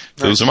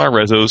those are my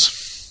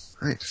rezos.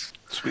 Nice.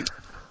 Sweet.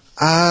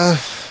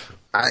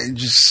 I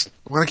just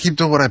want to keep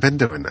doing what I've been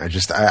doing.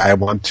 I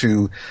want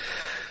to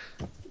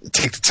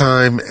take the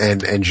time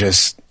and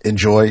just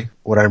enjoy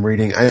what I'm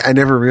reading. I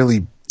never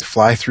really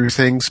fly through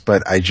things,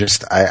 but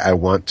I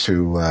want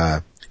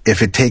to,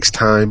 if it takes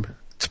time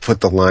to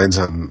put the lines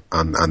on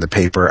the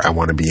paper, I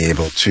want to be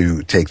able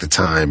to take the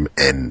time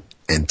and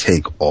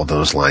take all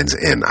those lines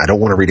in. I don't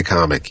want to read a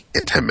comic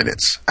in 10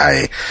 minutes.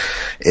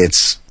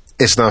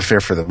 It's not fair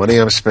for the money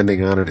I'm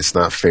spending on it. It's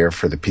not fair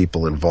for the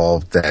people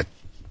involved that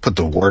put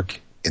the work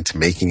into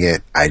making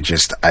it.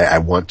 I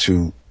want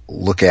to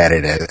look at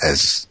it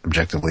as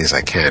objectively as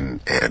I can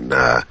and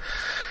not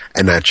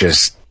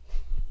just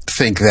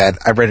think that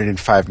I read it in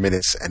 5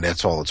 minutes and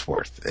that's all it's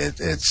worth.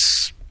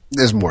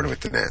 There's more to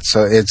it than that.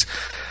 So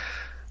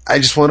I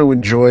just want to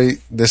enjoy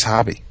this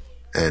hobby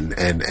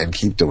and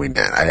keep doing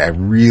that. I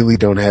really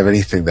don't have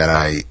anything that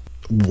I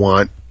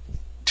want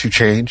to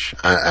change.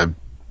 I'm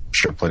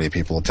sure plenty of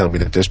people will tell me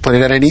that there's plenty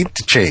that I need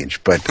to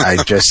change, but I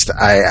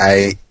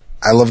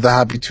love the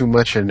hobby too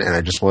much and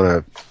I just want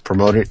to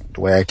promote it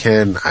the way I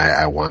can.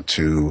 I want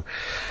to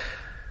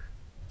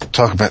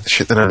talk about the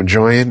shit that I'm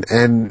enjoying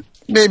and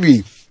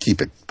maybe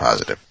keep it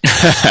positive.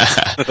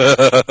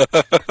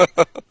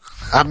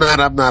 I'm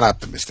not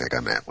optimistic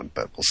on that one,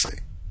 but we'll see.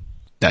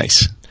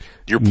 Nice.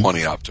 You're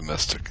plenty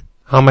optimistic.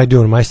 How am I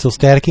doing? Am I still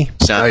staticky?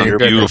 Sound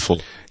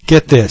beautiful.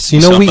 Get this.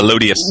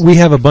 Melodious. We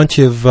have a bunch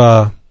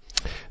of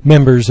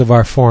members of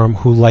our forum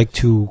who like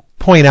to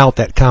point out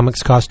that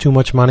comics cost too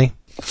much money.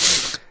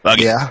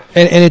 Yeah.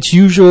 And it's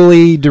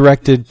usually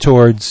directed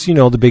towards,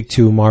 the big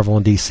two, Marvel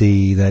and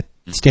DC, that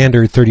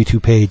standard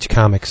 32-page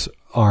comics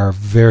are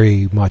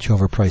very much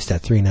overpriced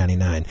at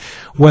 $3.99.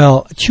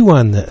 Well, chew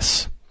on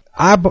this.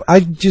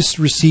 I just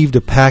received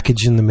a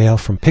package in the mail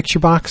from Picture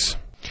Box,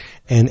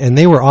 and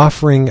they were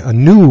offering a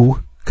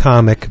new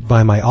comic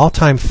by my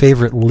all-time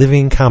favorite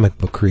living comic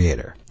book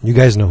creator. You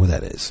guys know who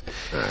that is.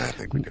 I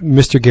think we do.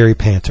 Mr. Gary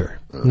Panter.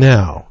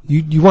 Now,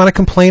 you want to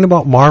complain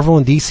about Marvel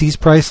and DC's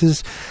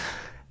prices?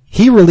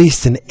 He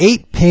released an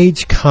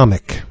 8-page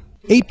comic.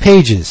 8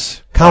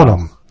 pages. Count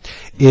them.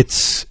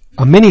 It's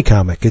a mini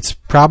comic. It's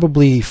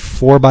probably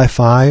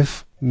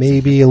 4x5,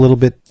 maybe a little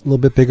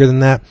bit bigger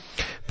than that.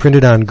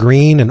 Printed on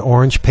green and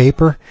orange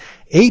paper.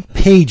 8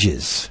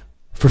 pages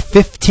for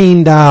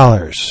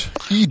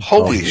 $15.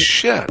 Holy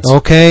shit.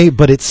 Okay,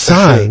 but it's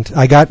signed.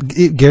 I got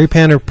Gary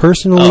Panter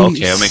personally. Oh,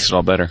 okay, that makes it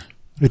all better.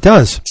 It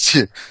does.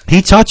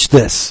 He touched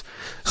this.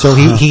 So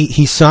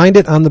he signed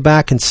it on the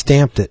back and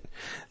stamped it.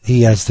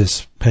 He has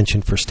this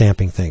penchant for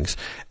stamping things.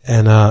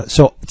 And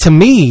so to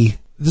me,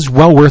 this is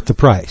well worth the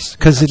price.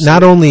 Because it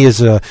not only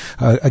is a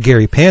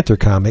Gary Panter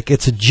comic,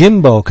 it's a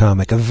Jimbo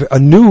comic, a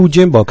new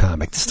Jimbo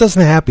comic. This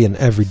doesn't happen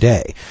every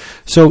day.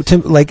 So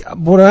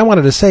what I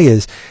wanted to say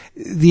is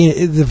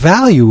the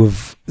value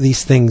of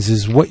these things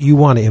is what you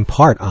want to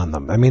impart on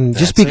them. I mean,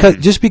 just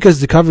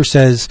because the cover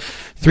says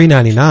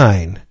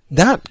 $3.99,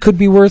 that could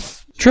be worth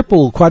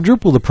triple,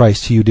 quadruple the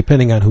price to you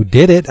depending on who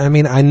did it. I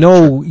mean, I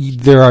know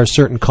there are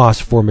certain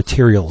costs for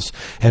materials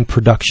and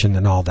production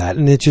and all that,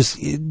 and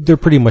they're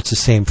pretty much the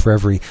same for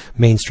every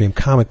mainstream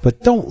comic,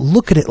 but don't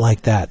look at it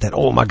like that,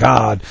 oh my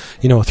God,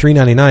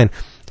 $3.99.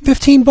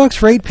 $15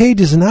 for 8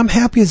 pages, and I'm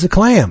happy as a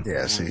clam.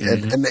 Yeah, see,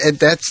 and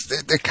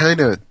that kind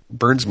of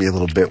burns me a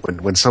little bit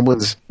when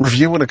someone's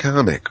reviewing a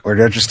comic or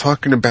they're just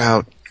talking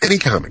about any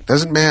comic,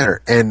 doesn't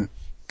matter, and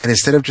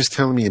instead of just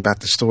telling me about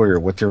the story or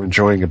what they're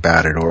enjoying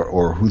about it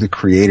or who the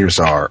creators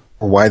are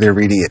or why they're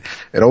reading it,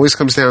 it always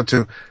comes down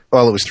to,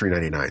 well, it was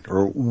 $3.99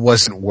 or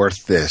wasn't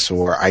worth this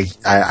or I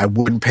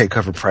wouldn't pay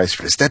cover price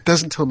for this. That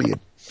doesn't tell me a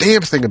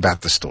damn thing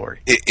about the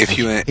story. If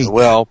you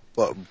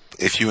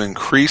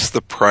increase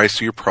the price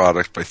of your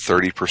product by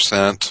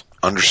 30%,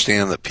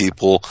 understand that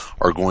people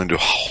are going to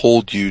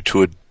hold you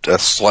to a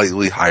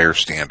slightly higher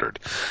standard.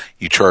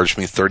 You charge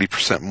me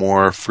 30%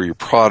 more for your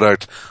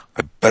product,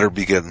 I better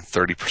be getting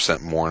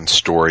 30% more in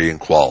story and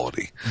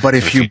quality. But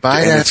if you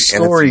buy that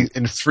story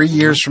in 3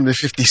 years from the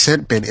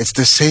 50-cent bin, it's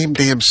the same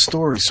damn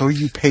story, so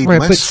you paid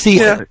less. But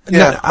see,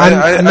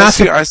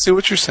 I see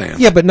what you're saying.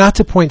 Yeah, but not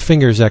to point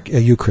fingers at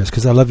you, Chris,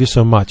 because I love you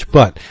so much.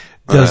 But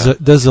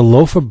does a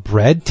loaf of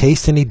bread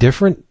taste any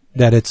different?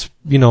 That it's,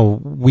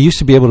 we used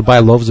to be able to buy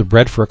loaves of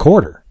bread for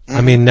 $0.25. I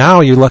mean,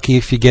 now you're lucky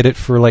if you get it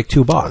for like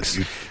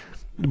 $2.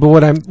 But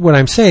what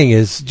I'm saying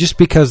is, just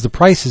because the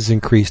price is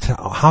increased,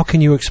 how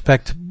can you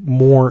expect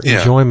more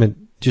enjoyment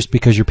just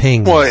because you're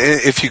paying more? Well,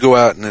 if you go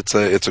out and it's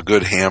a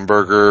good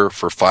hamburger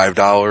for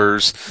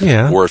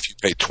 $5, or if you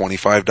pay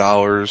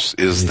 $25,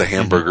 is the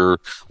hamburger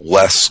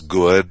less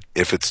good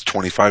if it's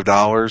 $25?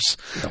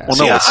 Yeah. Well,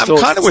 no, I'm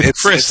kind of with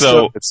Chris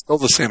though. It's still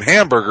the same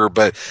hamburger,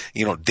 but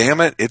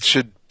damn it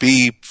should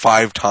be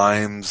 5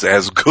 times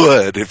as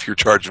good if you're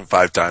charging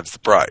 5 times the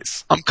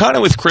price. I'm kind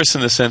of with Chris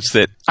in the sense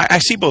that I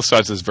see both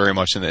sides of this very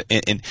much.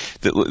 And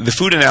the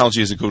food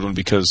analogy is a good one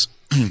because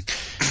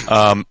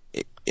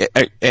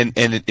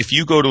and if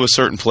you go to a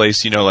certain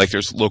place, like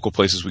there's local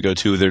places we go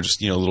to, there's,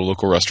 little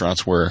local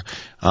restaurants where,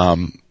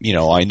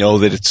 I know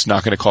that it's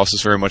not going to cost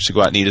us very much to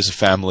go out and eat as a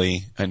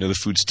family. I know the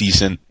food's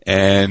decent,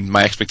 and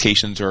my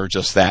expectations are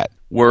just that.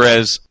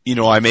 Whereas,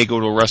 I may go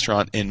to a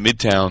restaurant in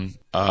Midtown,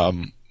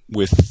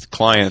 with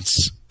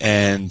clients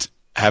and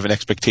have an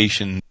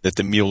expectation that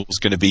the meal is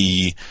going to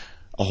be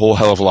a whole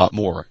hell of a lot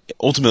more.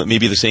 Ultimately,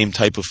 maybe the same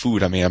type of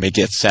food. I mean, I may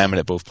get salmon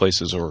at both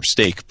places or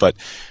steak, but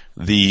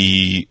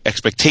the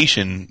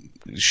expectation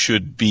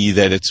should be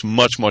that it's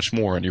much, much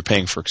more, and you're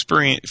paying for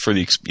experience, for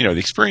the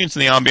experience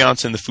and the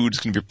ambiance, and the food is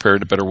going to be prepared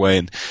in a better way.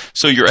 And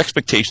so your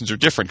expectations are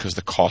different because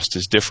the cost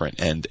is different,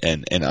 and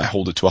I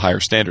hold it to a higher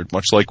standard.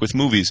 Much like with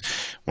movies,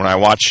 when I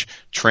watch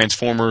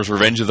Transformers: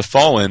 Revenge of the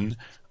Fallen,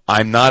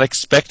 I'm not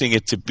expecting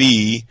it to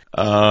be,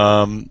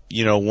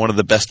 one of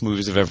the best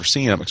movies I've ever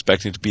seen. I'm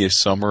expecting it to be a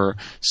summer,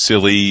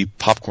 silly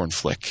popcorn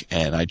flick,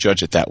 and I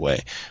judge it that way.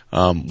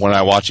 When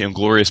I watch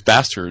Inglourious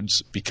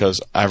Bastards, because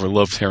I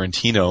love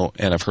Tarantino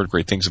and I've heard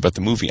great things about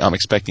the movie, I'm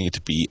expecting it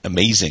to be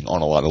amazing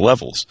on a lot of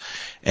levels.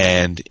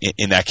 And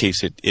in that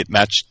case, it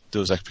matched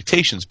those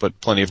expectations,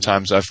 but plenty of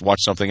times I've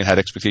watched something and had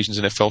expectations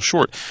and it fell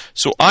short.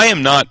 So I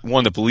am not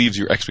one that believes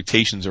your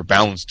expectations are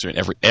balanced in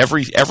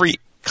every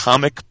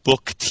comic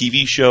book,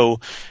 TV show,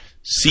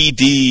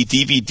 CD,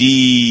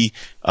 DVD,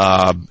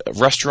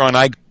 restaurant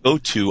I go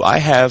to. I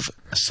have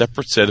a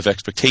separate set of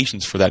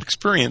expectations for that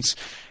experience,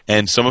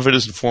 and some of it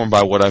is informed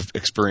by what I've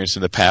experienced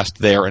in the past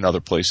there and other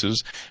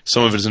places.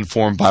 Some of it is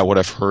informed by what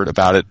I've heard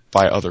about it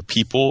by other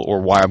people or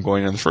why I'm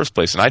going in the first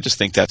place, and I just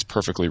think that's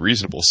perfectly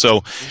reasonable.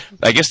 So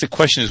I guess the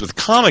question is with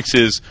comics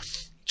is,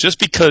 just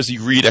because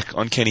you read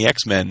Uncanny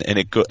X-Men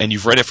and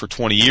you've read it for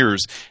 20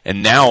 years,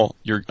 and now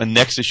your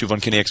next issue of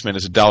Uncanny X-Men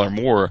is $1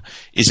 more,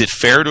 is it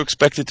fair to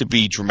expect it to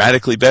be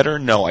dramatically better?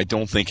 No, I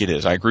don't think it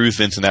is. I agree with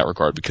Vince in that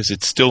regard because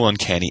it's still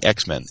Uncanny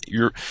X-Men.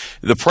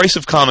 The price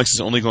of comics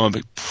is only going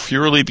up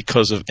purely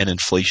because of an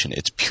inflation.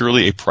 It's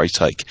purely a price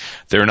hike.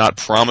 They're not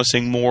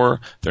promising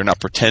more. They're not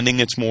pretending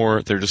it's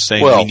more. They're just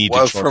saying we need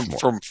to charge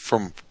more.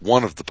 From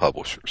one of the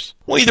publishers.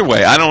 Well, either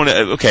way, I don't.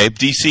 Okay,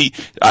 DC,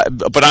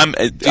 but I'm.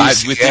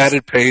 DC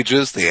added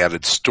pages, they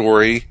added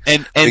story,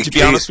 and to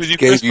be honest with you,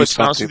 Chris,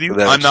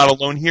 I'm not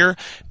alone here.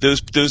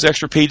 Those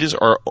extra pages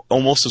are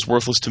almost as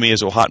worthless to me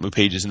as Ohatmu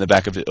pages in the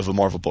back of a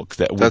Marvel book.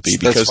 That would be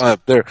because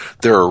they're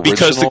original.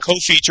 Because the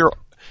co-feature.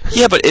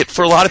 Yeah, but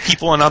for a lot of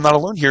people, and I'm not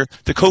alone here,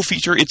 the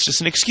co-feature, it's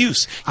just an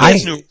excuse.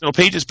 Yes, no original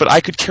pages, but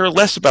I could care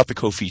less about the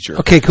co-feature.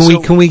 Okay,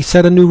 can we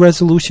set a new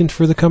resolution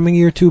for the coming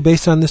year, too,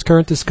 based on this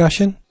current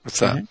discussion? What's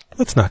that?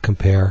 Let's not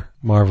compare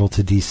Marvel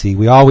to DC.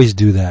 We always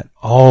do that.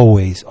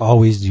 Always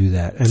do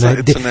that.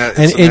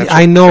 And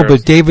I know,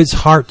 but David's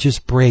heart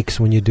just breaks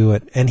when you do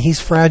it, and he's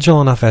fragile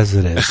enough as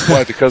it is.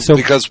 Why?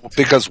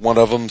 Because one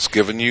of them's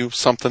given you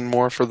something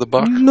more for the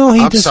buck? No, he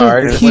doesn't.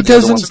 Sorry. He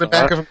doesn't. What's in the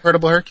back of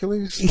Incredible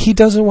Hercules? He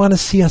doesn't want to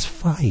see us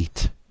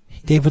fight.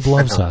 David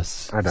loves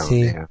us. I don't.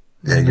 See?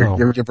 Yeah,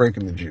 you're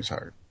breaking the Jew's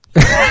heart.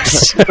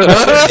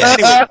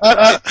 Anyway,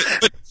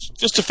 but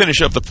just to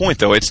finish up the point,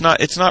 though, it's not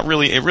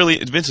really.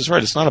 Vince is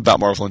right. It's not about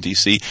Marvel and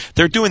DC.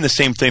 They're doing the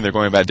same thing. They're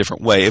going about a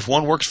different way. If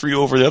one works for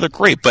you over the other,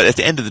 great. But at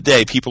the end of the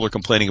day, people are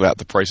complaining about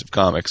the price of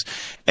comics.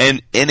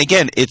 And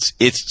again, it's.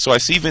 So I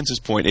see Vince's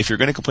point. If you're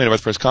going to complain about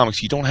the price of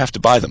comics, you don't have to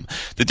buy them.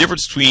 The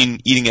difference between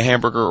eating a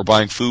hamburger or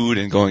buying food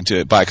and going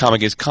to buy a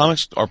comic is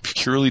comics are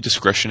purely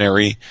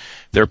discretionary.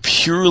 They're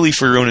purely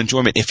for your own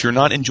enjoyment. If you're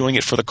not enjoying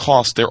it for the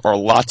cost, there are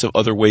lots of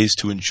other ways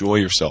to enjoy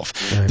yourself.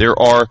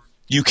 Right.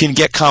 You can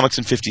get comics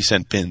in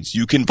 50-cent bins.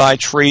 You can buy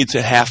trades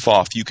at half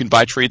off. You can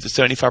buy trades at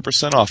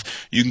 75%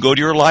 off. You can go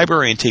to your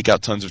library and take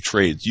out tons of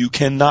trades. You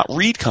cannot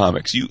read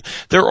comics.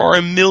 There are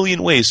a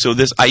million ways. So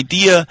this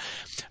idea,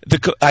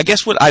 I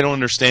guess what I don't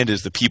understand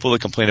is the people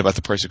that complain about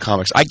the price of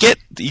comics. I get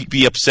that you'd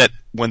be upset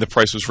when the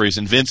price was raised.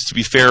 And Vince, to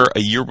be fair, a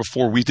year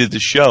before we did the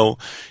show,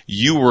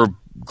 you were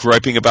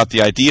griping about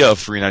the idea of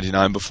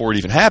 $3.99 before it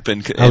even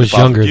happened. I was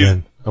younger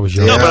then. No,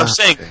 but I'm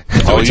saying.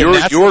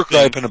 You were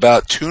griping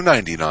about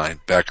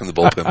 $2.99 back in the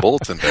Bullpen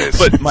Bulletin days.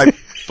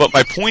 But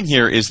my point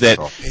here is that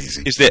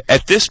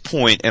at this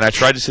point, and I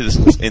tried to say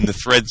this in the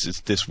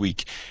threads this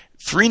week,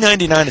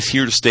 $3.99 is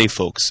here to stay,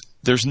 folks.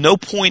 There's no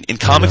point in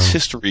comics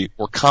history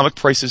where comic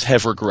prices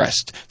have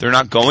regressed. They're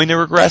not going to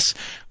regress.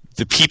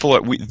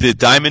 The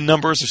diamond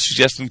numbers are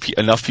suggesting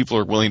enough people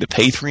are willing to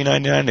pay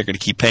 $3.99. They're going to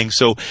keep paying.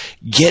 So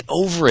get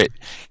over it.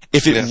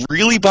 If it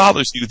really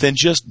bothers you, then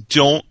just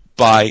don't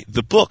buy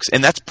the books.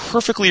 And that's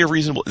perfectly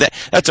reasonable.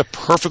 That's a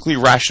perfectly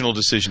rational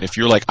decision. If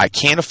you're like, I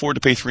can't afford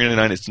to pay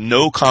 $3.99, it's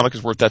no comic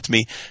is worth that to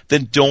me,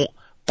 then don't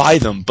buy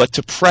them. But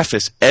to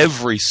preface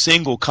every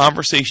single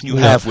conversation you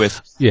have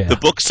with the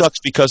book sucks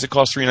because it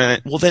costs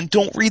 $3.99, well then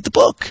don't read the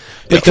book.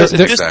 Because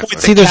at this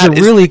point, there's a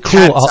really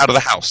cool out of the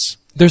house.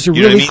 There's a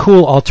really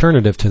cool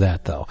alternative to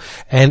that, though.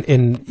 And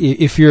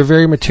if you're a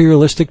very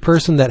materialistic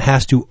person that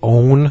has to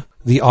own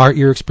the art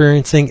you're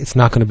experiencing, it's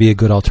not going to be a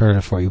good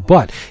alternative for you.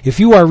 But if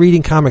you are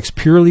reading comics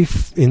purely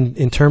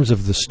in terms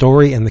of the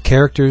story and the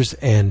characters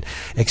and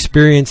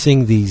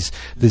experiencing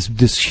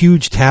this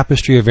huge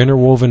tapestry of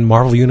interwoven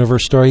Marvel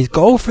Universe stories,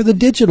 go for the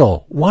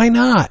digital. Why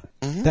not?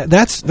 Mm-hmm.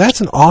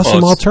 That's an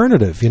awesome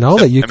alternative,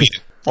 that you could.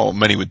 Well,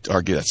 many would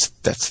argue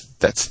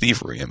that's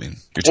thievery. I mean,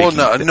 you're taking.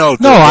 No.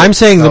 I'm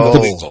saying the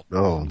legal.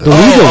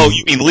 Oh,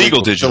 you mean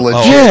legal digital?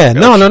 Yeah,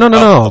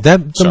 no.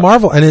 The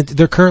Marvel, and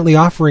they're currently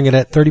offering it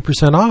at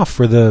 30% off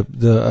for the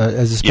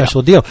as a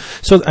special deal.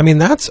 So, I mean,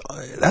 that's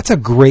a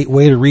great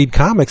way to read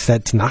comics.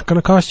 That's not going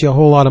to cost you a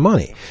whole lot of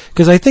money,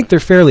 because I think they're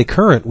fairly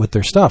current with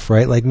their stuff,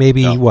 right? Like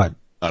maybe what?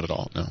 Not at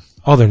all. No.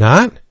 Oh, they're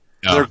not.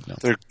 No,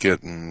 they're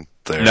getting.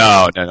 There.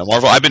 No.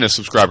 Marvel. I've been a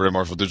subscriber to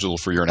Marvel Digital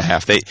for a year and a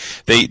half.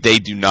 They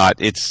do not.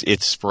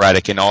 It's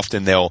sporadic, and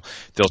often they'll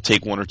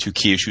take one or two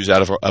key issues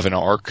out of an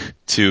arc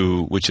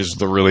which is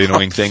the really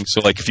annoying thing.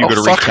 So like if you go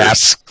to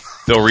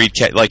recap, they'll read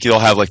they'll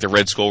have like the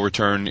Red Skull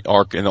return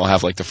arc, and they'll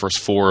have like the first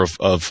 4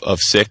 of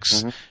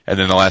 6, and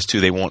then the last 2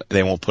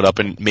 they won't put up,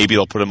 and maybe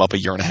they'll put them up a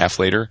year and a half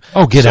later.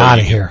 Oh, get out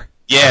of here.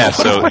 Yeah,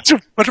 so you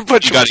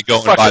got to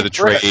go and buy the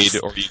trade,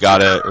 or you got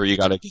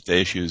to get the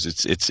issues.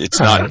 It's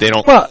not. They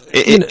don't. Well,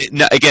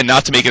 again,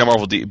 not to make it a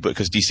Marvel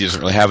because DC doesn't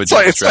really have a.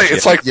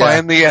 It's like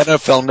buying the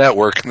NFL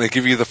Network, and they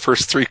give you the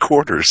first 3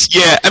 quarters.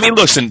 Yeah, I mean,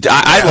 listen,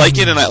 I like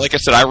it, and like I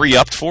said, I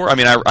re-upped for. I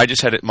mean, I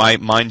just had it.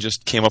 Mine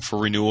just came up for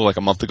renewal like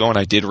a month ago, and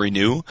I did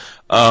renew.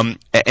 And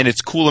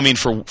it's cool. I mean,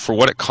 for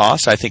what it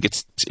costs, I think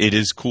it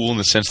is cool in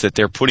the sense that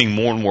they're putting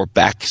more and more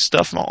back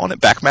stuff on it,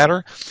 back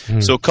matter.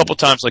 So a couple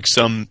times, like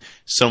some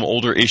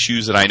older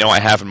issues that I know I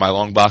have in my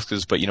long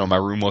boxes, but my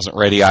room wasn't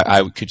ready.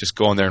 I could just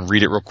go in there and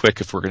read it real quick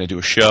if we're going to do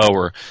a show,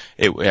 or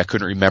I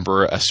couldn't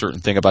remember a certain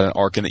thing about an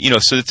arc, and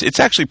so it's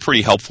actually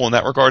pretty helpful in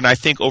that regard. And I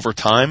think over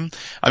time,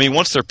 I mean,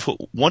 once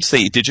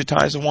they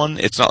digitize one,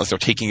 it's not like they're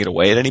taking it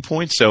away at any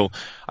point. So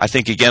I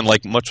think again,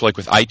 much like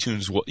with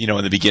iTunes,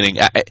 in the beginning,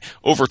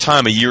 over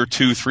time, a year,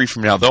 2, 3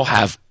 from now, they'll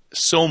have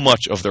so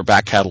much of their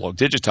back catalog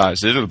digitized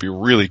that it'll be a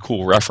really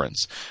cool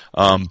reference.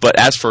 But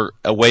as for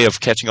a way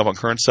of catching up on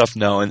current stuff,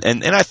 no.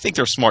 And I think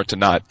they're smart to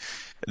not.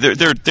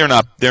 They're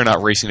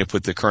not racing to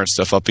put the current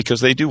stuff up,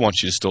 because they do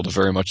want you to still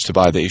very much to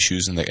buy the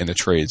issues and the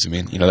trades. I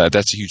mean,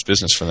 that's a huge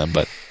business for them.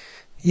 But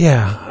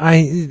yeah,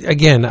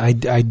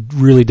 I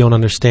really don't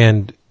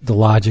understand the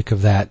logic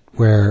of that,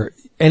 where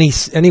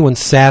anyone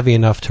savvy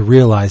enough to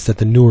realize that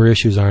the newer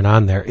issues aren't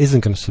on there isn't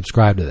going to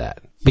subscribe to that.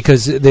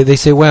 Because they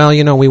say, well,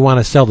 we want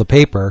to sell the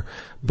paper.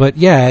 But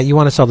yeah, you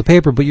want to sell the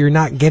paper, but you're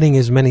not getting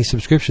as many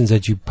subscriptions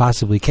as you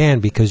possibly can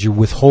because you're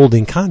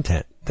withholding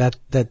content. That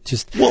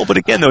just... Well, but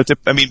again, though,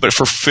 but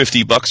for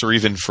 $50 or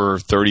even for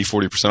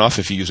 30-40% off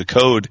if you use a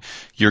code,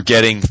 you're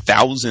getting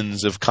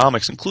thousands of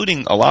comics,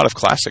 including a lot of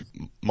classic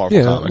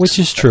Marvel comics. Which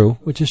is true.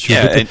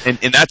 Yeah,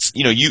 and that's,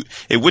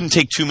 it wouldn't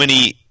take too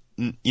many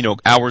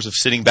hours of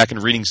sitting back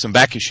and reading some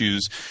back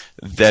issues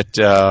that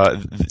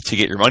to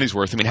get your money's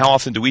worth. I mean, how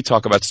often do we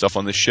talk about stuff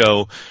on the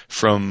show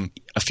from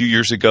a few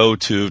years ago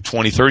to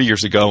 20, 30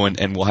 years ago,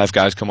 and we'll have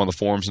guys come on the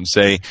forums and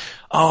say,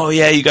 oh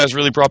yeah, you guys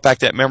really brought back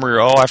that memory,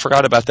 or oh, I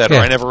forgot about that, or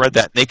I never read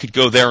that. And they could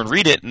go there and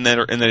read it, and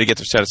then they get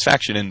their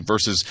satisfaction. And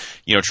versus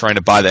trying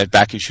to buy that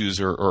back issues,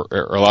 or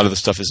a lot of the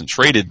stuff isn't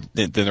traded,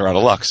 then they're out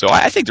of luck. So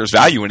I think there's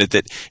value in it.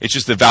 That it's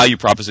just the value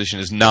proposition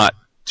is not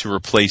to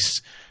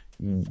replace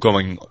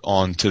going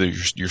on to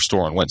your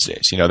store on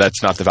Wednesdays.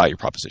 That's not the value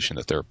proposition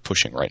that they're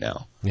pushing right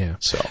now. Yeah.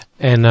 So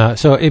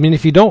I mean,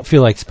 if you don't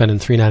feel like spending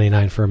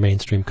 $3.99 for a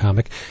mainstream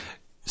comic,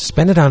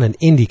 spend it on an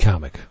indie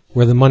comic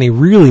where the money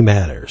really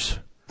matters.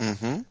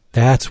 Mm-hmm.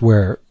 That's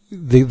where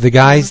the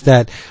guys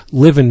that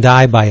live and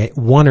die by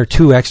 1 or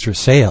 2 extra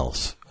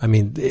sales. I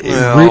mean,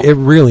 it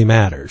really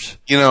matters.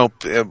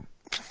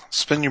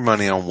 Spend your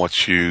money on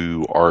what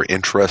you are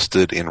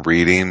interested in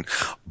reading,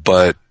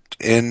 but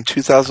in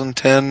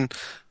 2010.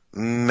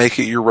 Make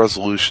it your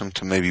resolution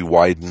to maybe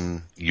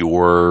widen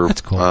your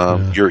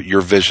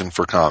your vision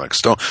for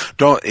comics.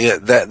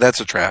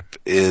 That's a trap,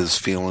 is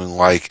feeling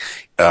like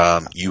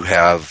you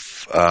have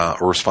a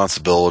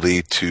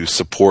responsibility to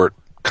support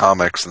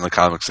comics and the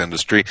comics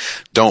industry.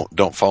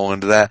 Don't fall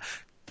into that.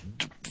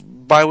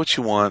 Buy what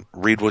you want,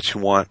 read what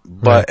you want,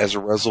 but as a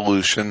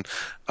resolution,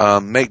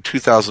 make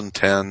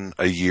 2010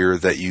 a year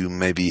that you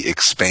maybe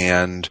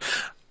expand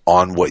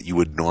on what you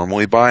would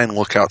normally buy and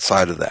look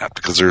outside of that,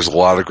 because there's a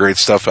lot of great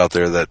stuff out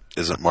there that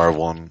isn't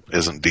Marvel and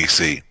isn't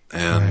DC.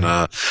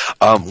 And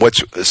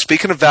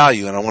speaking of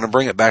value, and I want to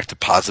bring it back to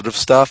positive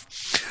stuff,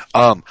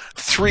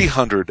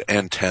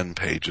 310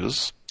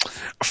 pages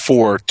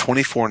for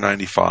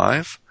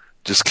 $24.95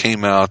 just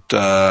came out,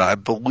 I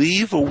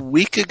believe, a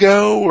week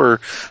ago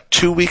or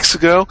 2 weeks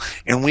ago,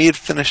 and we had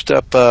finished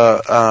up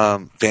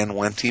Van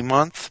Wente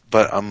month,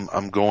 but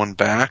I'm going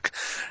back.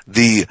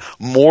 The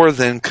More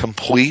Than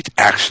Complete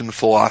Action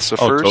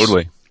Philosophers. Oh,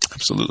 totally,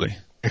 absolutely.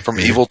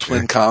 From Evil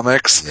Twin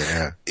Comics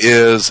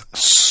is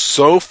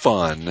so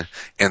fun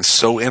and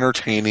so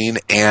entertaining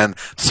and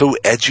so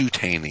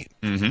edutaining.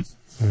 Mm-hmm.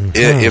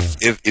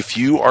 If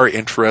you are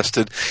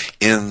interested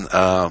in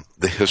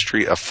the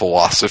history of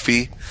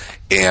philosophy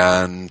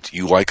and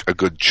you like a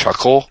good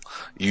chuckle,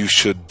 you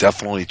should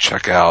definitely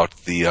check out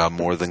the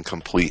More Than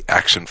Complete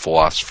Action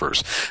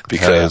Philosophers,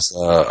 because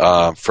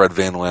Fred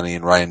Van Lente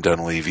and Ryan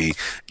Dunleavy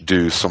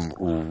do some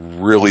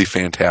really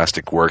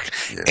fantastic work,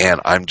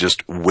 and I'm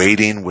just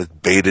waiting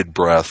with bated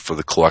breath for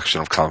the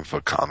collection of comic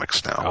book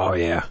comics now. Oh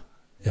yeah,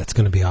 that's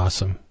going to be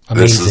awesome.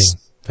 Amazing. This is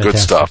Fantastic. good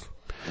stuff.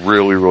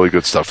 Really, really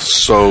good stuff.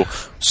 So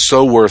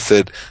worth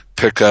it.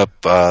 Pick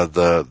up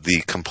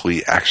the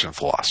Complete Action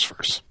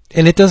Philosophers.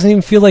 And it doesn't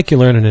even feel like you're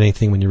learning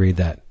anything when you read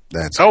that.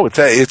 It's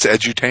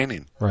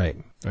edutaining. Right.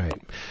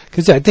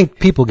 Because I think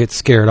people get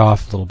scared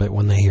off a little bit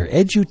when they hear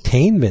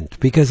edutainment,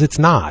 because it's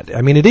not.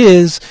 I mean, it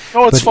is.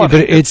 No, it's fun.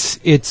 But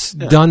it's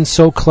done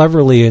so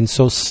cleverly and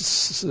so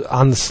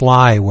on the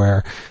sly,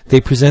 where they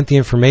present the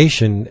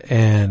information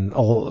and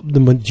the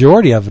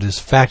majority of it is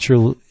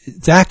factual.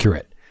 It's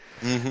accurate.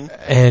 Mm-hmm.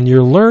 And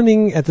you're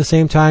learning at the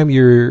same time.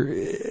 You're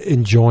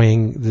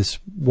enjoying this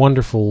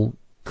wonderful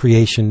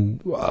creation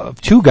of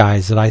two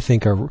guys that I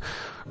think are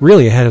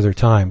really ahead of their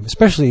time,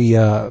 especially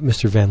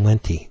Mr. Van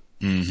Lente.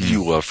 Mm-hmm.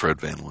 You love Fred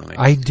Van Lente.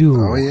 I do.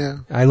 Oh yeah.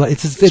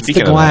 It's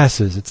the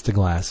glasses. It's the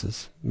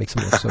glasses. Makes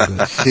them look so good.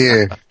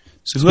 Yeah.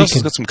 So who else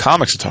has got some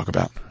comics to talk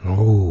about?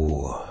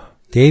 Oh,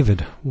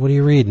 David, what are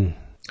you reading?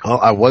 Well,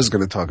 I was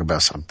going to talk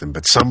about something,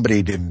 but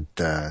somebody didn't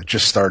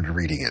just started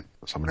reading it,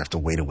 so I'm going to have to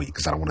wait a week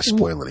because I don't want to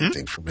spoil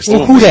anything for Mr.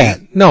 Well, who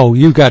that? No,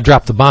 you got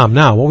dropped the bomb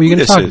now. What were you going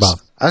to talk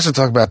about? I was going to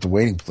talk about The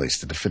Waiting Place,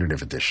 the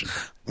definitive edition.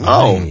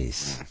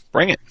 Nice.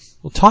 Bring it.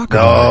 We'll talk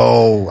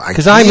about it.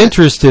 Because I'm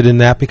interested in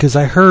that, because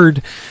I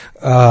heard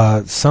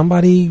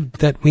somebody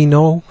that we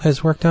know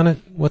has worked on it.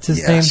 What's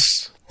his name?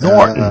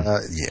 Norton.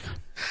 Yeah.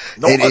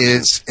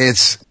 Norton.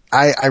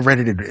 I read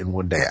it in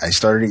one day. I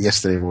started it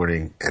yesterday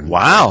morning, and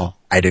wow,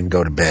 I didn't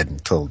go to bed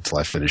until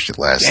I finished it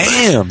last night.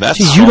 Damn, that's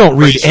you don't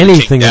read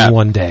anything in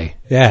one day.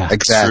 Yeah,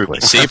 exactly.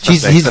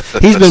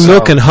 He's been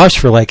milking Hush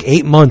for like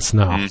 8 months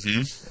now.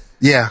 Mm-hmm.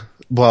 Yeah.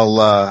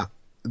 Well,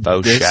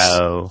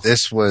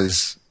 this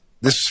was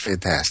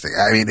fantastic.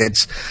 I mean,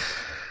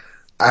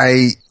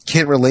 I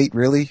can't relate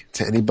really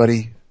to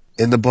anybody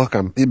in the book.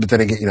 But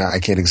then again, I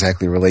can't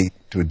exactly relate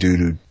to a dude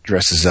who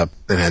dresses up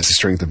and has the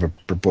strength of a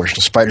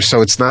proportional spider.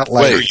 So it's not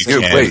like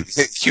wait.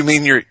 You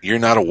mean you're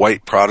not a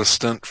white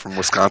Protestant from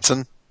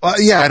Wisconsin?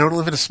 Well, yeah, I don't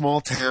live in a small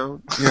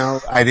town.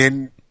 I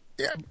didn't.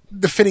 Yeah,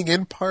 the fitting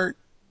in part,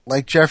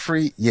 like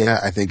Jeffrey. Yeah,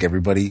 I think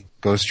everybody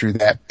goes through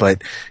that.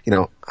 But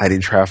I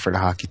didn't try out for the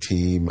hockey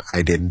team.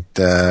 I didn't.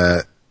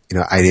 I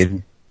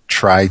didn't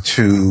try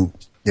to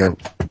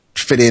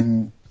fit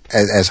in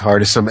as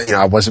hard as some.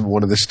 I wasn't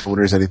one of the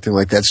stoners, anything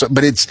like that. So,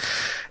 but it's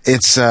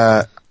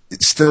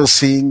still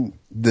seeing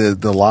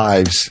the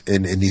lives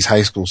in these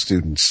high school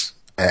students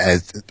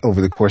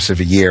over the course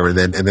of a year, and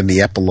then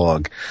the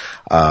epilogue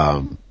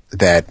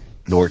that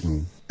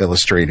Norton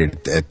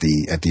illustrated at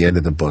the end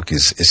of the book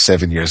is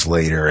 7 years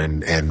later,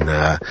 and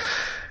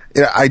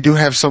I do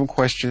have some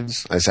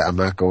questions. I said I'm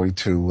not going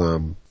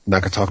to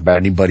talk about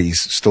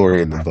anybody's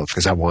story in the book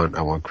because I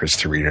want Chris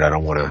to read it. I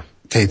don't want to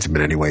taint him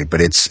in any way, but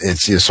it's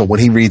so when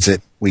he reads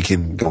it, we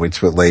can go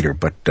into it later.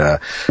 But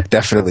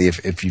definitely,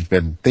 if you've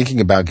been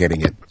thinking about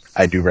getting it,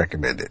 I do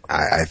recommend it.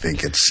 I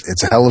think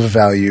it's a hell of a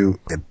value.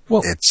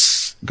 Go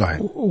ahead.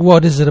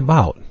 What is it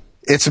about?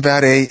 It's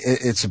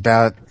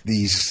about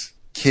these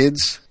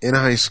kids in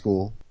high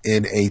school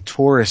in a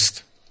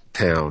tourist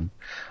town.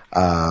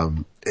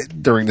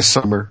 During the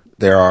summer,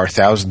 there are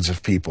thousands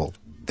of people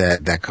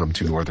that come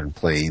to Northern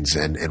Plains,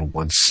 and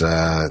once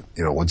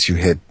you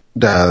hit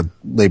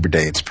Labor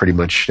Day, it's pretty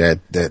much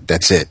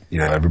that's it.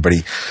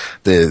 Everybody,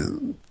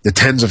 the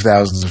tens of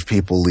thousands of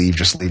people leave,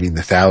 just leaving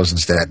the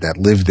thousands that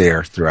live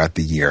there throughout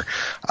the year.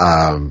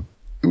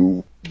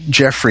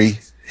 Jeffrey,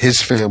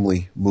 his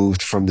family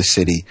moved from the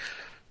city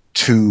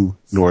to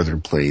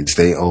Northern Plains.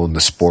 They own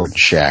the Sport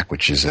Shack,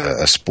 which is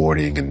a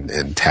sporting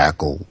and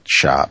tackle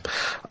shop.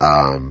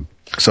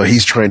 So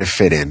he's trying to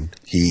fit in.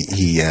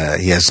 He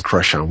has a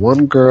crush on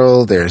one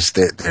girl. There's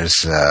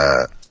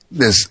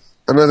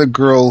another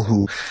girl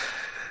who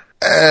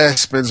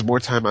spends more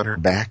time on her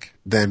back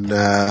than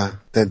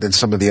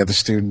some of the other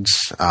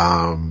students.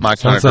 My kind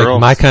Sounds of girl.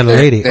 like my kind of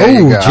lady. There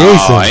you go.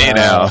 Jason.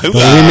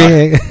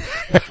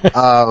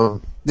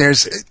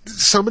 There's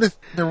some of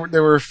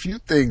there were a few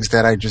things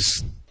that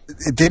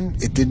it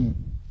didn't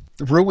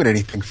ruin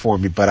anything for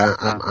me, but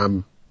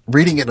I'm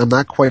reading it and I'm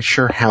not quite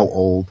sure how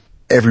old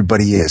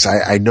everybody is.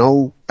 I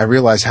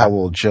realize how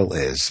old Jill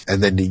is,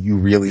 and then you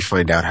really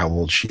find out how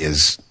old she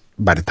is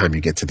by the time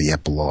you get to the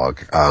epilogue.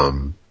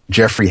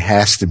 Jeffrey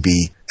has to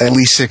be at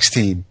least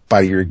 16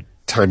 by your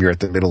time you're at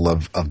the middle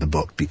of the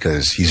book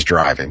because he's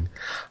driving.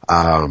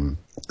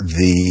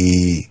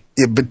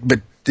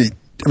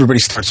 Everybody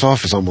starts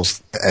off as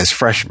almost as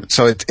freshmen,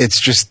 so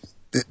it's just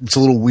it's a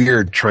little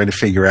weird trying to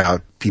figure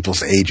out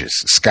people's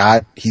ages.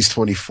 Scott, he's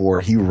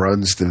 24. He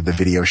runs the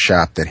video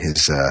shop that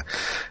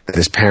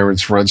his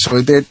parents run.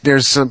 So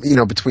there's some,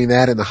 between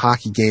that and the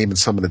hockey game and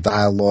some of the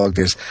dialogue,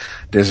 there's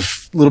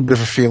a little bit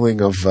of a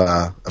feeling of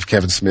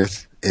Kevin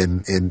Smith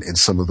in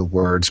some of the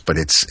words, but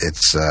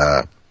it's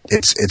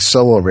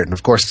so well written.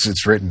 Of course,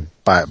 it's written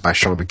by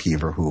Sean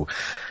McKeever, who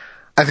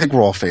I think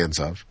we're all fans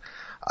of.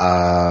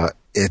 I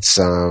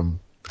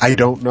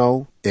don't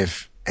know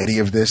if any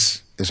of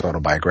this is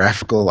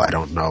autobiographical. I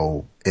don't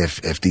know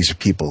if these are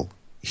people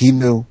he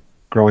knew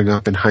growing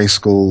up in high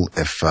school.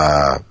 If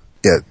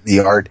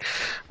the art,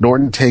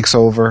 Norton takes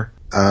over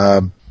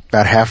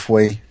about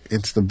halfway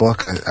into the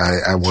book.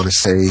 I want to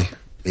say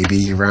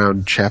maybe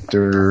around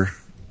chapter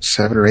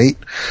 7 or 8,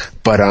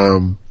 but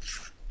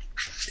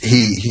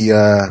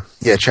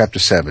chapter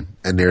 7,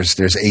 and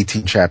there's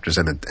 18 chapters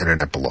and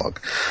an epilogue.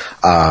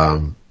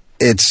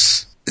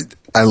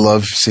 I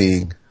love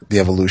seeing the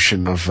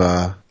evolution of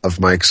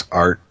Mike's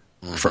art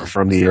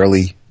from the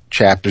early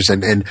chapters,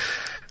 and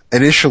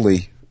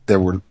initially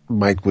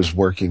Mike was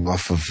working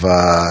off of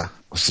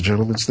what's the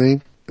gentleman's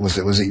name? Was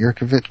it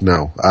Yurkovich?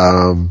 No.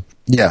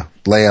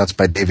 Layouts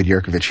by David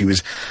Yurkovich. He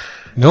was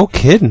no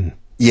kidding.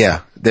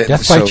 Yeah,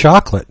 Death by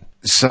Chocolate.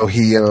 So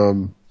he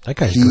that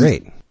guy's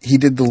great. He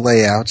did the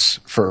layouts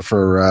for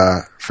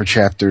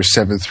chapters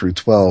 7 through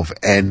 12,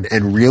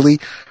 and really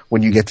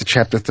when you get to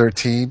chapter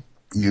 13,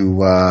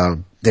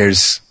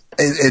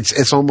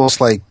 it's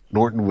almost like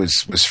Norton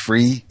was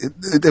free.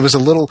 There was a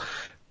little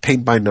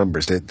paint by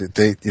numbers. It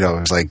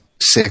was like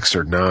 6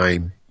 or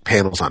 9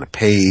 panels on a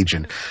page,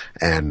 and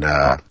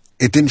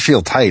it didn't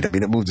feel tight. I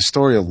mean, it moved the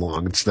story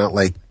along. It's not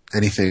like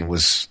anything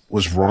was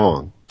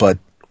wrong, but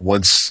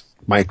once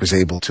Mike was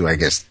able to, I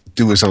guess,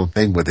 do his own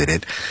thing with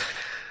it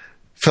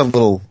felt a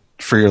little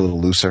freer, a little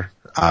looser.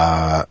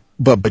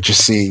 But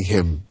just seeing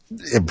him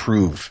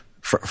improve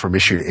from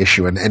issue to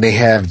issue, and they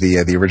have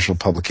the original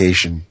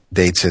publication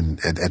dates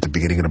at the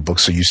beginning of the book,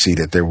 so you see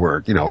that there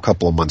were a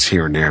couple of months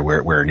here and there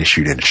where an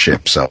issue didn't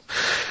ship, so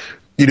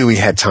you knew he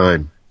had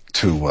time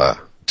to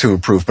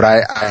improve. But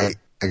I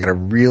got a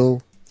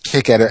real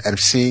kick out of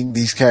seeing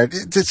these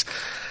characters.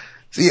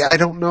 I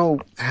don't know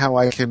how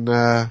I can.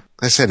 I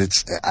said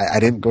I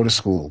didn't go to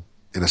school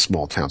in a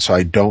small town, so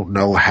I don't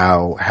know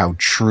how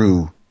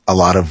true a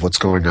lot of what's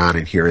going on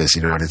in here is.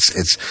 And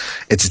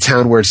it's a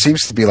town where it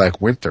seems to be like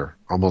winter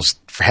almost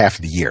for half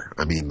of the year.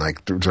 I mean,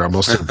 like throughout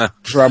most of the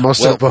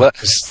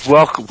books.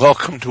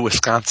 Welcome to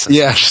Wisconsin.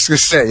 Yeah, I was gonna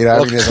say,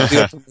 welcome to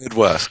the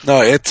Midwest.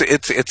 No,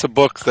 it's a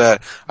book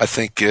that I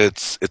think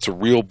it's a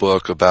real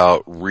book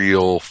about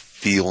real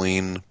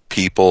feeling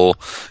people.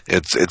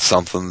 It's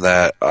something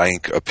that I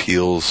think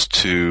appeals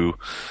to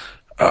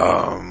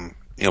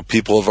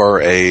people of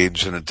our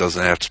age, and it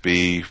doesn't have to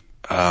be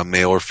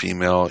male or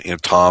female.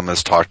 Tom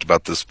has talked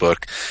about this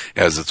book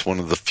as it's one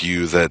of the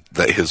few that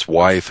his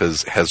wife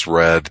has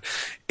read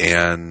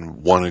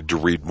and wanted to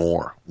read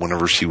more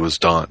whenever she was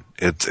done.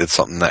 It's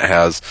something that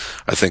has,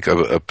 I think,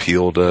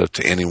 appealed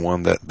to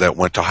anyone that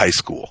went to high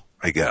school,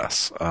 I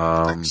guess.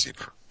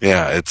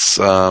 Yeah, it's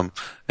I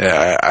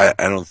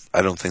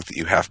don't think that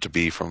you have to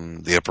be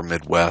from the upper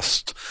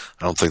Midwest.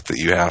 I don't think that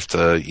you have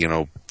to,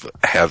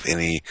 have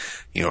any,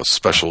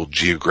 special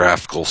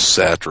geographical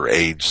set or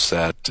age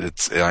set. I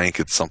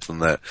think it's something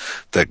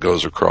that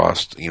goes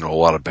across, a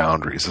lot of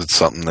boundaries. It's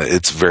something that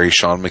it's very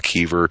Sean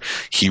McKeever.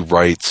 He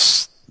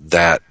writes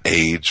that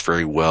age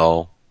very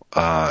well.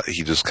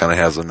 He just kind of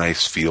has a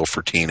nice feel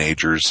for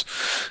teenagers.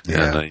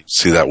 Yeah. And you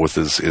see that with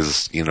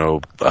his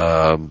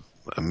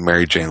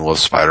Mary Jane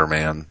Loves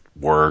Spider-Man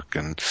work,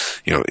 and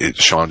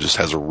Sean just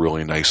has a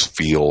really nice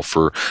feel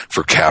for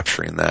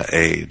capturing that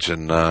age,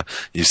 and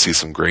you see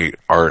some great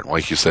art.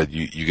 Like you said,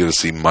 you get to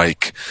see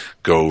Mike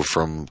go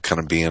from kind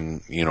of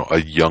being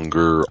a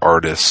younger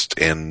artist,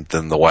 and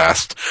then the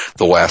last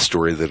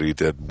story that he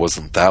did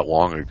wasn't that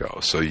long ago,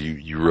 so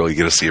you really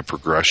get to see a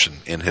progression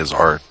in his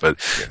art. But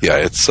yeah,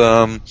 it's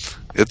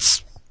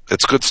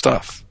good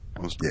stuff.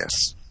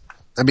 Yes,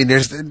 I mean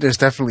there's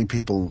definitely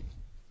people.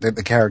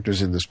 The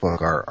characters in this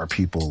book are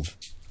people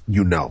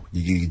you went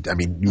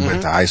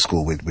to high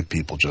school with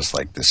people just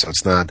like this. So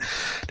it's not,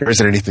 there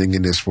isn't anything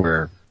in this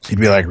where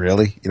you'd be like,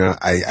 really?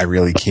 I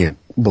really can't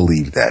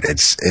believe that.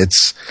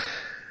 It's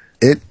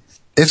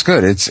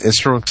good. It's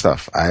strong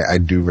stuff. I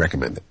do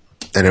recommend it.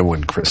 And then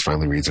when Chris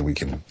finally reads it, we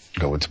can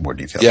go into more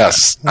detail.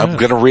 Yes, I'm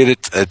going to read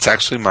it. It's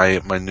actually my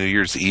New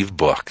Year's Eve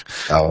book.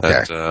 Oh,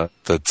 okay.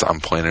 That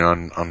I'm planning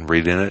on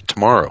reading it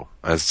tomorrow.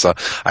 I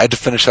had to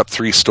finish up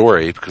 3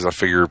 story because I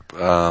figure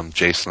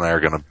Jason and I are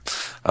going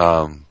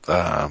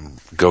to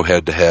go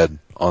head to head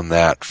on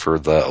that for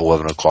the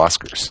 11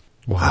 O'Clockers.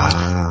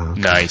 Wow.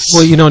 Nice.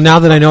 Well, now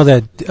that I know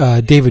that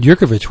David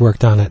Yurkovich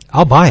worked on it,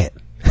 I'll buy it.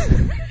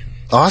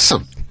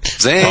 Awesome.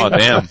 Zing. Oh,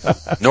 damn.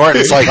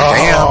 Norton's like,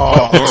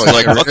 damn. Norton's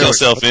like, fuck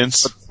yourself,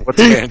 Vince. What's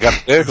the man got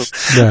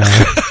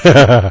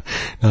to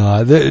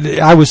do?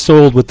 I was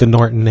sold with the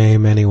Norton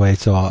name anyway,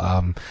 so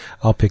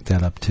I'll pick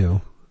that up too.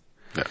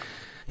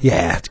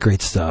 Yeah, it's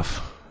great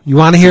stuff. You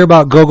want to hear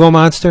about Go-Go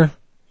Monster?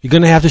 You're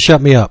going to have to shut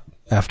me up.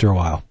 after a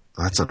while.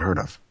 That's unheard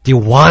of. Do you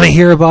want to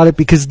hear about it?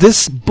 Because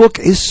this book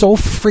is so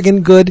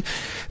friggin' good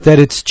that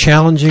it's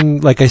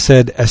challenging. Like I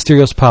said,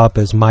 Asterios Polyp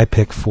is my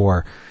pick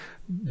for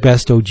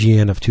best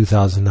OGN of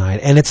 2009.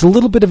 And it's a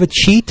little bit of a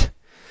cheat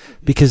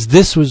because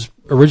this was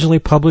originally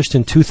published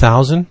in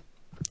 2000.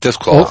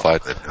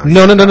 Disqualified.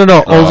 No.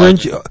 Over in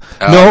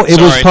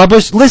it was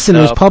published. Listen,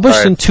 it was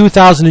published in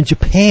 2000 in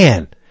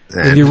Japan.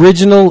 In the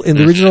original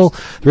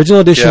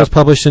edition was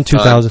published in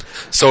 2000.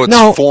 So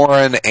it's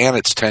foreign and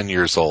it's 10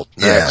 years old.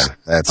 Next. Yeah,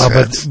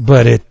 that's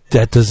but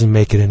that doesn't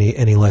make it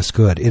any less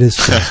good. It is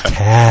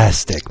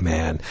fantastic,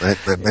 man.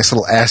 That nice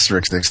little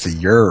asterisk next to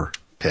your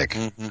pick.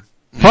 Mm-hmm.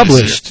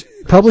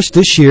 Published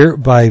this year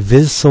by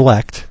Viz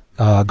Select.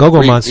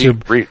 Go-Go Monster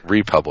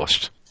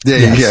republished.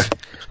 Yeah.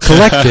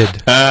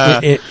 Collected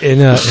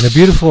in a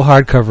beautiful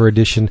hardcover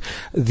edition.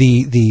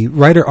 The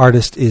writer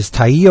artist is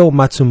Taiyo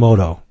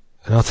Matsumoto.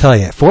 And I'll tell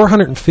you,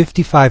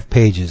 455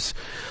 pages,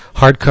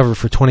 hardcover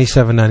for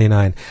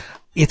 $27.99.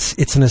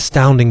 It's an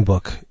astounding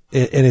book,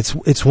 and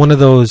it's one of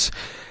those.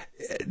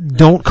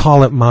 Don't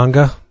call it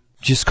manga,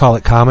 just call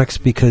it comics,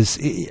 because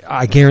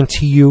I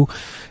guarantee you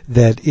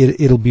that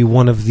it'll be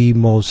one of the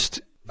most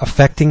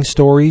affecting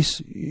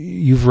stories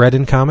you've read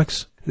in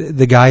comics.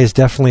 The guy is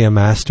definitely a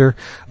master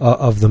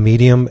of the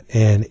medium,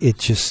 and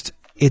it's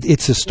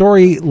a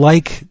story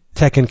like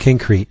Tekken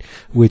Kincrete,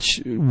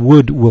 which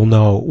Wood will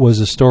know was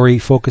a story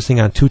focusing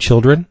on two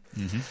children.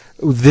 Mm-hmm.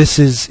 This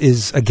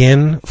is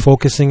again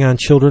focusing on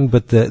children,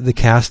 but the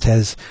cast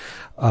has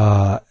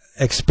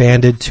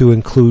expanded to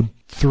include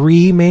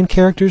three main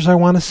characters, I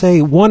want to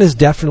say. One is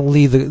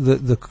definitely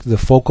the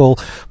focal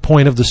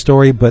point of the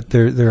story, but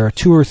there are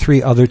two or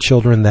three other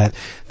children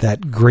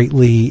that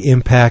greatly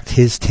impact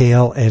his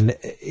tale, and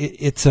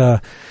it's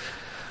a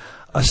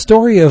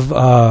story of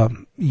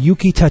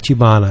Yuki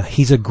Tachibana.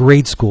 He's a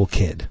grade school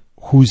kid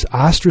who's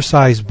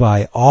ostracized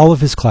by all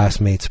of his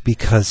classmates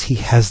because he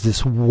has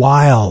this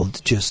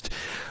wild, just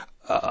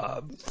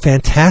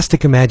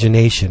fantastic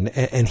imagination,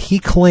 and he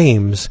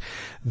claims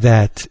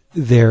that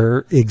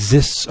there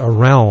exists a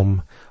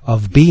realm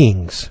of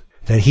beings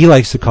that he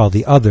likes to call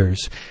the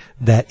others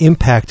that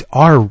impact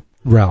our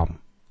realm,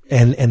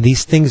 and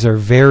these things are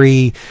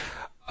very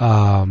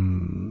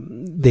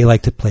they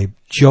like to play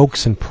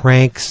jokes and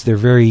pranks. They're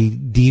very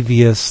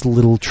devious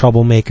little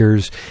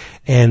troublemakers,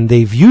 and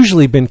they've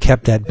usually been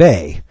kept at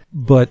bay.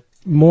 But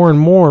more and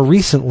more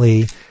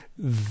recently,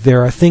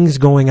 there are things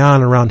going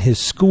on around his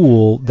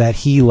school that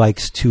he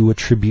likes to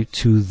attribute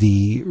to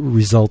the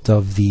result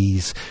of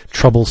these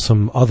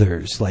troublesome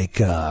others, like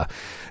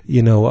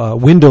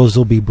windows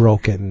will be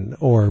broken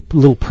or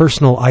little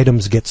personal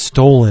items get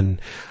stolen.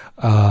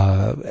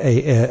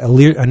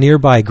 A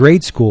nearby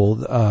grade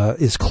school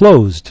is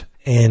closed,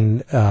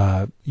 and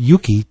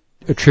Yuki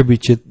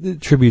attributes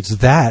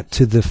that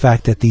to the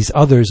fact that these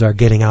others are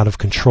getting out of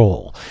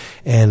control.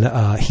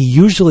 And he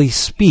usually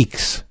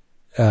speaks,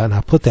 and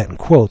I'll put that in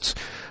quotes,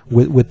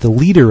 with the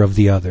leader of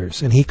the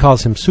others, and he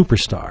calls him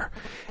Superstar.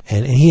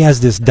 And he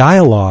has this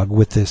dialogue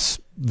with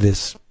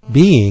this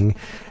being,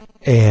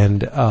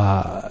 and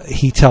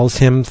he tells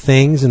him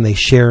things, and they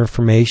share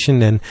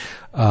information, and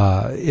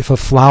if a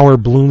flower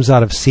blooms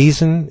out of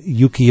season,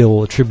 Yuki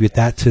will attribute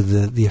that to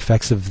the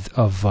effects of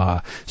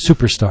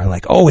Superstar.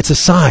 Like, oh, it's a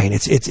sign.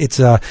 It's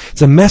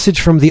a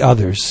message from the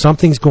others.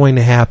 Something's going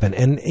to happen.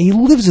 And he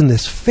lives in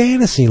this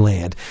fantasy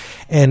land.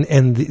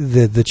 And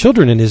the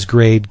children in his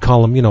grade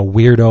call him,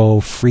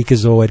 weirdo,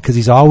 freakazoid, because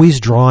he's always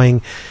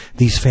drawing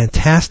these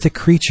fantastic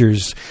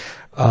creatures,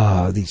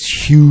 these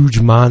huge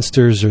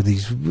monsters or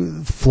these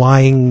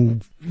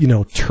flying,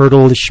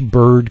 turtle-ish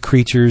bird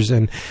creatures.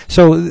 And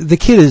so the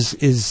kid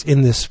is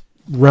in this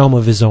realm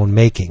of his own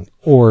making,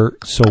 or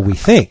so we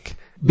think.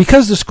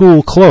 Because the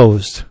school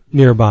closed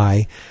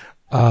nearby,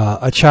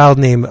 a child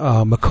named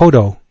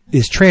Makoto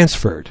is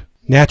transferred.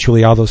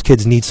 Naturally, all those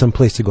kids need some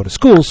place to go to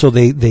school, so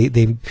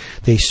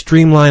they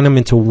streamline them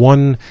into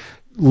one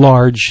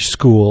large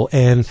school,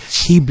 and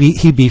he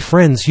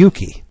befriends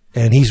Yuki.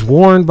 And he's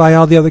warned by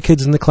all the other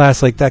kids in the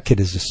class, like, that kid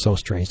is just so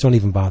strange, don't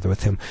even bother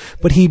with him.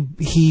 But he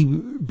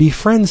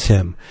befriends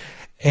him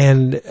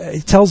and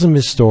tells him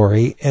his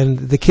story, and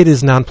the kid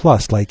is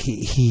nonplussed. Like,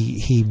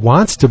 he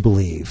wants to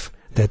believe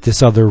that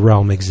this other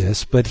realm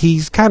exists, but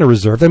he's kind of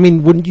reserved. I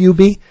mean, wouldn't you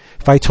be?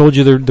 If I told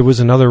you there was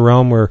another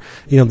realm where,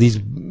 these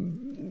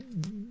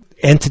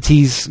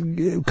entities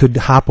could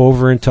hop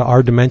over into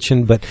our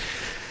dimension, but...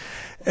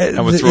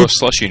 I would throw a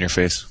slushie in your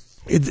face.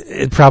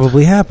 It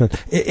probably happened.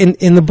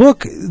 In the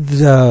book,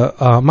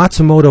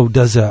 Matsumoto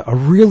does a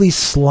really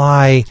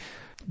sly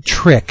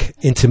trick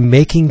into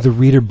making the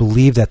reader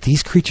believe that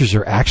these creatures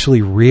are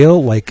actually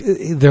real. Like,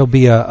 there'll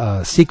be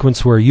a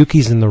sequence where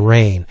Yuki's in the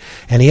rain,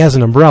 and he has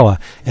an umbrella,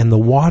 and the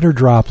water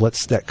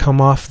droplets that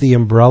come off the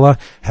umbrella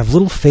have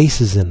little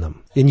faces in them.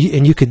 And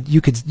you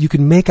could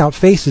make out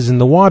faces in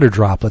the water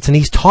droplets, and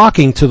he's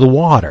talking to the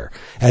water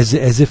as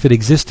if it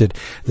existed.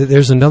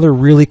 There's another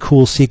really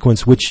cool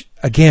sequence which,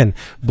 again,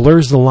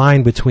 blurs the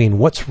line between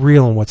what's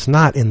real and what's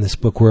not in this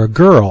book, where a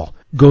girl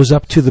goes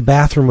up to the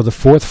bathroom of the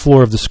 4th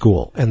floor of the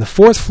school. And the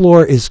 4th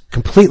floor is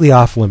completely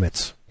off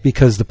limits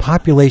because the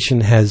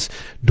population has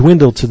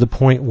dwindled to the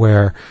point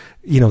where,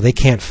 they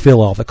can't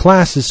fill all the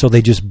classes, so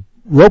they just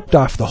roped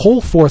off the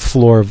whole 4th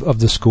floor of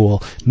the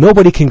school.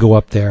 Nobody can go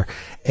up there.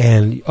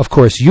 And, of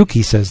course,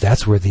 Yuki says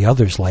that's where the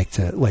others like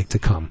to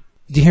come.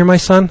 Do you hear my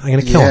son? I'm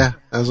going to kill him.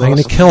 I'm going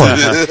to kill him.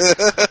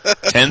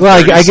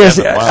 Well,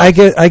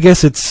 I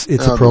guess it's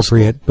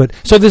appropriate. Cool. But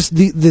so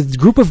the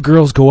group of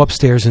girls go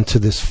upstairs into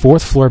this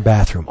 4th floor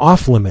bathroom,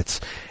 off limits,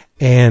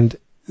 and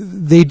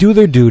they do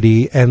their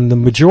duty. And the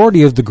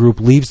majority of the group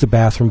leaves the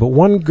bathroom, but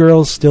one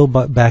girl's still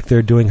back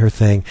there doing her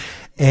thing.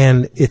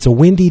 And it's a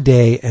windy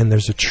day, and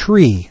there's a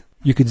tree.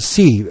 You could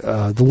see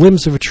the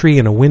limbs of a tree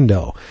in a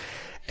window.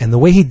 And the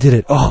way he did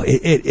it,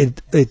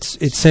 it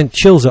sent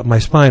chills up my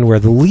spine. Where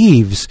the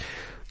leaves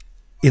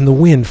in the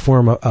wind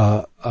form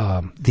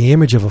the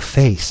image of a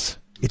face.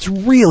 It's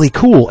really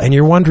cool, and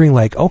you're wondering,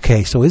 like,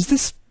 okay, so is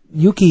this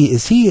Yuki?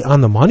 Is he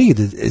on the money?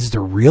 Is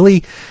there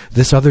really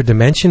this other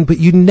dimension? But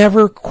you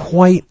never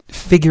quite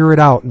figure it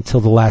out until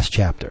the last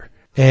chapter.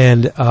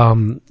 And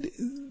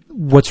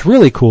what's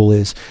really cool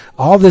is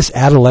all this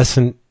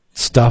adolescent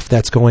stuff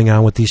that's going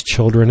on with these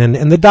children,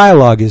 and the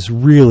dialogue is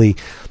really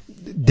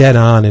dead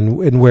on,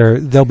 and where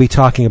they'll be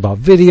talking about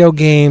video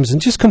games and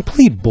just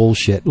complete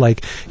bullshit.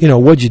 Like,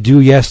 what'd you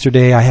do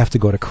yesterday? I have to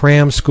go to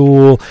cram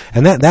school.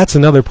 And that's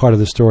another part of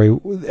the story,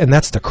 and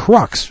that's the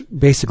crux,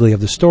 basically,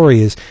 of the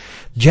story is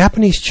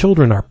Japanese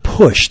children are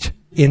pushed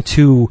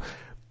into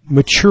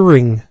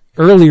maturing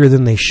earlier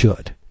than they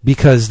should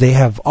because they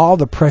have all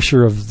the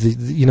pressure of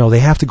they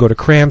have to go to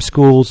cram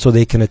school so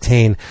they can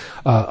attain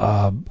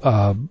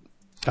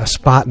a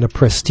spot in a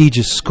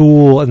prestigious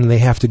school, and they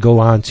have to go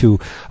on to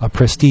a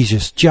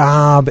prestigious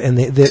job, and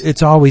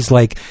it's always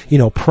like,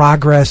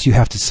 progress, you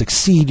have to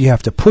succeed, you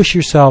have to push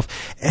yourself,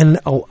 and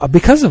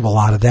because of a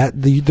lot of that,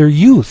 their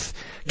youth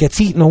gets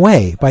eaten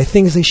away by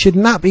things they should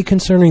not be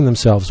concerning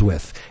themselves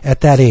with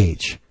at that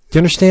age. Do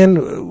you understand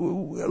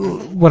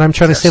what I'm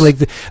trying to say? Like,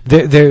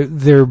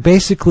 they're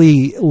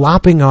basically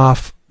lopping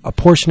off a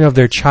portion of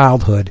their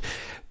childhood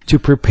to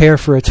prepare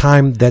for a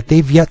time that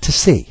they've yet to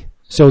see.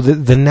 So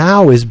the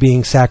now is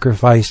being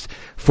sacrificed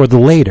for the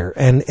later.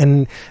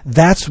 And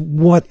that's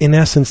what, in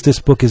essence, this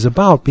book is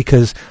about,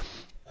 because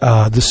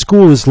the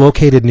school is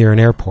located near an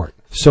airport.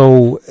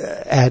 So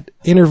at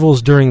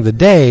intervals during the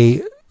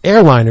day,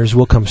 airliners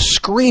will come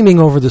screaming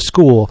over the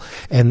school,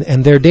 and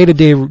their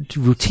day-to-day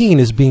routine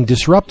is being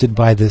disrupted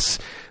by this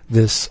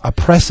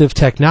oppressive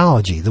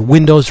technology. The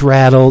windows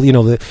rattle,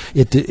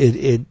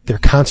 their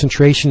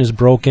concentration is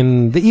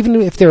broken.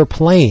 Even if they're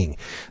playing,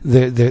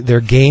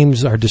 their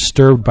games are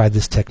disturbed by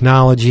this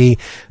technology.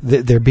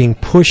 They're being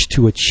pushed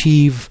to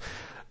achieve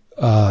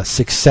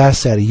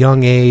success at a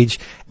young age,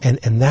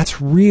 and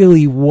that's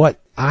really what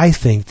I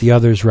think the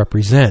others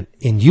represent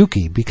in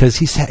Yuki, because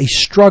he's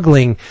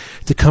struggling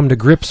to come to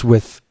grips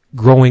with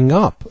growing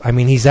up. I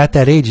mean, he's at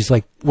that age. He's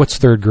like, what's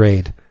 3rd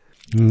grade?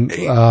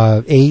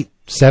 8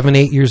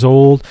 years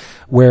old,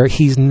 where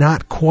he's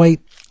not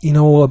quite,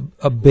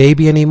 a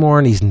baby anymore,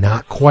 and he's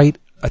not quite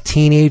a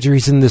teenager.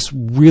 He's in this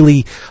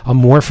really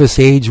amorphous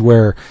age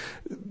where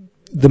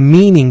the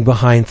meaning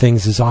behind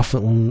things is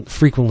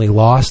frequently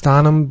lost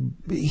on him.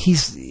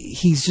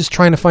 He's just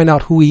trying to find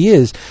out who he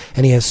is,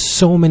 and he has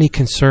so many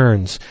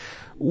concerns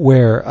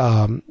where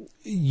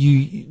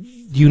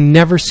you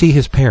never see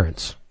his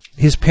parents.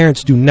 His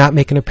parents do not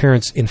make an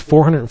appearance in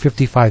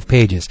 455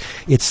 pages.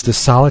 It's the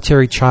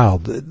solitary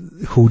child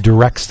who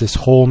directs this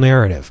whole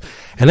narrative.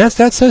 And that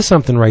says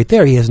something right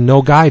there. He has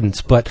no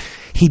guidance, but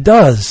he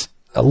does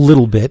a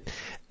little bit.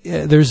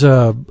 There's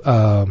a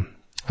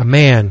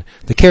man,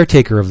 the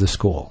caretaker of the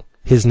school.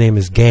 His name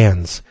is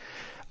Gans.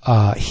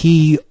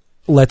 He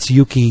lets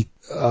Yuki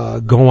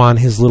go on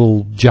his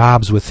little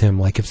jobs with him.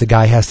 Like if the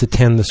guy has to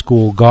tend the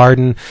school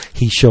garden,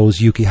 he shows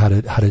Yuki how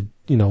to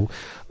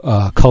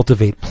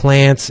cultivate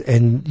plants,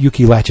 and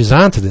Yuki latches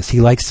onto this.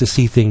 He likes to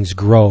see things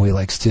grow. He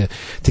likes to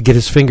get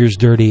his fingers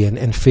dirty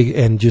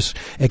and just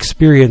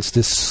experience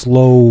this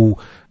slow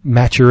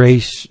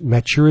maturation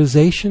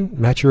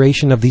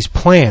of these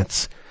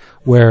plants,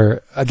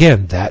 where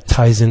again that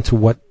ties into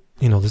what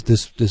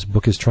this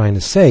book is trying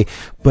to say.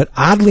 But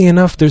oddly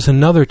enough, there's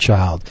another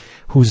child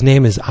whose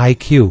name is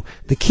IQ.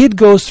 The kid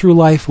goes through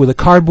life with a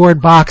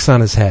cardboard box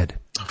on his head.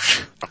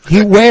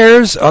 He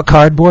wears a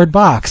cardboard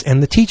box,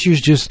 and the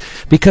teachers just,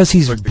 because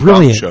he's like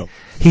brilliant,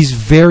 he's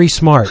very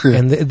smart,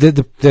 and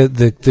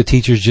the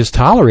teachers just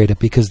tolerate it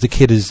because the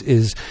kid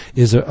is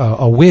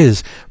a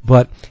whiz.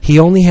 But he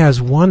only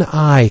has one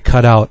eye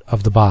cut out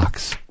of the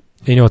box.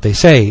 You know what they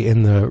say,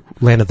 in the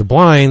land of the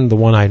blind, the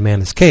one-eyed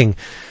man is king.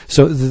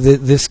 So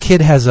this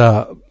kid has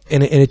and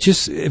it's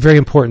just very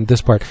important,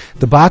 this part.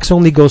 The box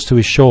only goes to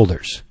his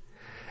shoulders.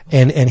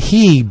 And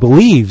he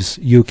believes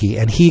Yuki,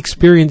 and he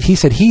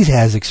said he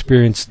has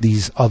experienced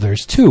these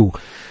others too.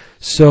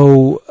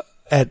 So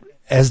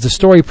as the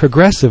story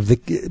progresses,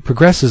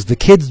 the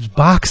kid's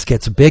box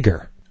gets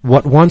bigger.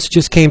 What once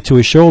just came to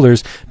his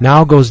shoulders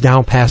now goes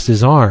down past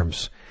his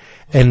arms.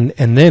 And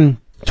then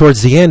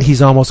towards the end,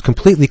 he's almost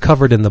completely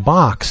covered in the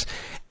box.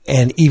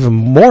 And even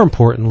more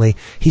importantly,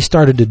 he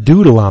started to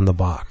doodle on the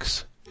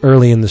box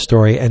early in the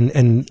story.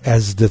 And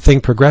as the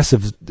thing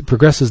progresses,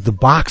 the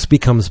box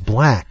becomes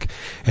black.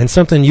 And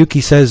something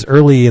Yuki says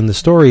early in the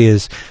story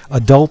is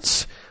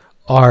adults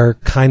are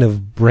kind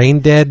of brain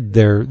dead.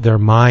 Their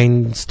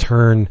minds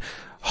turn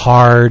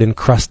hard and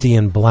crusty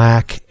and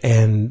black.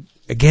 And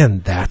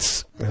again,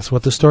 that's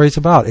what the story's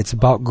about. It's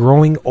about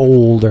growing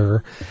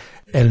older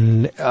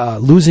and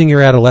losing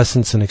your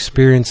adolescence and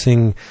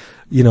experiencing,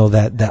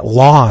 that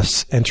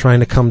loss and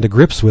trying to come to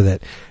grips with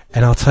it.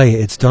 And I'll tell you,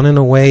 it's done in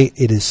a way,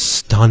 it is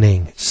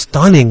stunning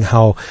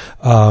how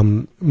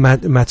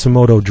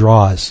Matsumoto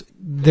draws.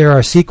 There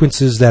are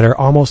sequences that are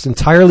almost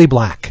entirely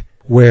black,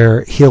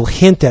 where he'll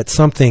hint at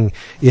something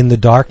in the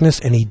darkness,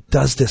 and he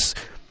does this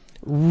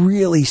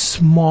really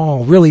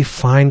small, really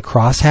fine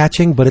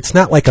cross-hatching, but it's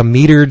not like a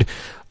metered,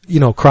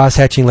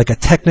 cross-hatching, like a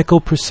technical,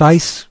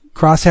 precise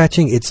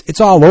cross-hatching.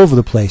 It's all over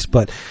the place,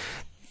 but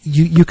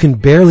you can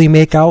barely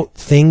make out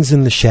things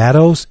in the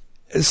shadows.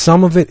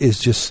 Some of it is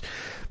just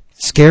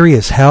scary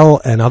as hell,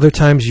 and other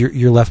times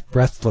you're left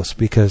breathless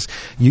because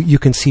you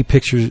can see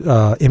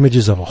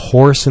images of a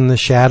horse in the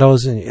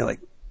shadows, and you're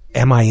like,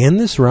 am I in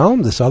this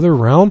realm, this other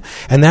realm?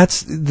 And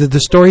that's the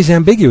story's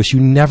ambiguous. You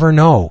never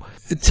know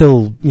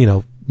till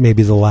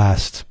maybe the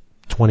last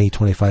 20,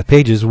 25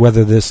 pages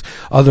whether this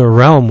other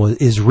realm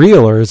is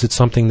real, or is it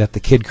something that the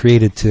kid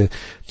created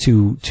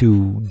to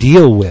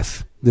deal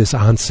with this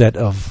onset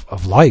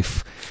of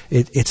life.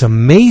 It's an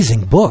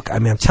amazing book. I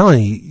mean, I'm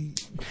telling you,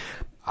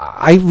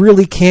 I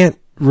really can't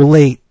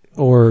relate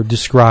or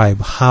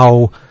describe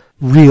how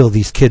real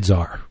these kids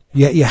are.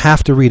 You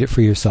have to read it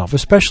for yourself,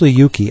 especially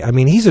Yuki. I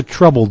mean, he's a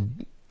troubled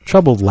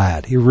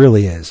lad. He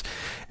really is.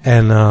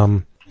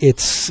 And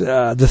it's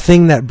the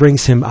thing that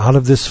brings him out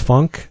of this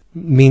funk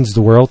means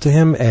the world to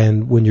him.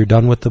 And when you're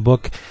done with the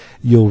book,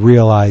 you'll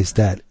realize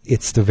that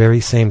it's the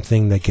very same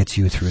thing that gets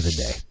you through the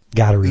day.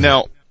 Gotta read it.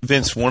 Now,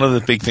 Vince, one of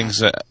the big things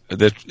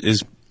that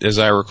is, as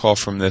I recall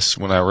from this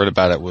when I read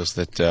about it, was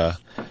that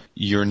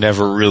they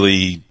never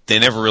really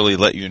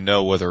let you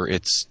know whether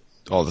it's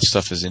all the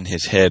stuff is in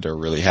his head or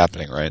really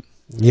happening, right?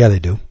 Yeah, they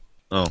do.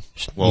 Oh,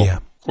 well, yeah.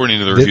 According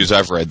to the reviews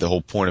I've read, the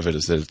whole point of it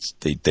is that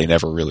they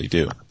never really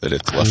do, that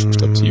it's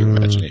left up to your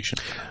imagination.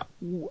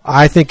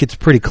 I think it's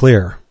pretty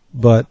clear,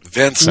 but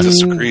Vince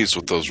disagrees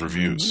with those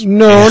reviews.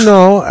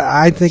 No,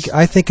 I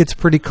think it's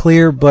pretty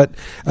clear, but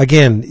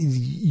again,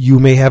 you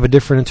may have a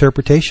different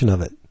interpretation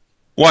of it.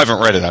 Well, I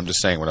haven't read it. I'm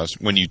just saying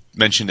when you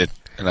mentioned it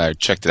and I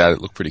checked it out,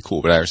 it looked pretty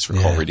cool. But I just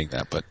recall reading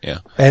that. But yeah,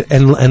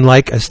 and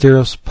like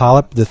Asteros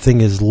Polyp, the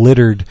thing is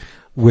littered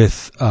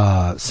with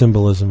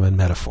symbolism and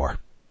metaphor,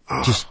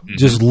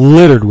 just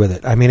littered with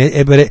it. I mean,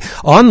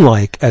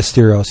 unlike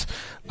Asteros,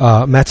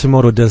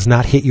 Matsumoto does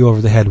not hit you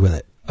over the head with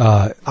it.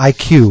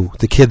 IQ,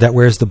 the kid that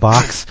wears the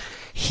box,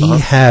 he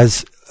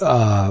has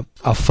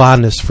a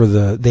fondness for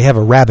they have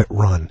a rabbit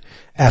run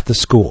at the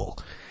school.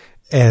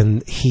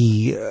 And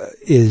he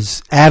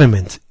is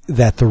adamant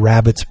that the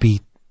rabbits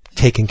be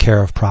taken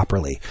care of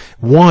properly.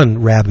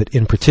 One rabbit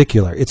in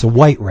particular, it's a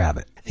white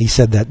rabbit. He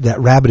said that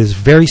rabbit is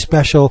very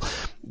special.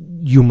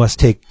 You must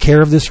take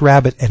care of this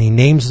rabbit, and he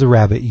names the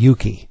rabbit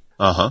Yuki.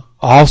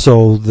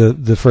 Also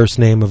the first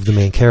name of the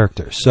main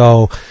character.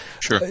 So,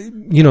 sure.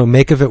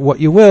 Make of it what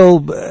you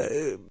will.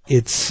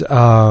 It's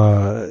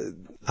I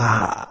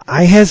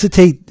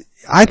hesitate.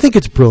 I think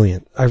it's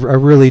brilliant. I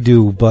really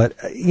do. But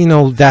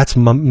that's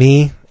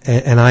me.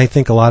 And I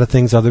think a lot of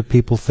things other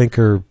people think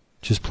are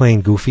just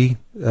plain goofy,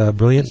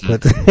 brilliant.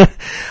 But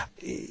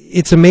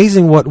it's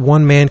amazing what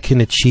one man can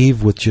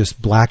achieve with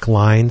just black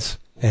lines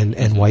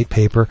and white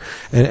paper.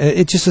 And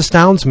it just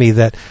astounds me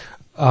that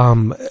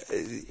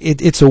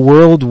it's a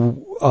world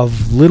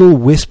of little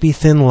wispy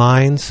thin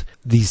lines,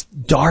 these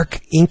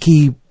dark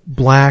inky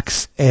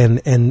blacks and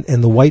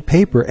the white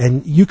paper.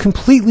 And you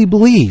completely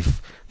believe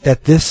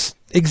that this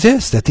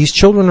exists, that these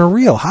children are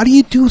real. How do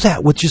you do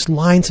that with just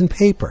lines and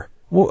paper?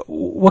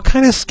 What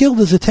kind of skill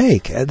does it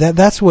take?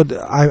 That's what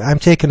I'm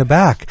taken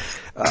aback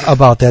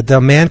about, that the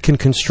man can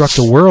construct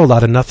a world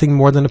out of nothing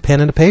more than a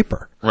pen and a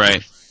paper.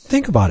 Right.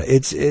 Think about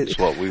it. It's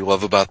what we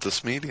love about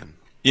this medium.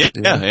 Yeah,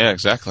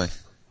 exactly.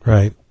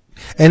 Right.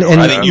 And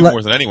I think you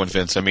more than anyone,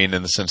 Vince. I mean,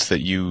 in the sense that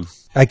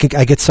I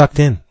get sucked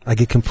in. I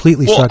get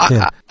completely sucked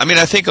in. I mean,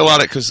 I think a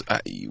lot of, because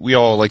we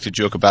all like to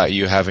joke about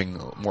you having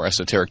more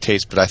esoteric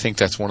taste, but I think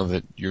that's one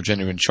of your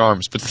genuine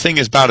charms. But the thing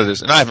is about it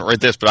is, and I haven't read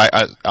this, but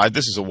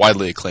this is a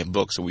widely acclaimed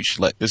book, so we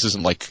should this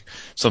isn't like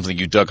something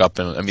you dug up.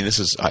 And I mean,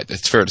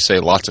 it's fair to say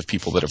lots of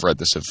people that have read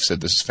this have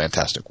said this is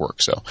fantastic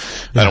work. So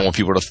I don't want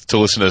people to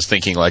listen to this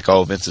thinking like,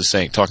 oh, Vince is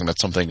talking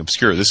about something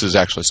obscure. This is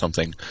actually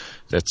something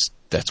that's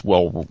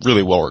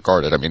really well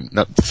regarded. I mean,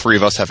 not the three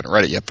of us haven't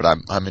read it yet, but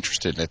I'm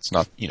interested, and it's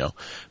not,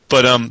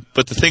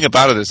 But the thing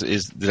about it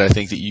is that I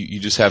think that you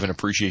just have an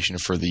appreciation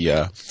for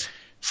the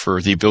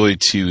ability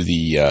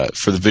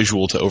for the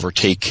visual to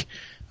overtake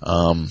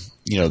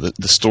the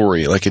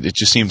story. Like it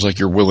just seems like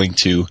you're willing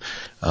to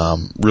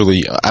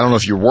really, I don't know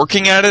if you're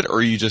working at it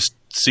or you just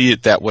see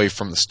it that way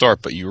from the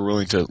start, but you were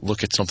willing to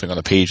look at something on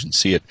a page and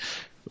see it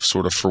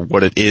sort of for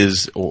what it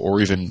is, or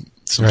even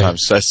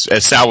sometimes,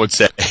 as Sal would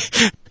say,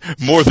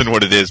 more than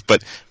what it is.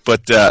 But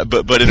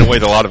in a way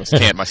that a lot of us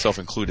can't, myself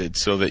included.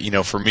 So that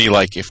for me,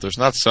 like if there's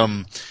not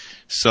some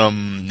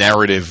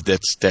narrative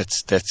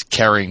that's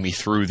carrying me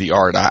through the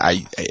art,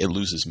 it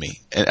loses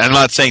me. And I'm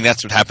not saying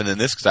that's what happened in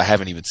this because I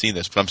haven't even seen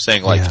this, but I'm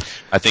saying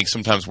I think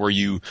sometimes where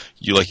you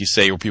like you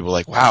say, where people are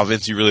like, wow,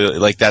 Vince, you really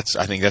like that's.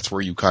 I think that's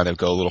where you kind of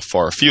go a little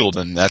far afield,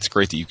 and that's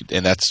great that you could,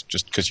 and that's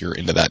just because you're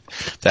into that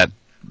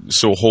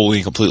so wholly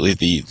and completely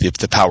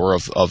the power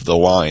of the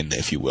line,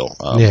 if you will.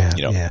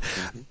 Yeah.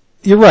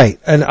 You're right,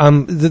 and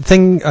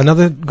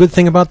another good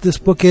thing about this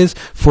book is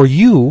for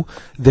you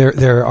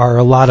there are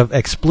a lot of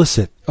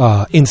explicit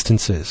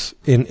instances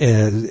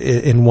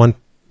in one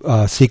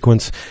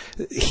sequence.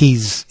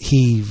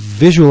 He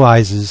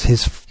visualizes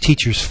his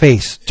teacher's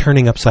face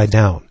turning upside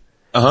down.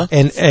 Uh-huh.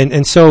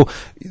 And so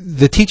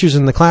the teacher's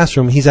in the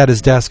classroom, he's at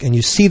his desk, and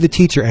you see the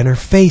teacher, and her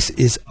face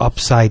is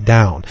upside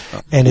down.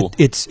 And cool.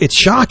 It's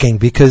shocking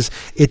because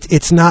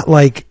it's not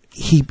like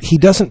he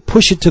doesn't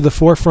push it to the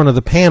forefront of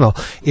the panel.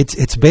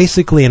 It's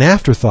basically an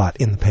afterthought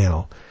in the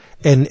panel.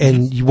 And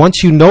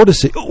once you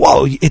notice it,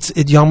 whoa,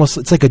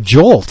 it's like a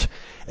jolt.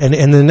 And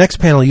in the next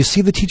panel, you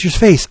see the teacher's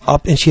face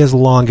up, and she has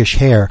longish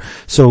hair,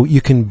 so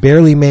you can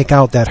barely make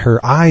out that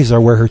her eyes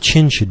are where her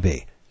chin should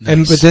be.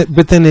 Nice.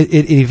 But then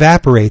it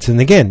evaporates, and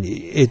again,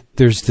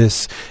 there's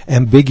this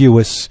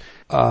ambiguous,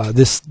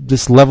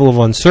 this level of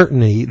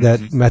uncertainty that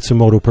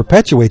Matsumoto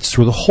perpetuates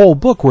through the whole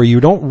book, where you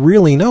don't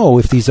really know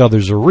if these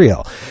others are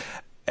real.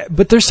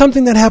 But there's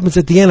something that happens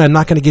at the end. I'm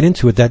not going to get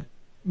into it. That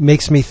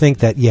makes me think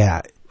that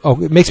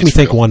it makes me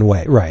think real. One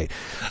way, right?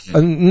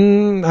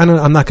 I'm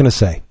not going to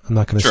say.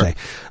 Say.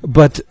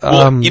 But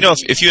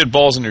if you had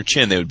balls in your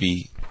chin, they would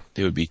be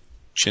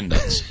chin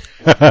nuts.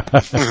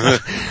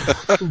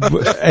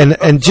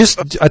 and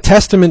just a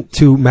testament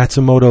to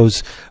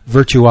Matsumoto's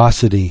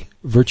virtuosity.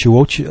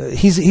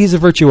 He's a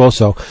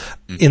virtuoso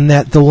in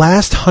that the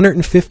last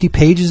 150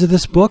 pages of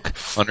this book,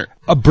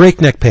 a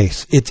breakneck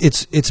pace.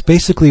 It's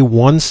basically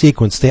one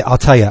sequence. I'll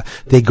tell you,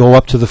 they go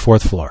up to the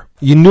fourth floor.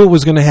 You knew it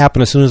was going to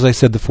happen as soon as I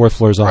said the fourth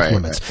floor is off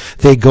limits. Right.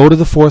 They go to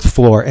the fourth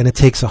floor, and it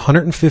takes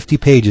 150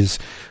 pages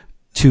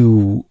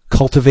to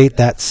cultivate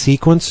that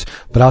sequence.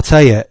 But I'll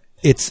tell you,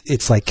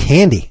 it's like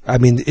candy. I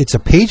mean, it's a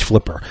page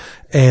flipper,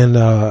 and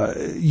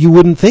you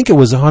wouldn't think it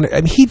was 100.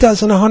 I mean, he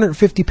does in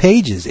 150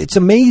 pages. It's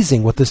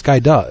amazing what this guy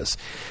does,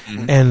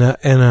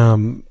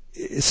 and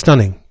it's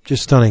stunning,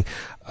 just stunning.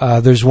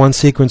 There's one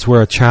sequence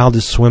where a child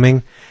is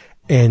swimming,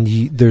 and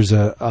there's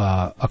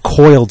a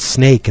coiled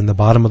snake in the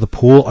bottom of the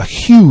pool, a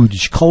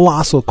huge,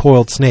 colossal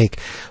coiled snake,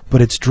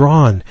 but it's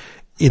drawn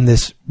in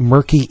this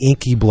murky,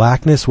 inky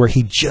blackness where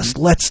he just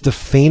lets the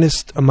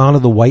faintest amount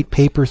of the white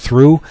paper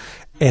through.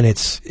 And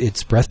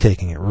it's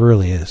breathtaking. It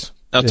really is.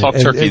 Now, Talk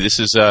Turkey. This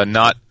is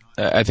not.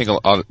 I think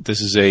this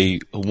is a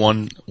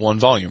one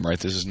volume, right?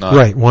 This is not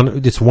right.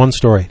 It's one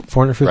story.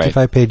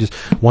 455 pages.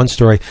 One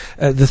story.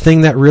 The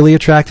thing that really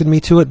attracted me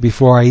to it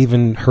before I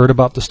even heard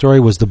about the story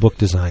was the book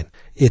design.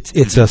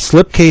 It's a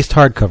slip-cased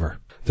hardcover.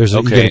 There's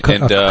you get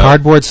a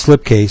cardboard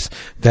slipcase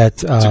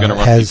that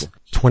has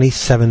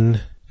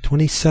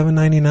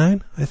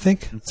 $27.99, I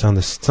think. It's on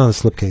the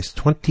slipcase.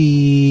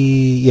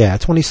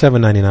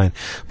 $27.99.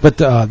 But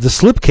the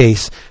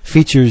slipcase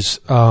features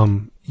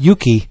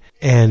Yuki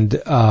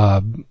and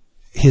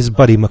his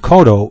buddy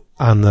Makoto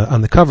on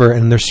the cover,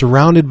 and they're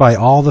surrounded by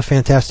all the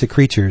fantastic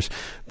creatures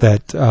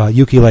that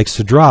Yuki likes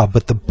to draw.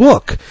 But the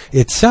book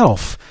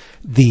itself,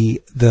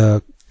 the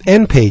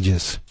end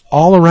pages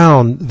all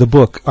around the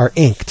book are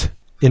inked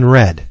in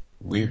red.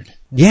 Weird.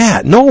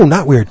 Yeah, no,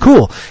 not weird.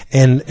 Cool.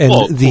 And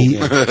on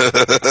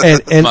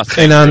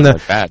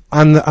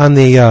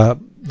the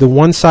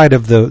one side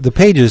of the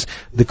pages,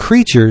 the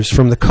creatures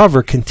from the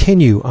cover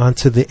continue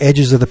onto the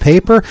edges of the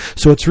paper.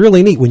 So it's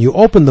really neat. When you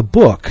open the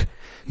book,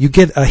 you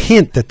get a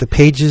hint that the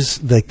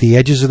pages, like the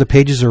edges of the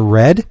pages are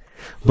red,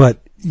 but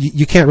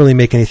you can't really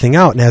make anything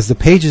out. And as the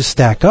pages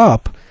stack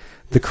up,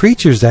 the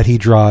creatures that he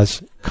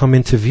draws come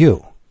into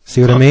view. See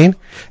what I mean?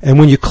 And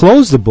when you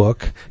close the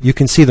book, you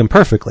can see them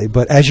perfectly.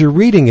 But as you're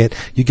reading it,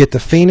 you get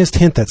the faintest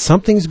hint that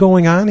something's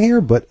going on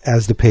here. But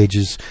as the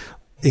pages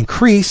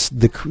increase,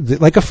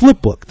 like a flip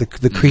book,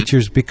 the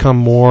creatures become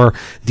more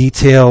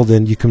detailed,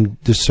 and you can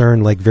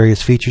discern like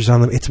various features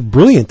on them. It's a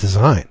brilliant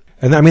design.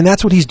 And I mean,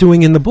 that's what he's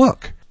doing in the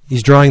book.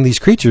 He's drawing these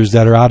creatures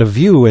that are out of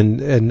view,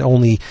 and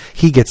only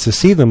he gets to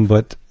see them.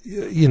 But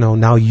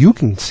now you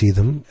can see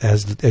them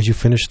as you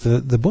finish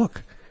the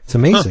book. It's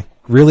amazing. Huh.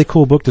 Really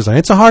cool book design.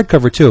 It's a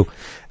hardcover too.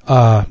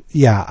 I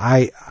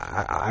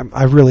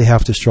really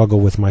have to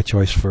struggle with my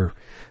choice for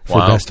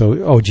best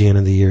OGN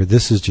of the year.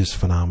 This is just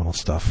phenomenal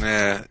stuff.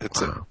 Yeah,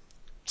 it's a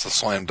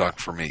slam dunk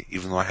for me,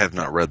 even though I have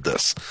not read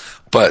this.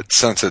 But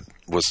since it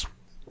was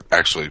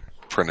actually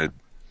printed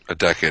a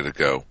decade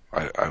ago,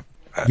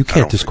 you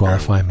can't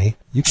disqualify me.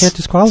 You can't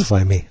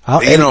disqualify me.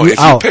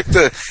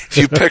 If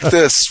you pick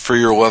this for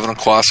your 11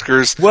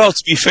 o'clockers, well,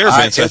 to be fair,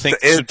 Vince, I think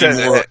it should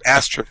be more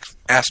asterisk.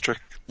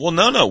 Well,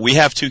 no. We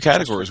have two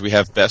categories. We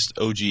have best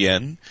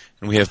OGN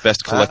and we have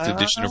best collected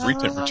edition of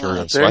reprint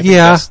material. So I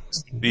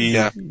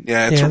think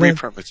it's a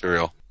reprint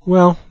material.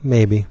 Well,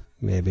 maybe.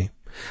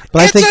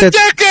 But I think that's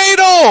a decade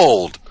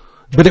old.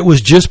 But it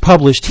was just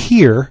published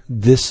here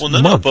this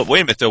month. No, but wait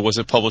a minute, though. Was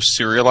it published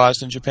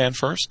serialized in Japan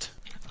first?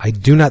 I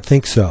do not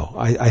think so.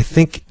 I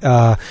think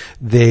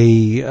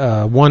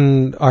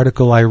one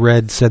article I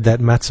read said that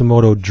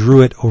Matsumoto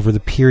drew it over the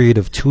period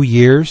of 2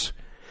 years,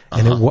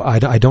 and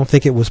I don't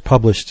think it was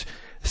published.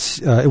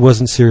 It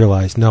wasn't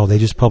serialized. No, they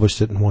just published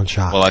it in one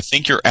shot. Well, I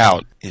think you're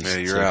out.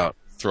 You're out.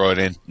 Throw it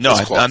in. No,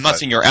 I'm not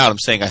saying you're out. I'm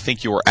saying I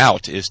think you're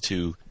out is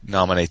to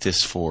nominate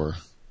this for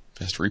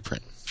best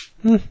reprint.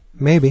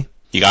 Maybe.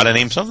 You got to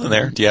name something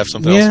there. Do you have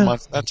something else in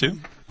mind for that too?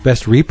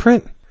 Best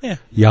reprint? Yeah.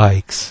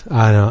 Yikes!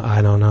 I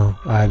don't know.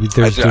 I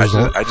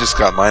just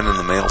got mine in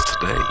the mail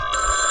today.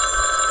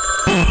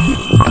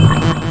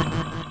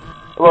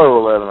 Hello,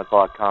 11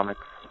 O'Clock Comics.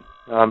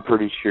 I'm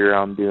pretty sure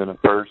I'm doing a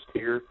first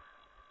here.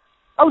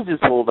 I was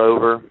just pulled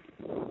over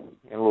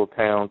in a little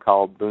town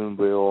called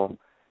Boonville,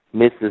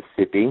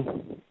 Mississippi,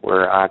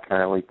 where I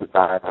currently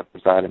reside. I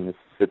reside in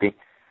Mississippi.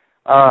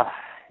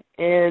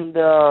 And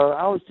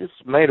I was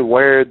just made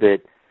aware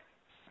that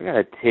I got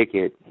a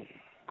ticket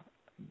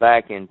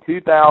back in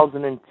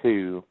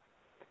 2002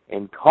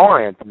 in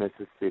Corinth,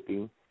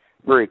 Mississippi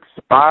for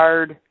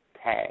expired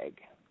tag.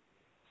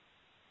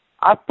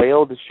 I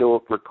failed to show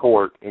up for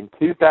court in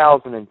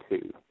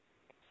 2002.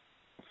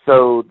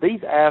 So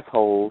these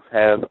assholes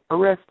have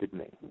arrested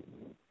me.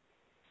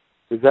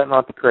 Is that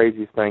not the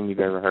craziest thing you've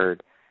ever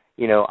heard?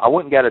 You know, I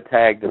went and got a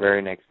tag the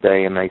very next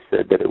day, and they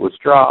said that it was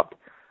dropped,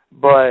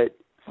 but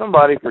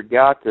somebody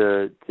forgot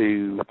to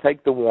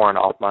take the warrant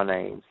off my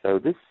name. So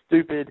this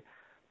stupid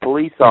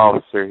police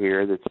officer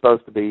here that's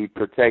supposed to be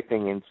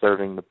protecting and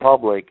serving the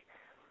public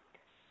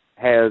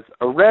has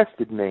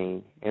arrested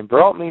me and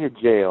brought me to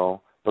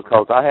jail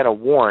because I had a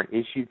warrant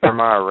issued for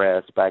my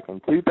arrest back in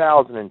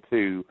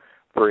 2002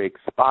 for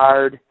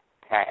expired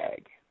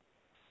tag.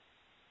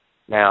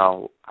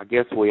 Now, I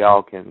guess we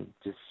all can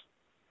just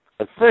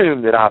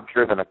assume that I've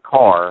driven a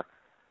car,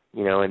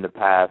 you know, in the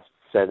past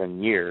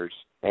 7 years,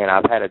 and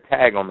I've had a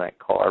tag on that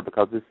car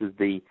because this is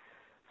the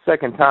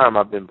second time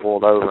I've been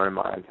pulled over in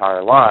my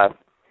entire life,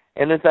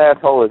 and this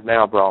asshole has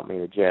now brought me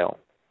to jail,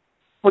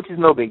 which is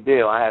no big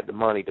deal. I had the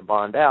money to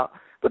bond out,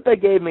 but they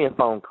gave me a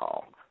phone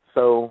call.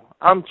 So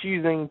I'm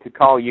choosing to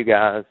call you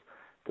guys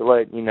to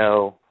let you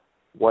know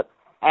what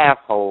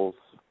assholes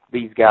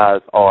these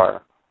guys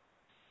are.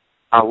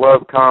 I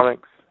love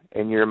comics,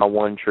 and you're my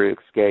one true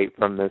escape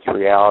from this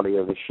reality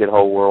of the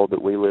shithole world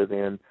that we live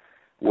in,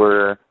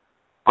 where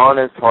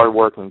honest,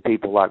 hardworking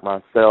people like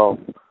myself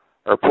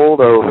are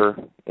pulled over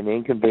and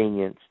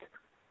inconvenienced,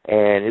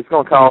 and it's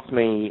going to cost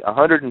me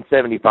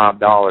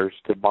 $175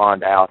 to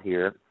bond out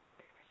here,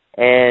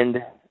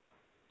 and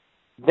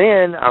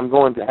then I'm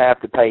going to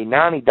have to pay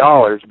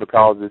 $90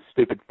 because this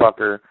stupid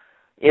fucker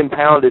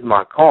impounded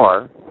my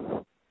car.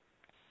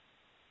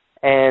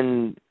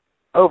 And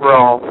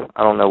overall,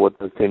 I don't know what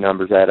those two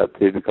numbers add up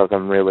to because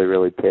I'm really,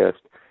 really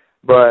pissed.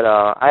 But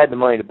I had the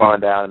money to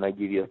bond out, and they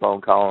give you a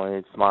phone call, and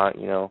it's my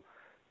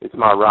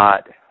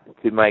right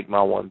to make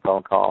my one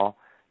phone call.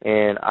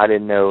 And I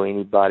didn't know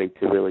anybody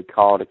to really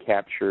call to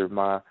capture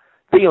my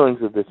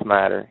feelings of this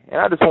matter.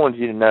 And I just wanted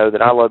you to know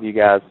that I love you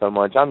guys so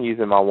much. I'm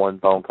using my one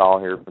phone call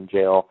here from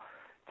jail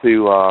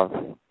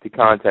to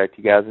contact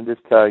you guys and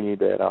just tell you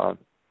that I'm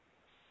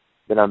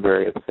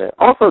very upset.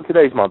 Also,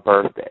 today's my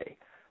birthday.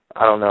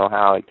 I don't know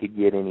how it could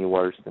get any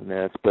worse than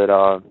this, but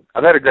I've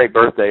had a great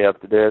birthday up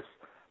to this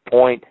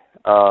point.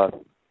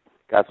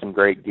 Got some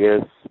great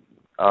gifts.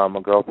 My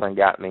girlfriend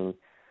got me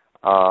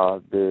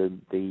the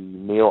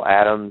Neil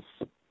Adams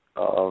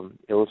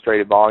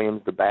illustrated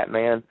volumes, the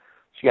Batman.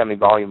 She got me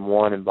Volume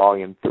 1 and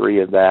Volume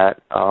 3 of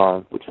that,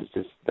 which is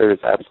they're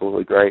just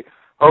absolutely great.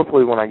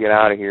 Hopefully when I get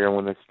out of here and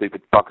when this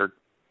stupid fucker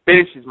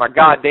finishes my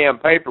goddamn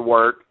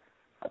paperwork,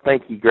 I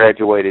think he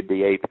graduated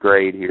the 8th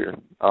grade here.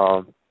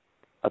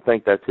 I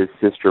think that's his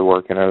sister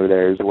working over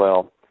there as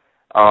well.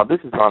 This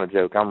is not a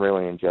joke. I'm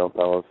really in jail,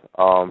 fellas.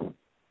 I'm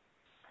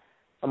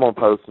going to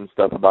post some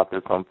stuff about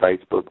this on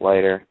Facebook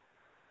later.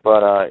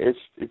 But it's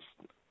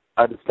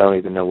I just don't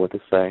even know what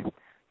to say.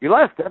 Your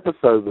last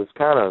episode was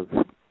kind of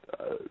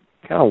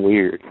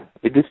weird.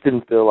 It just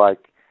didn't feel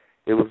like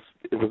it was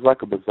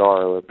like a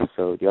Bizarro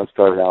episode. Y'all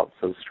started out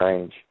so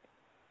strange.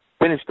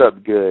 Finished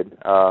up good.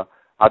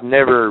 I've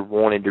never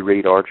wanted to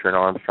read Archer and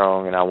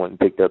Armstrong, and I went and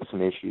picked up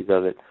some issues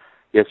of it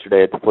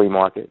yesterday at the flea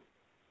market.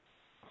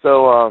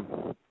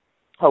 So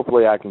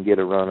hopefully I can get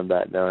a run of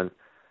that done.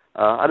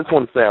 I just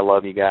want to say I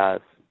love you guys,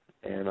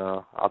 and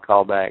I'll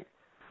call back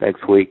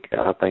next week.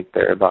 I think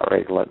they're about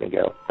ready to let me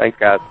go. Thanks,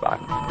 guys. Bye.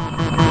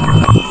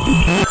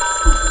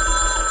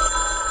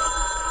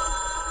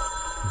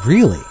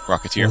 Really?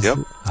 Rocketeer. Yep.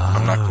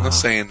 I'm not going to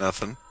say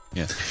nothing.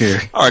 Yeah.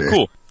 All right,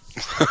 cool.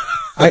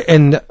 I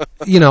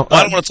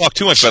don't want to talk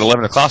too much about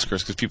 11 o'clock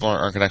because people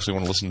aren't going to actually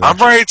want to listen to it. I'm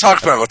ready to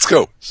talk about it. Let's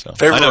go. So,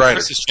 Favorite I know writer.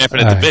 Chris is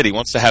champing at the bit. He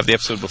wants to have the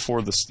episode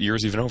before the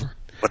year's even over.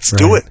 Let's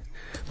do it.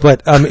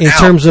 But in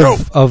terms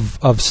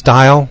of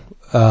style,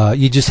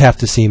 you just have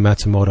to see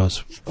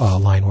Matsumoto's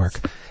line work.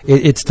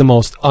 It's the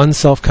most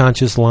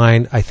unself-conscious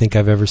line I think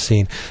I've ever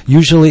seen.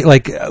 Usually,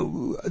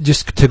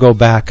 just to go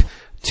back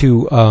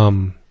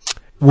to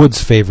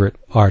Wood's favorite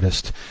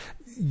artist,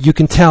 you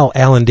can tell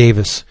Alan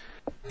Davis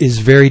is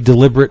very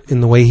deliberate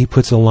in the way he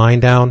puts a line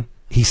down.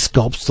 He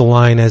sculpts the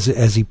line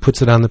as he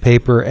puts it on the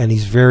paper, and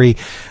he's very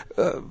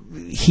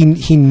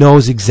he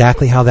knows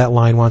exactly how that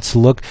line wants to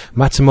look.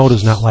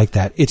 Matsumoto's not like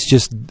that. It's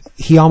just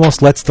he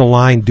almost lets the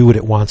line do what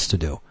it wants to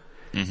do.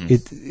 Mm-hmm.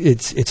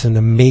 It's an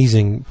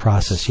amazing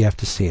process. You have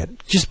to see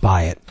it. Just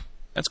buy it.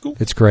 That's cool.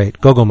 It's great.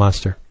 Go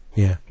Monster.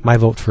 Yeah, my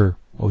vote for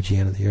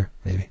OGN of the year,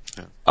 maybe.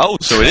 Oh,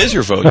 so it is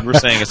your vote. You were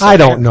saying it's I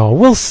don't know.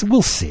 We'll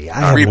see. I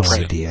have no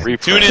idea.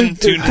 Tune in.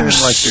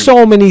 There's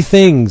so many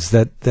things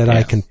that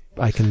I can.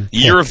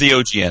 Year of the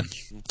OGN.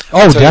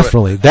 Oh,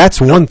 definitely.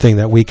 That's one thing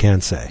that we can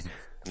say.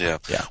 Yeah.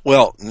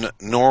 Well,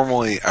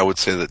 normally I would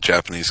say that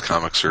Japanese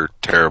comics are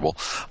terrible.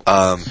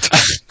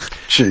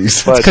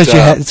 Jeez.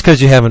 It's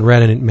because you haven't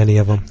read many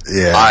of them.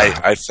 Yeah.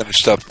 I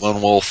finished up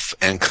Lone Wolf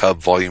and Cub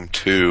Volume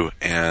 2,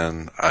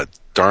 and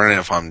darn it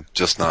if I'm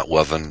just not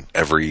loving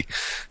every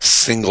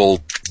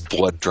single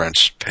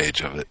blood-drenched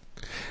page of it.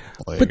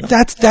 But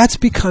that's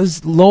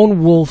because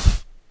Lone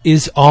Wolf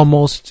is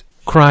almost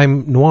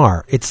crime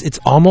noir. It's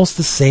almost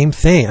the same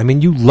thing. I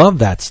mean, you love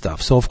that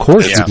stuff, so of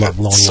course you love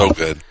Lone Wolf. So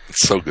good.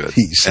 It's so good.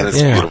 And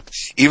it's beautiful.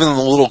 Even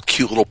the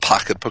cute little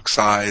pocketbook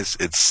size,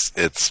 it's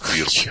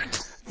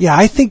beautiful. Yeah,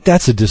 I think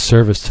that's a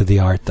disservice to the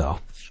art, though.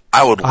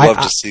 I would love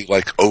to see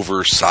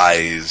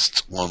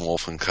oversized Lone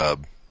Wolf and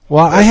Cub.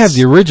 Well, I have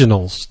the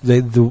originals.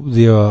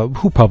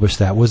 Who published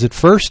that? Was it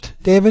First,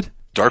 David?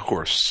 Dark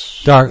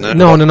Horse. No.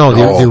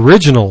 The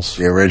originals.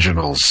 The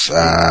originals.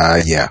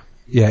 Yeah.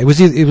 Yeah, it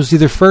was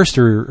either First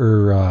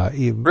or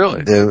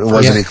really? It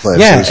wasn't Eclipse.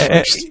 Yeah,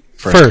 it was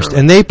First,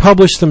 and they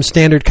published them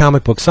standard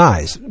comic book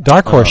size.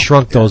 Dark Horse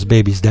shrunk those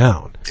babies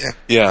down.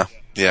 Yeah.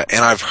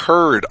 And I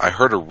heard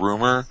a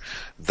rumor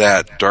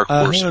that Dark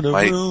Horse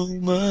may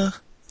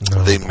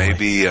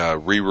be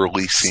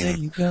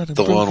re-releasing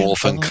the Lone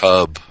Wolf and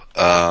Cub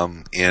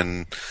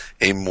in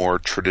a more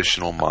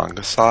traditional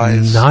manga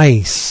size.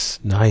 Nice.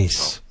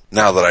 So,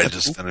 now that I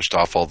just finished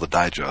off all the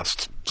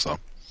digest, so.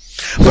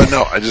 But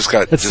no, I just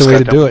got That's the way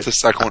to do it. The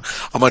second one.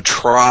 I'm gonna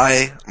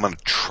try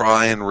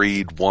and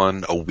read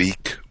one a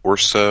week or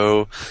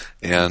so,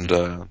 and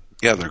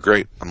they're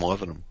great. I'm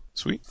loving them.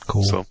 Sweet,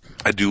 cool. So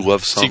I do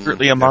love some.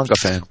 Secretly a manga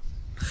fan.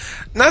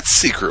 Not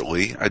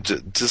secretly. I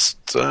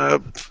just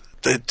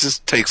it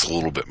just takes a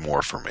little bit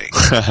more for me.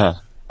 I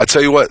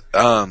tell you what.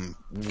 Got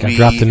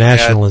dropped the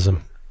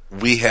nationalism.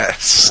 We had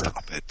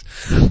stop it.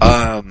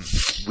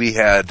 We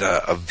had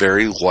a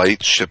very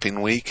light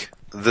shipping week.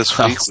 This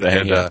week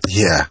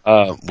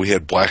we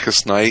had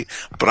Blackest Night,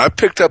 but I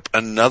picked up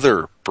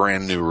another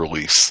brand new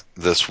release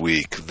this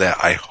week that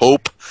I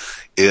hope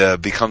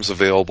becomes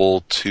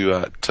available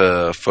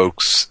to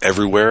folks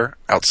everywhere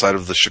outside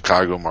of the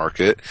Chicago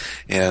market.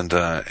 And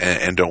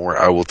don't worry,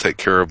 I will take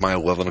care of my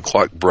 11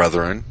 o'clock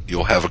brethren.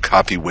 You'll have a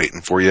copy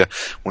waiting for you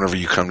whenever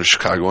you come to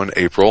Chicago in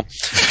April.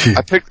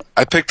 I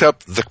picked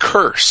up The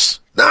Curse.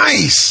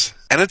 Nice.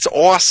 And it's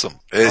awesome.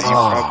 You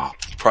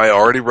probably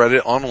already read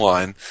it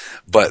online,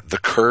 but The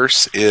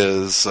Curse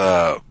is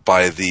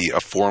by the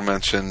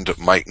aforementioned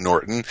Mike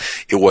Norton.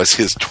 It was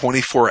his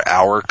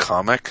 24-hour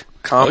comic.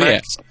 Oh,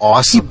 yeah.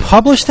 Awesome. He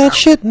published that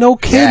shit? No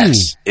kidding.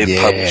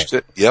 Yes. Published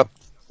it. Yep.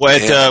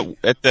 Well,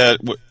 at the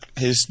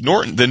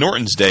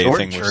Norton's Day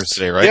thing was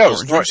today, right? Yeah,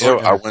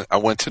 I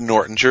went to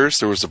Nortonger's.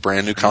 There was a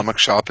brand new comic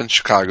shop in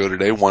Chicago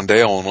today, one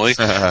day only.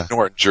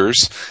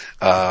 Nortonger's,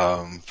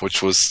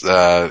 which was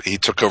he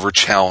took over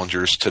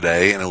Challengers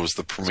today, and it was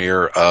the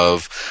premiere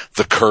of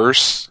The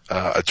Curse,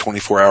 a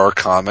 24-hour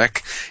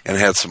comic, and it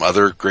had some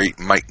other great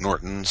Mike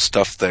Norton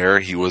stuff there.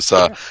 He was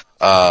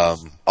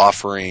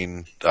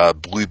offering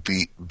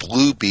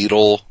Blue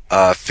Beetle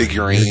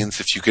figurines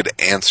if you could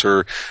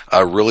answer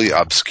a really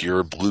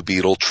obscure Blue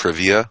Beetle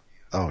trivia.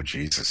 Oh,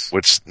 Jesus.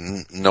 Which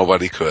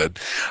nobody could.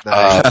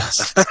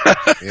 Nice.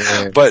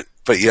 Yeah. But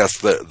yes,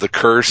 the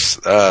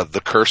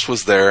curse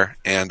was there,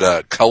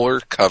 and color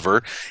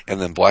cover,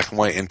 and then black and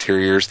white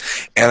interiors,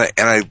 and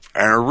I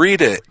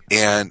read it,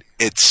 and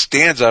it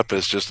stands up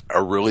as just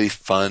a really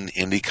fun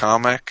indie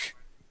comic,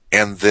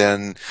 and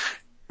then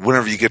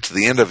whenever you get to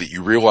the end of it,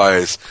 you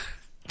realize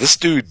this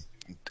dude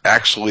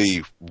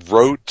actually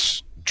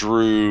wrote,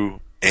 drew,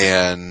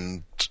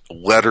 and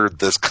lettered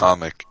this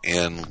comic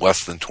in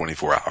less than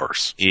 24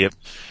 hours. Yep.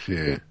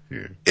 Yeah.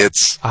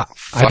 It's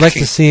I'd like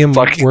to see him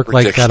work ridiculous.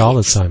 like that all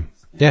the time.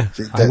 Yeah,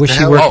 I wish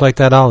he worked like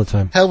that all the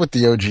time. Hell with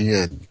the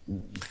OGN.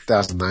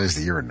 2009 is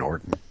the year of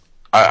Norton.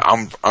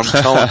 I'm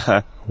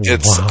telling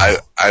it's Wow.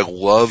 I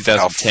love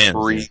how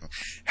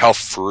 2010.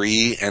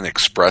 free and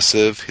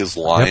expressive his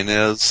line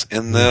is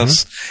in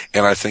this,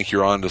 and I think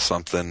you're onto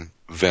something,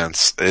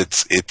 Vince.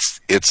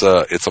 It's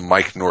a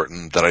Mike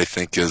Norton that I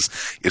think is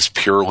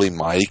purely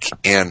Mike,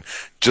 and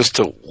just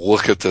to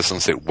look at this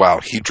and say, wow,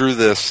 he drew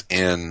this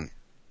in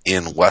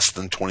less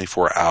than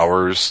 24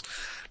 hours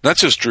not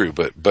just drew,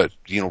 but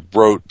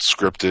wrote,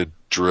 scripted,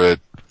 drew it,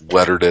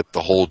 lettered it,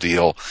 the whole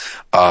deal.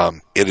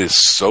 It is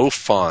so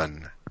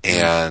fun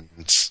and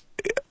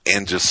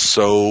just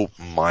so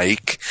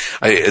Mike.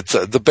 It's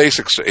the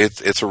basics.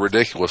 It's a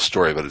ridiculous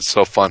story, but it's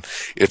so fun.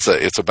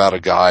 It's about a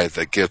guy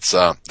that gets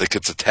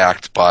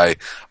attacked by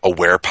a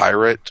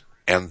werepirate,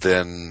 and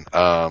then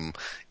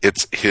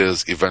it's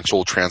his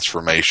eventual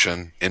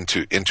transformation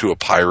into a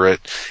pirate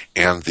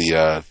and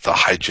the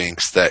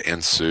hijinks that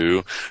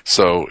ensue.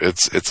 So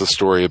it's a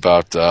story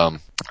about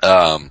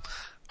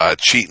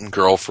cheating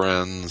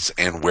girlfriends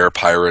and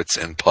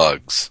werepirates and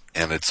pugs,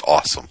 and it's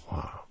awesome.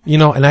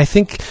 And I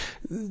think,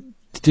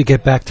 to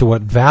get back to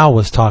what Val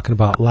was talking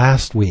about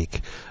last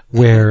week,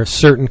 where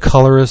certain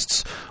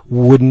colorists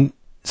wouldn't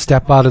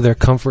step out of their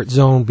comfort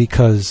zone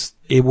because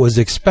it was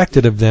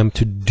expected of them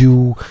to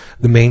do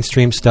the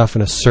mainstream stuff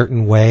in a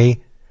certain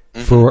way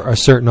for a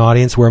certain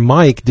audience, where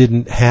Mike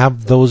didn't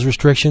have those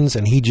restrictions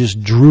and he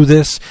just drew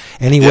this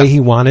any way he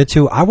wanted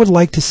to. I would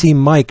like to see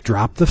Mike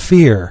drop the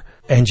fear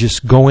and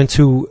just go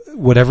into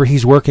whatever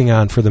he's working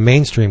on for the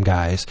mainstream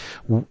guys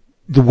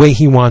the way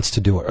he wants to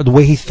do it, or the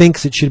way he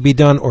thinks it should be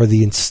done, or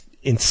the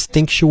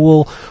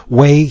instinctual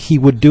way he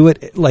would do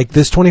it, like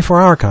this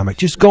 24-hour comic.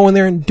 Just go in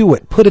there and do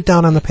it. Put it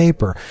down on the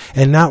paper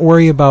and not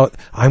worry about,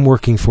 I'm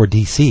working for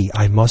DC,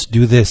 I must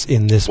do this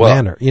in this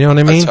manner. You know what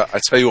I mean? I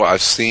tell you what,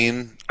 I've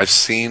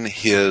seen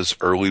his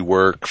early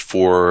work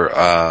for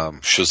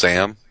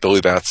Shazam,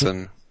 Billy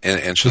Batson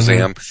and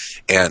Shazam,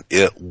 and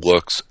it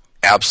looks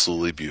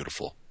absolutely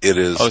beautiful. It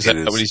is. Oh, is that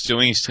what he's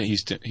doing? He's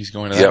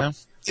going to that now?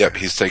 Yep,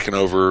 he's taken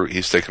over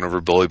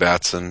Billy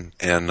Batson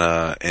and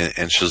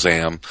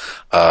Shazam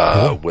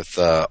with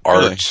Art,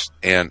 really?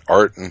 And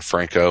Art and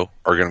Franco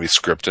are going to be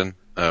scripting,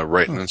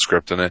 writing and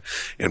scripting it,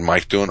 and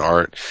Mike doing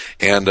art.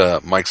 And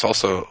Mike's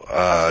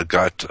also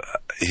got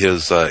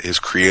his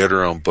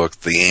creator-owned book,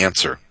 The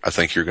Answer. I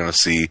think you're going to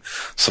see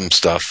some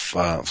stuff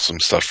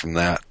from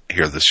that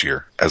here this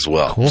year as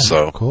well. Cool.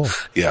 So cool.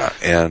 Yeah,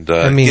 and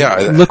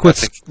look what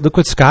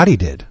Scotty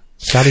did.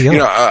 Scotty Young.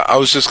 I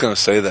was just going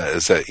to say that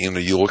is that,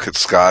 you look at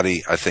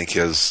Scotty, I think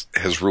has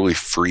really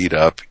freed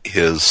up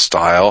his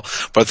style,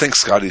 but I think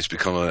Scotty's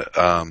become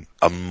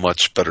a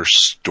much better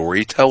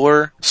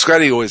storyteller.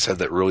 Scotty always had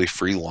that really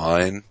free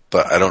line,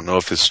 but I don't know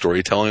if his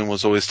storytelling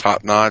was always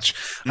top notch.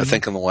 I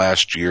think in the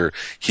last year,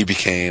 he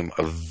became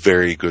a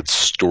very good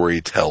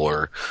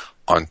storyteller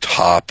on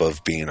top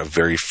of being a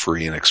very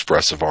free and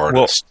expressive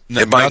artist.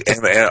 And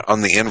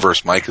on the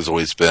inverse, Mike has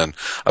always been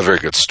a very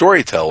good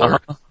storyteller,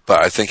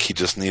 but I think he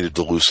just needed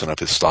to loosen up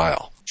his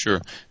style.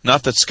 Sure.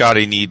 Not that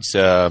Scotty needs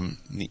any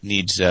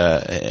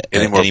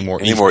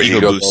more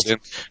ego boost,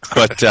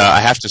 but I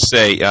have to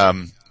say,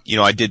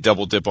 I did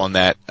double dip on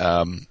that,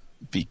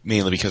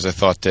 mainly because I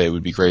thought it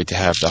would be great to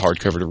have the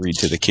hardcover to read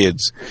to the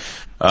kids.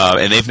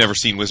 And they've never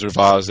seen Wizard of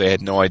Oz. They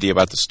had no idea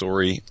about the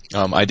story.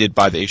 I did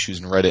buy the issues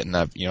and read it, and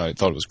I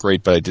thought it was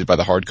great, but I did buy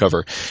the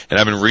hardcover. And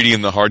I've been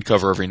reading the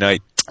hardcover every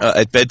night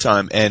at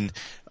bedtime, and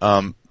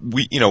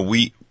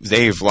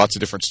they have lots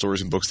of different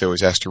stories and books they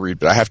always ask to read,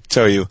 but I have to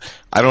tell you,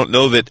 I don't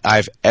know that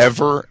I've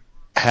ever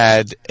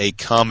had a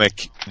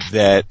comic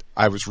that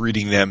I was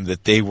reading them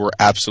that they were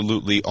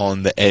absolutely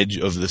on the edge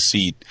of the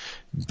seat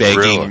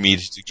begging me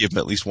to give them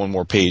at least one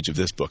more page of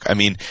this book. I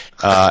mean,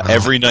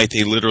 every night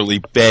they literally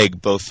beg,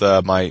 both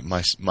my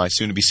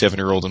soon-to-be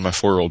 7-year-old and my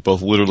 4-year-old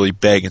both literally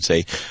beg and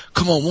say,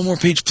 come on, one more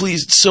page,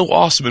 please, it's so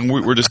awesome. And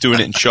we're just doing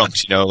it in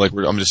chunks,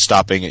 I'm just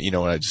stopping it, and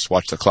I just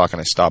watch the clock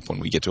and I stop when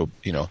we get to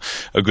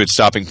a good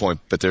stopping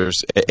point. But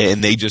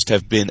and they just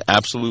have been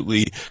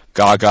absolutely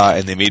gaga,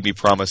 and they made me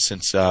promise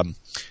since I'm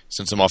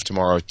off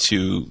tomorrow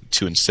to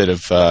instead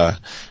of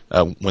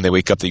when they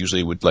wake up, they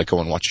usually would go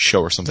and watch a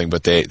show or something,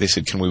 but they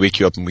said, can we wake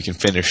you up and we can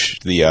finish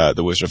the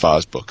Wizard of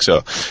Oz book?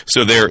 So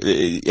there,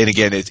 and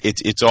again,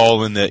 it's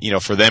all in the,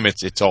 for them,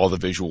 it's all the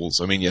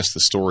visuals. I mean, yes, the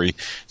story,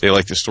 they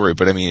like the story,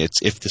 but I mean,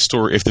 if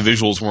the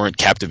visuals weren't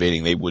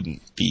captivating, they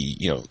wouldn't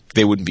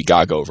be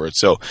gaga over it.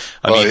 So,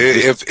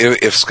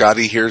 if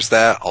Scotty hears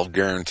that, I'll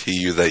guarantee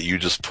you that you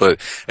just put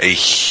a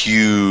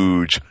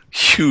huge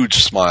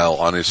smile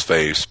on his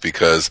face,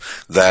 because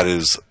that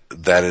is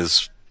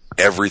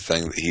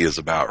everything that he is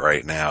about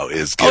right now.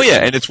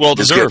 And it's well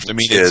deserved. I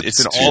mean, it's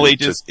an all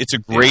ages. It's a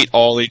great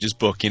all ages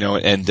book,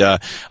 and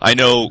I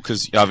know,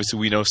 because obviously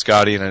we know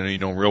Scotty, and I know you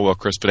know him real well,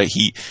 Chris. But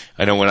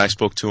I know when I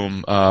spoke to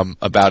him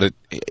about it,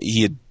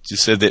 he had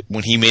just said that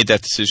when he made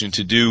that decision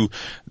to do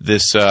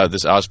this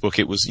Oz book,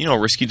 it was a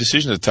risky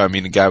decision at the time. I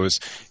mean, the guy was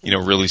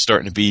really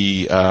starting to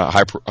be a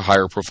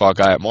higher profile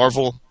guy at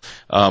Marvel.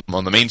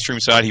 On the mainstream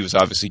side, he was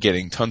obviously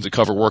getting tons of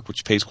cover work,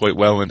 which pays quite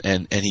well,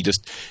 and he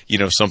just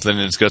something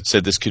in his gut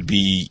said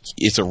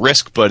it's a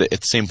risk, but at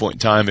the same point in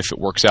time, if it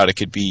works out, it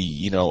could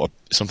be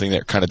something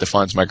that kind of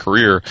defines my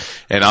career.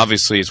 And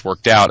obviously it's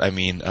worked out. I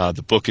mean,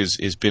 the book is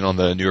been on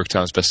the New York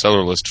Times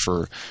bestseller list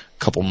for a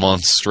couple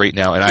months straight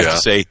now, and I have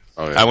to say,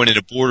 I went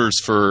into Borders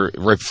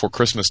right before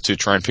Christmas to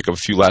try and pick up a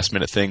few last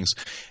minute things,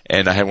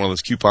 and I had one of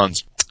those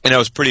coupons. And it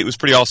was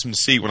pretty awesome to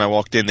see when I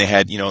walked in. They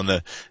had,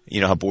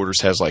 how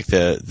Borders has like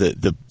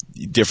the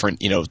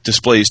different,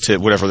 displays to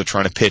whatever they're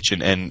trying to pitch.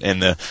 And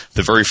the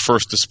very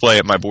first display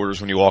at my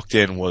Borders when you walked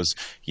in was,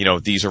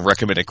 these are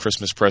recommended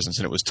Christmas presents,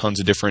 and it was tons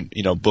of different,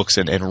 books,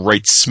 and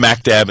right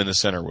smack dab in the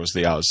center was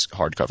the Oz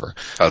hardcover.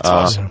 That's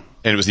awesome.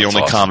 And it was the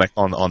only comic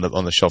on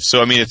the shelf.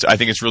 So I mean, I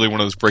think it's really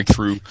one of those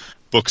breakthrough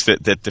books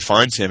that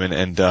defines him,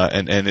 and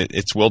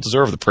it's well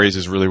deserved. The praise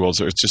is really well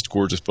deserved. It's just a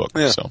gorgeous book.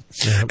 Yeah. So.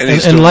 Yeah.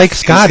 And like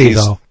Scotty,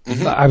 though,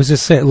 I was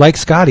just saying, like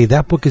Scotty,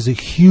 that book is a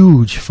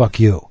huge fuck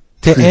you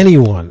to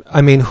anyone.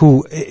 I mean,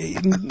 who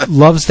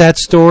loves that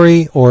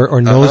story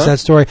or knows that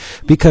story,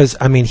 because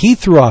I mean, he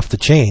threw off the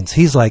chains.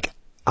 He's like,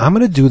 I'm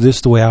going to do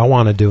this the way I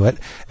want to do it,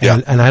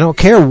 and I don't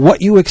care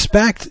what you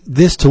expect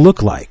this to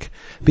look like.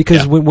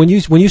 Because when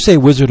you say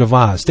Wizard of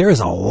Oz, there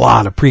is a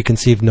lot of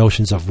preconceived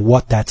notions of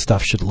what that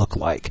stuff should look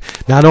like.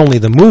 Not only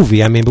the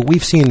movie, I mean, but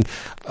we've seen.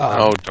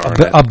 Go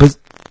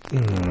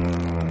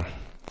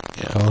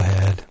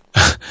ahead.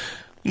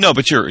 No,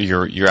 but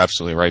you're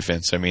absolutely right,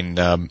 Vince. I mean,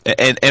 and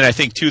I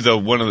think too, though,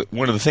 one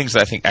of the things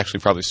that I think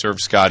actually probably served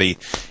Scotty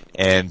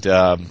and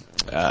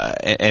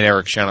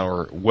Eric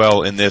Shanower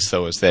well in this,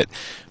 though, is that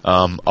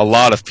a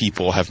lot of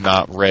people have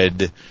not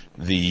read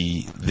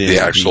the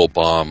actual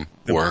bomb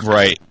work,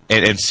 right,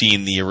 and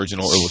seen the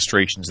original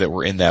illustrations that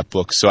were in that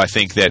book. So I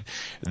think that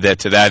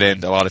to that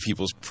end, a lot of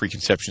people's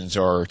preconceptions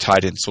are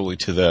tied in solely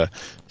to the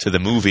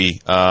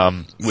movie,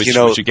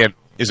 which again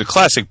is a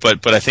classic.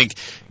 But I think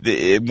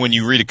when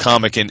you read a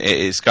comic and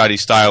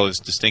Scotty's style is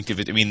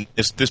distinctive, I mean,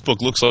 this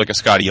book looks like a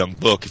Scotty Young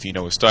book if you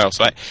know his style.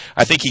 So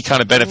I think he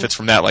kind of benefits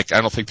from that. Like, I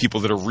don't think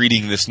people that are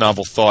reading this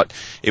novel thought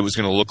it was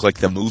going to look like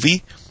the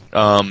movie.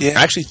 I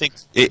actually think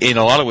in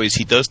a lot of ways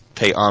he does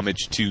pay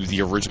homage to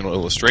the original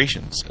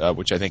illustrations,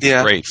 which I think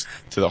is great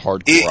to the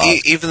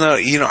hardcore. Even though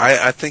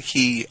I think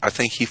he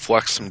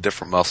flexed some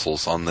different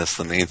muscles on this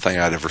than anything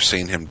I'd ever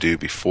seen him do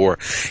before.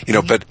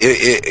 But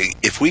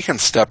if we can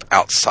step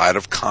outside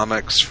of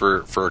comics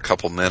for a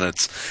couple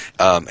minutes,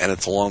 and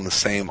it's along the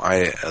same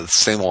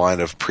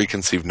line of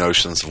preconceived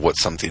notions of what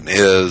something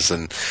is,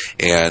 and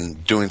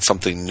doing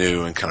something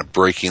new and kind of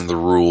breaking the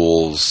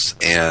rules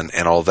and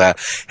all that.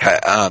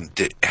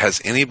 Has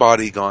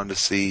anybody gone to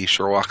see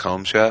Sherlock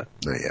Holmes yet?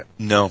 Not yet.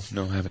 No,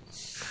 I haven't.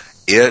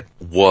 It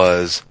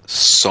was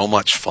so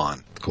much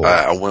fun. Cool.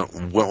 I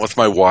went with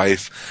my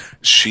wife.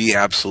 She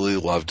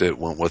absolutely loved it.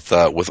 Went with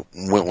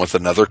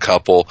another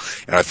couple,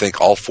 and I think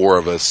all four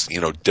of us,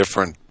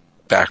 different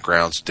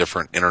backgrounds,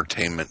 different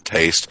entertainment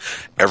taste.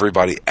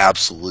 Everybody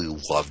absolutely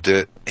loved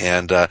it.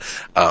 And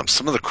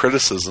some of the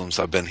criticisms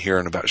I've been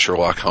hearing about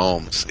Sherlock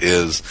Holmes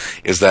is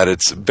that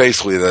it's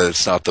basically that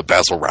it's not the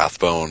Basil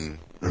Rathbone,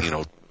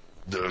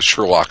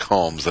 Sherlock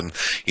Holmes, and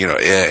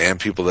and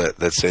people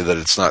that say that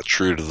it's not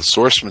true to the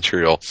source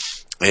material.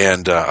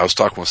 And I was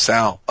talking with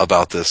Sal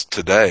about this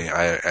today.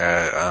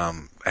 I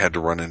had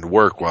to run into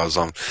work while I was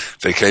on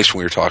vacation.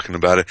 We were talking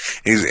about it,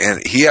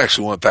 and he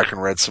actually went back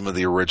and read some of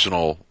the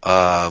original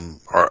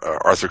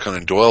Arthur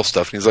Conan Doyle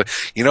stuff. And he's like,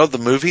 the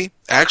movie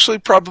actually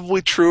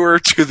probably truer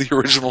to the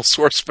original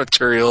source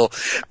material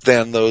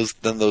than those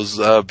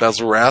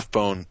Basil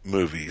Rathbone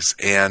movies.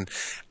 And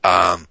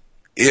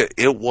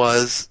It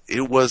was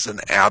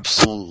an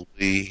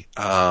absolutely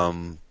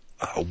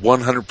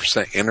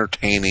 100%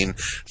 entertaining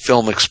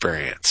film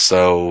experience.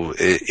 So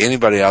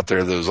anybody out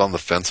there that was on the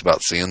fence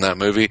about seeing that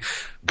movie,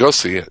 go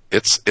see it.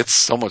 It's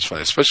so much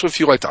fun, especially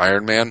if you liked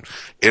Iron Man.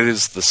 It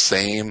is the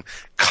same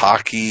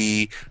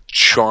cocky,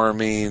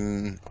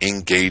 charming,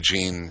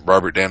 engaging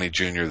Robert Downey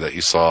Jr. that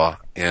you saw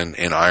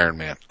in Iron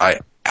Man.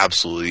 I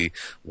absolutely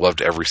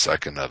loved every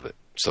second of it.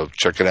 So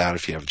check it out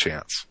if you have a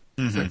chance.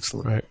 Mm-hmm.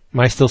 Excellent. Right. Am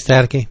I still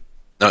staticky?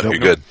 No, you're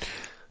good.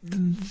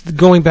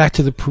 Going back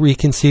to the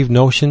preconceived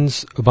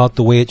notions about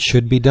the way it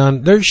should be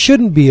done, there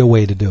shouldn't be a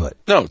way to do it.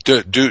 No,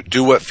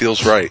 do what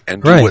feels right,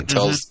 and do what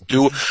tells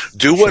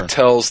what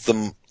tells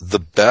them the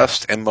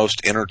best and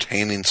most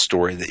entertaining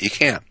story that you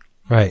can.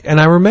 Right. And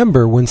I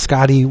remember when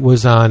Scotty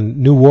was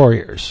on New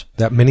Warriors,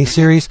 that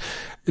miniseries,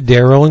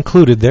 Daryl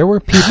included, there were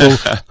people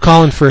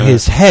calling for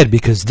his head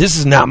because this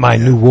is not my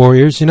New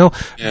Warriors,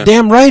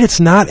 Damn right it's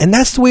not, and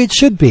that's the way it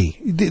should be.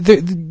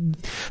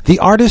 The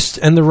artist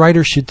and the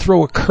writer should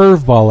throw a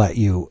curveball at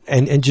you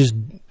and just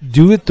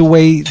do it the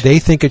way they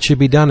think it should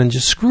be done, and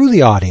just screw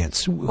the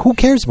audience. Who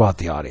cares about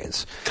the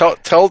audience? Tell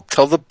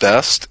the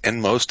best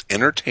and most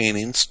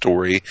entertaining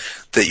story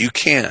that you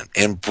can,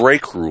 and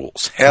break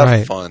rules.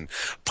 Have fun.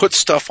 Put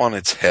stuff on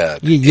its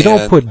head. You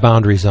don't put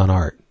boundaries on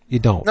art. You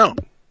don't. No.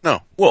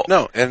 Well,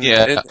 no. And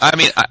I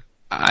mean,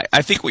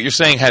 I think what you're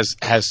saying has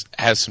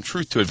some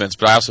truth to it, Vince,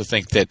 but I also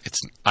think that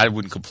I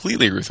wouldn't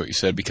completely agree with what you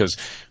said, because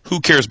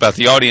who cares about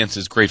the audience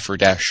is great for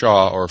Dash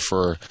Shaw or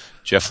for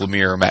Jeff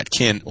Lemire or Matt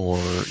Kint, or,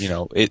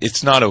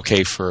 it's not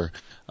okay for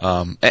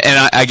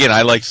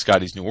I like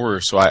Scotty's New Order,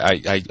 so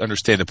I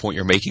understand the point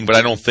you're making, but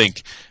I don't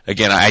think,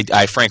 again,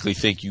 I frankly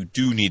think you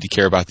do need to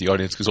care about the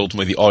audience, because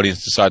ultimately the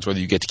audience decides whether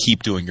you get to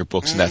keep doing your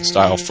books in that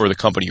style for the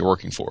company you're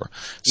working for.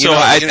 So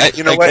if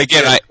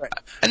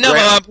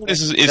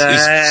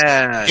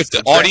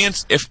the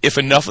audience, if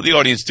enough of the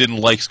audience didn't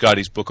like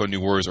Scotty's book on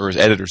New Orders, or his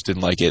editors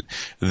didn't like it,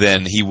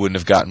 then he wouldn't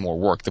have gotten more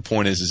work. The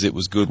point is it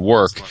was good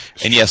work,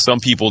 and yes, some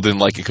people didn't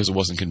like it because it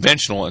wasn't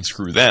conventional, and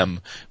screw them.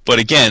 But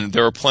again,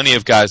 there are plenty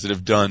of guys that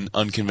have done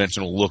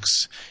unconventional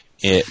looks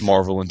at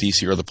Marvel and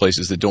DC or other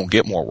places that don't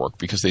get more work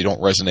because they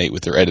don't resonate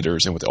with their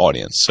editors and with the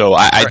audience. So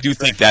I do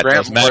think that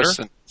does matter.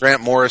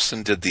 Grant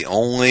Morrison did the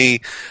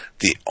only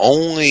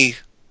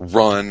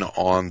run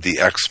on the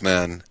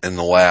X-Men in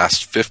the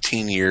last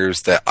 15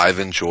 years that I've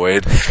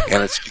enjoyed,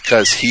 and it's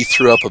because he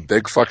threw up a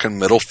big fucking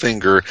middle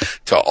finger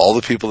to all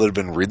the people that have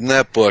been reading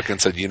that book and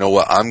said, you know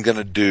what, I'm going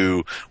to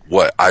do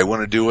what I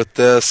want to do with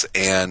this,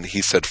 and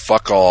he said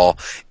fuck all,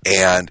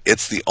 and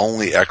it's the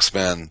only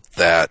X-Men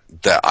that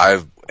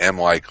I'm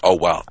like, oh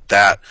wow,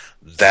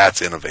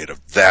 that's innovative,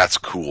 that's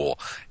cool,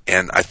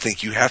 and I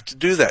think you have to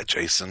do that,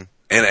 Jason.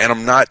 And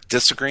I'm not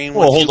disagreeing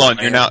with you. Well, hold on.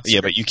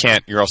 But you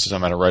can't, you're also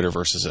talking about a writer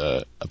versus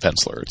a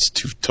penciler. It's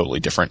two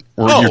totally different.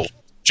 You're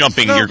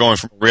jumping, you're going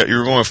from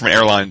an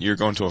airline, you're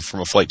going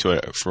from a flight to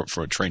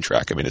a train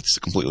track. I mean, it's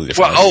completely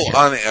different.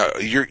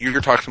 Well,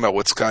 you're talking about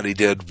what Scotty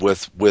did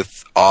with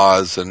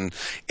Oz and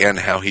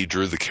how he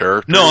drew the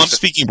characters. No, I'm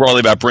speaking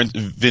broadly about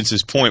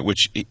Vince's point,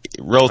 which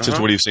relative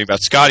to what he was saying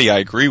about Scotty, I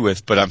agree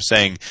with, but I'm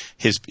saying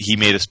he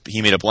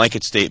made a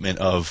blanket statement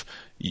of,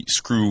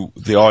 screw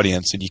the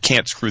audience, and you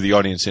can't screw the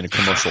audience in a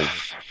commercial.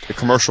 The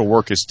commercial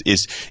work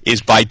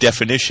is by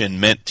definition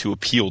meant to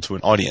appeal to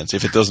an audience.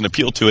 If it doesn't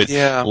appeal to it,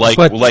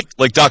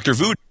 like Dr.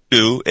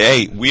 Voodoo,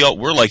 hey,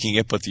 we're liking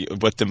it, but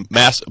the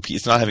mass,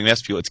 it's not having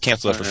mass appeal. It's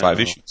canceled after 5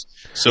 issues.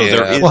 So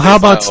there is. Well, how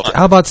about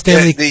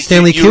Stanley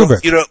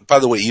Kubrick? By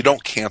the way, you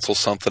don't cancel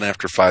something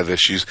after 5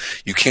 issues.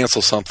 You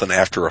cancel something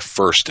after a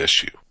first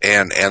issue,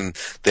 and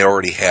they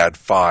already had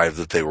 5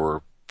 that they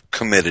were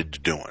committed to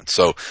doing.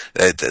 So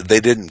they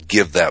didn't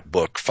give that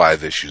book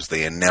 5 issues.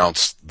 They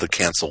announced the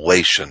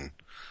cancellation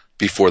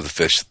before the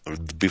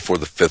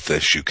 5th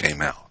issue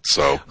came out.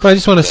 So, but I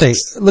just want to say,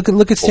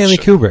 look at Stanley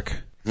Kubrick.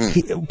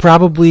 He,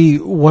 probably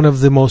one of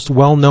the most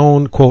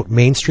well-known, quote,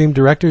 mainstream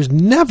directors,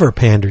 never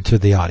pandered to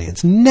the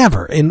audience.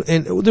 Never. And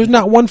there's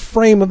not one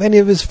frame of any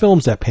of his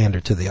films that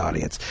pandered to the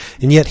audience.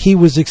 And yet he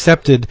was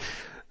accepted.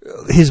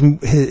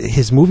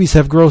 His movies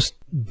have grossed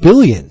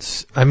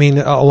billions. I mean,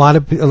 a lot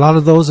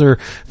of those are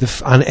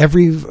on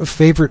every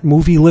favorite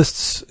movie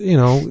lists,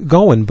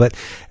 going. But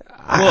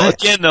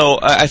again, though,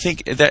 I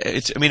think that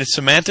it's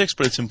semantics,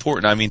 but it's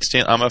important. I mean,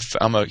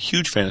 I'm a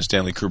huge fan of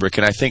Stanley Kubrick,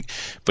 and I think,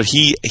 but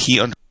he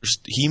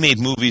made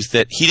movies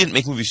that he didn't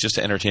make movies just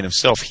to entertain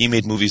himself. He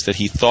made movies that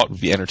he thought would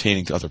be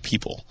entertaining to other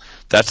people.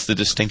 That's the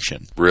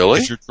distinction.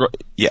 Really?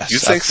 Yes. You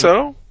think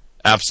so?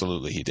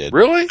 Absolutely, he did.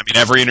 Really? I mean,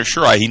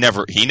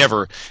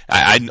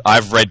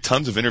 I've read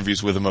tons of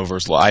interviews with him over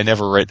his life.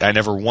 I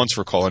never once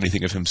recall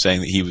anything of him saying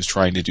that he was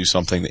trying to do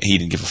something that he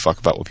didn't give a fuck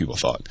about what people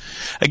thought.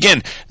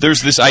 Again,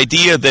 there's this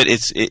idea that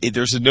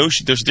there's a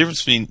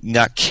difference between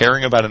not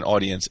caring about an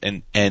audience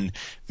and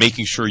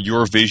making sure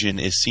your vision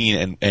is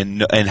seen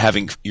and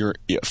having your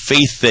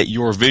faith that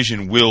your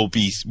vision will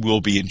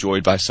be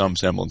enjoyed by some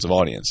semblance of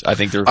audience. I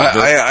think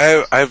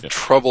I have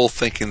trouble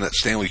thinking that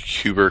Stanley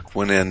Kubrick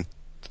went in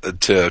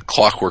to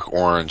Clockwork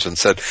Orange and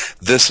said,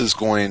 this is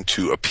going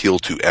to appeal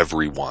to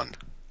everyone.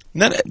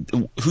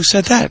 Who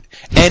said that?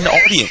 An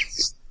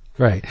audience.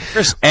 Right.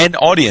 Chris, an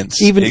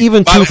audience.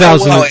 Even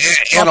 2000.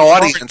 An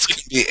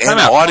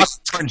audience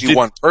can be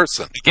one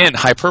person. Again,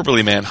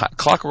 hyperbole, man.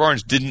 Clockwork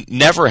Orange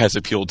never has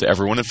appealed to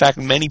everyone. In fact,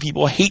 many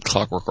people hate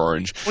Clockwork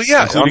Orange. Well,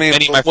 yeah. Including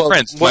many of my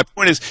friends. My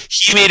point is,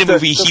 he made a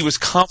movie, he was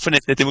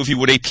confident that the movie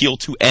would appeal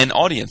to an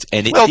audience,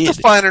 and it did.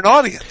 Define an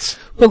audience.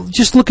 Well,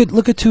 just look at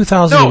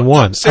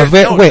 2001.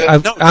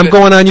 I'm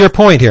going on your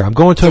point here. I'm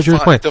going towards your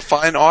point.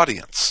 Define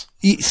audience.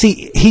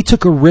 See, he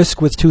took a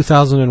risk with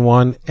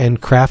 2001 and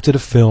crafted a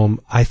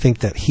film I think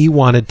that he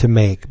wanted to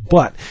make.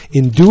 But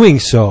in doing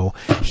so,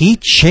 he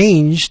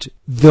changed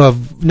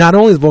not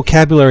only the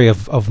vocabulary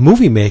of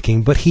movie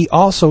making, but he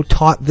also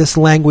taught this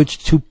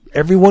language to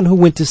everyone who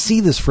went to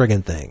see this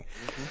friggin' thing.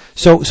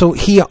 Mm-hmm. So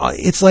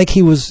it's like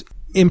he was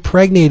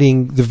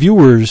impregnating the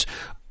viewers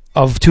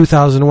of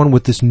 2001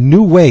 with this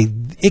new way.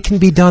 It can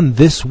be done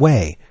this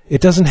way.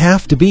 It doesn't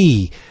have to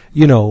be,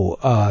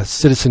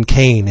 Citizen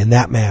Kane in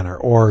that manner,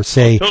 or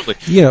say, totally.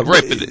 Right.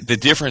 But the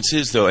difference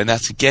is, though, and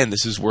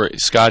this is where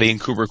Scotty and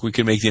Kubrick, we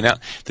can make the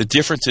announcement. The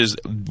difference is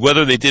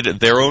whether they did it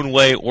their own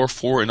way or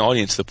for an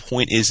audience. The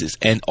point is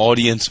an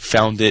audience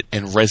found it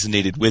and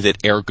resonated with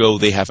it. Ergo,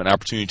 they have an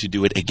opportunity to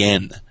do it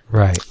again.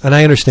 Right, and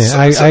I understand.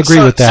 I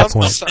agree with that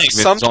point.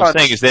 All I'm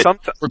saying is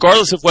that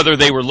regardless of whether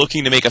they were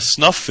looking to make a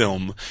snuff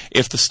film,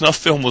 if the snuff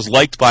film was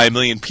liked by 1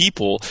 million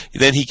people,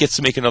 then he gets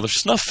to make another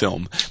snuff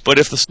film. But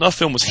if the snuff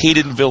film was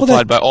hated and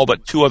vilified by all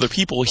but 2 other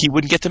people, he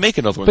wouldn't get to make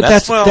another one. But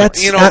that's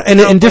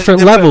in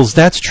different levels.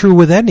 That's true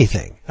with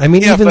anything. I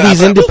mean, even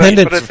these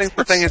independent. But I think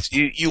the thing is,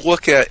 you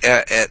look at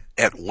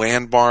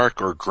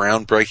landmark or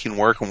groundbreaking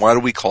work, and why do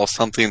we call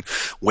something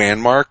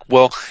landmark?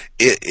 Well,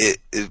 it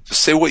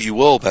say what you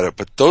will about it,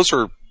 but those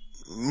are,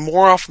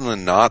 more often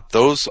than not,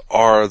 those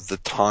are the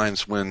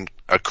times when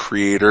a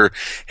creator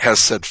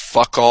has said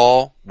fuck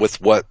all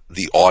with what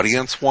the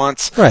audience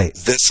wants. Right.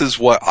 This is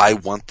what I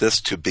want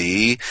this to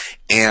be,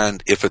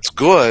 and if it's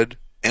good,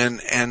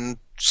 and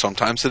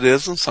sometimes it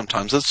is and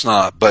sometimes it's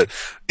not, but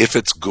if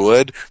it's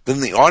good,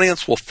 then the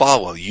audience will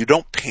follow. You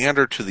don't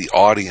pander to the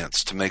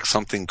audience to make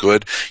something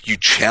good. You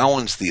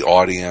challenge the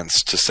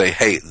audience to say,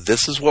 hey,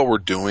 this is what we're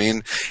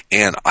doing,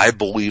 and I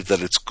believe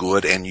that it's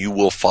good, and you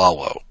will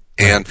follow.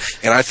 And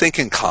I think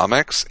in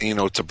comics,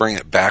 to bring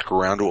it back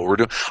around to what we're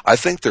doing, I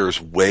think there's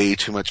way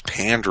too much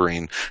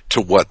pandering to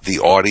what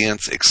the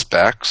audience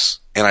expects,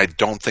 and I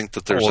don't think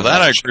that there's. Well,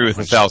 that I agree with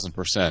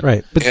 1,000%.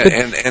 Right,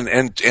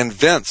 and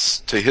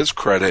Vince, to his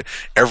credit,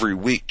 every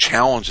week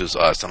challenges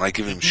us, and I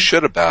give him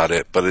shit about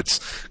it, but it's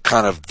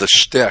kind of the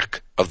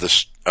shtick of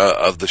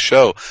the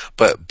show.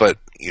 But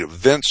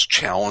Vince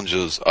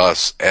challenges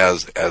us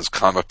as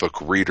comic book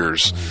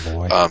readers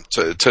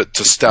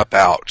to step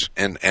out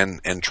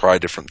and try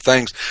different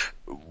things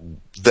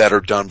that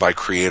are done by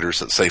creators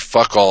that say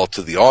fuck all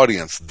to the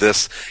audience.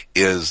 This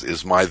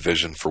is my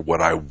vision for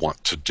what I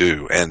want to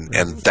do, and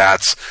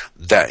that's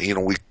that.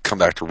 We come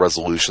back to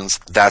resolutions.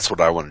 That's what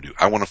I want to do.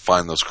 I want to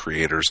find those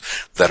creators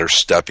that are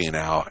stepping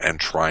out and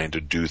trying to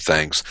do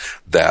things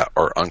that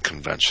are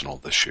unconventional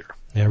this year.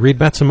 Yeah, read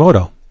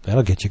Matsumoto.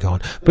 That'll get you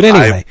going. But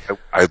anyway,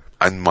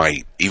 I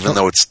might, even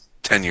though it's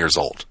 10 years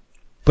old.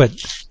 But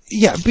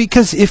yeah,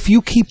 because if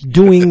you keep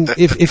doing,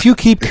 if you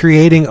keep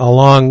creating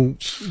along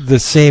the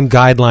same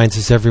guidelines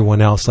as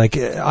everyone else, like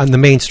on the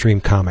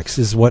mainstream comics,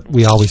 is what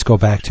we always go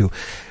back to.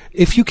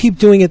 If you keep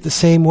doing it the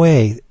same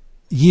way,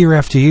 year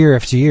after year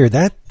after year,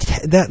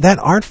 that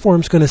art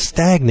form's going to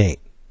stagnate.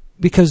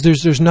 Because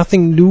there's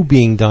nothing new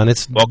being done.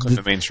 It's welcome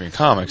to mainstream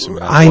comics.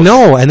 I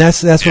know, and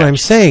that's what I'm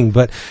saying.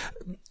 But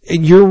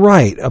you're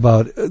right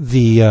about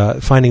the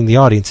finding the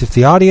audience. If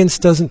the audience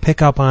doesn't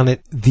pick up on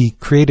it, the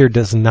creator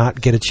does not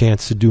get a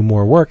chance to do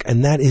more work,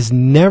 and that is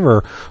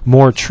never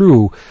more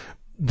true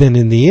than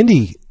in the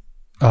indie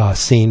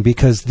scene.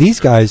 Because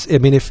these guys, I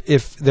mean,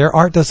 if their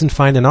art doesn't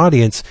find an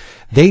audience,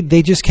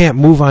 they just can't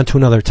move on to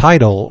another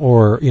title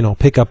or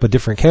pick up a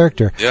different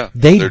character. Yeah,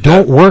 they don't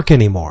dead. Work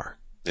anymore.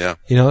 Yeah.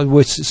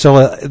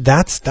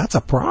 That's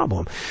a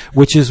problem,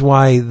 which is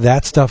why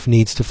that stuff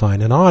needs to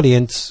find an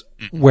audience,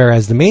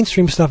 whereas the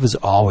mainstream stuff is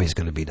always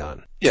going to be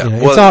done. Yeah.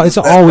 It's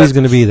always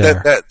going to be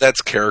there.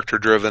 That's character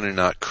driven and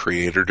not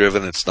creator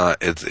driven.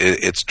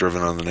 It's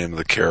driven on the name of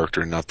the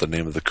character, not the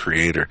name of the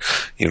creator.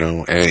 We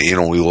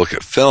look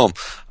at film,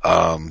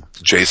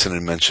 Jason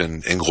had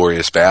mentioned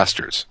Inglourious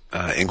Basterds.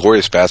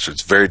 Inglourious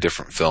Basterds, very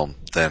different film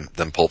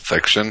than Pulp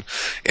Fiction,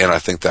 and I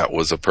think that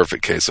was a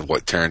perfect case of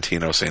what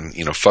Tarantino saying,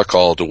 fuck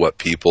all to what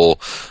people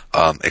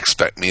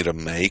expect me to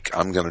make.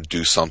 I'm going to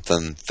do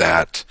something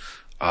that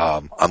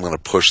I'm going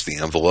to push the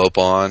envelope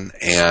on,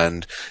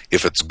 and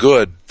if it's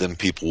good, then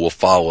people will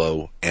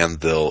follow and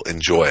they'll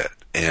enjoy it.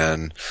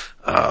 And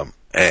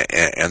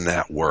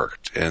that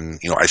worked. And,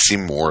 I see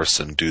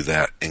Morrison do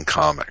that in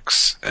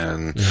comics.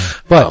 And,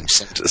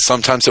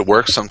 sometimes it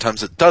works,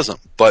 sometimes it doesn't,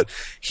 but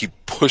he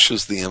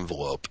pushes the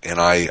envelope, and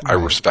I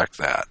respect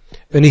that.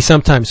 And he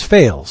sometimes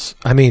fails.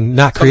 I mean,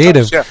 not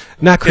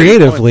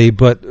creatively,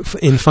 but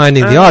in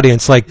finding the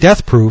audience, like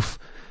Death Proof,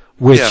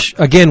 which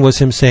again was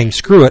him saying,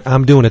 "Screw it,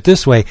 I'm doing it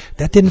this way."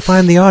 That didn't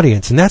find the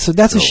audience, and that's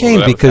a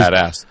shame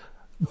because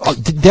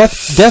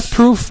Death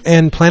Proof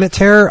and Planet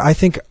Terror, I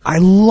think I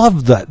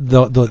love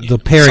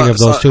the pairing of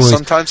those two.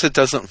 Sometimes it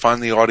doesn't find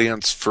the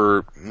audience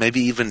for maybe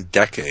even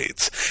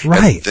decades,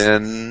 right? And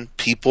then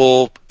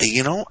people,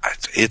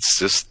 it's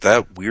just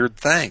that weird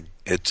thing.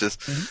 It just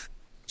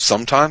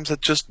sometimes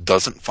it just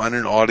doesn't find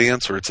an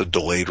audience, or it's a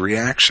delayed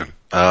reaction.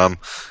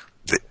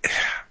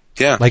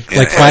 Yeah, like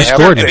Flash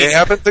Gordon. It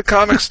happened to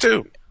comics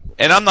too.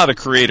 And I'm not a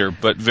creator,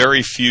 but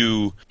very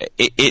few.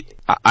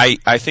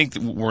 I think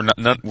that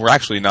we're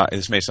actually not.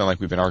 This may sound like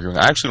we've been arguing.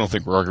 I actually don't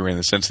think we're arguing in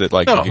the sense that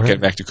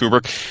get back to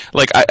Kubrick.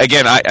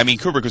 I mean,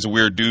 Kubrick was a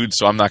weird dude,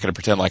 so I'm not going to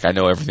pretend like I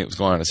know everything that was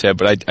going on in his head.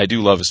 But I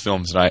do love his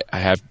films, and I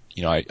have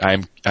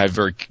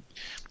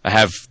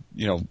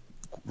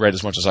read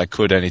as much as I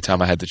could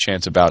anytime I had the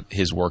chance about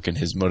his work and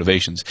his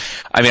motivations.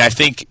 I mean, I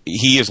think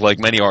he is like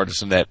many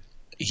artists in that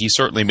he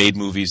certainly made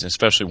movies,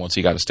 especially once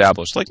he got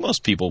established. Like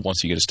most people,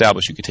 once you get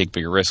established, you can take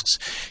bigger risks.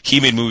 He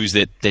made movies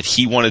that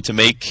he wanted to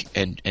make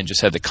and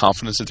just had the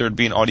confidence that there would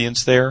be an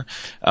audience there.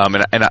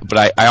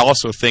 But I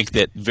also think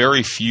that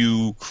very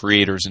few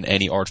creators in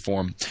any art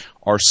form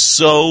are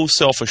so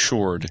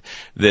self-assured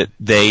that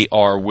they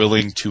are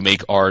willing to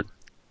make art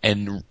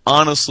and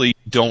honestly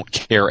don't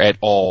care at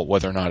all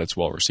whether or not it's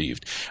well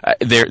received.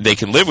 They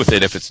can live with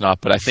it if it's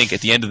not, but I think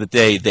at the end of the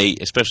day,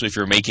 especially if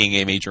you're making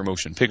a major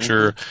motion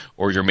picture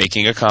or you're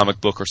making a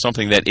comic book or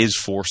something that is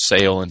for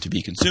sale and to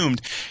be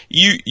consumed,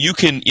 you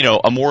can,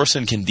 a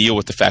Morrison can deal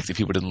with the fact that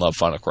people didn't love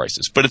Final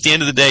Crisis. But at the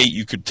end of the day,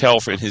 you could tell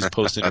from his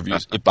post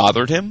interviews, it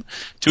bothered him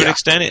to an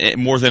extent,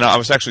 more than I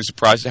was actually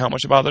surprised at how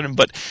much it bothered him.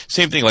 But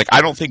same thing, like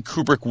I don't think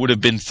Kubrick would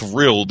have been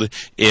thrilled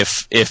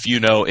if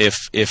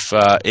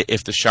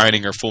The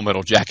Shining or Full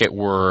Metal Jacket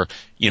were,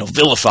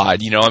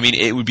 vilified. I mean,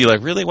 it would be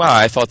like, really? Wow,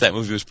 I thought that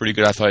movie was pretty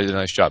good. I thought he did a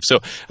nice job. So,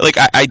 like,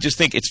 I just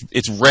think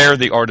it's rare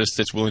the artist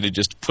that's willing to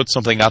just put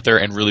something out there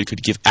and really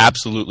could give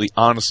absolutely,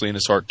 honestly, in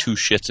his heart, two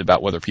shits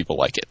about whether people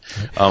like it.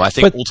 I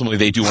think ultimately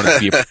they do want it to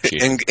be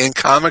appreciated. In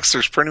comics,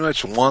 there's pretty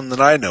much one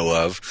that I know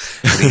of,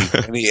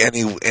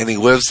 and he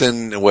lives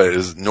in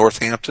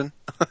Northampton.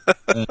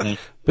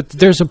 But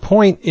there's a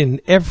point in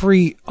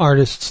every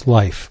artist's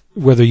life,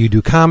 whether you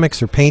do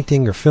comics or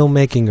painting or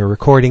filmmaking or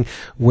recording,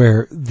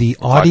 where the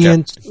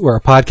audience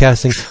or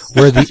podcasting,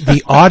 where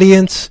the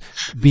audience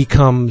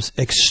becomes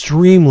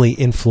extremely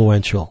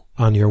influential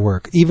on your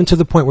work, even to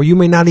the point where you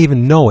may not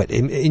even know it.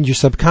 In your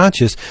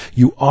subconscious,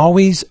 you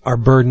always are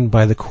burdened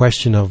by the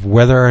question of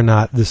whether or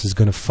not this is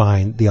going to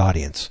find the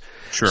audience.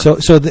 Sure.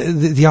 So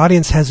the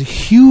audience has a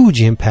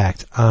huge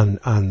impact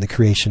on the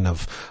creation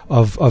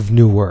of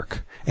new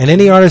work. And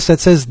any artist that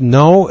says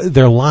no,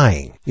 they're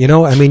lying.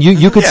 I mean,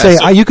 you could say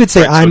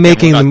I'm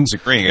making them. We're not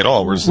disagreeing at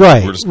all. We're just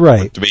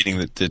debating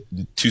the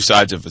two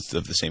sides of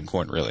the same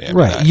coin, really.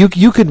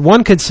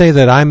 One could say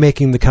that I'm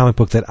making the comic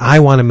book that I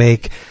want to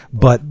make,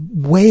 but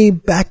way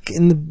back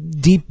in the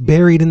deep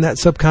buried in that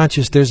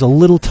subconscious, there's a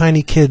little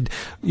tiny kid,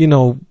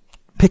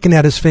 picking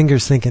at his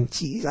fingers thinking,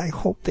 geez, I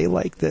hope they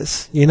like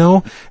this,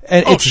 and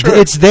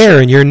it's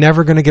there and you're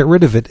never going to get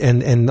rid of it.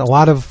 And a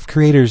lot of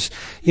creators,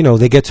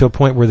 they get to a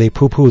point where they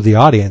poo-poo the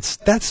audience.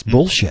 That's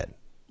bullshit.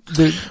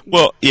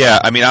 Well, yeah,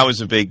 I mean, I was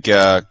a big,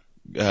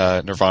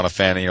 Nirvana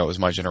fan, it was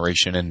my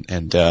generation and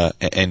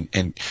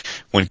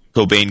when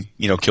Cobain,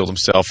 killed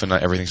himself and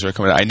everything started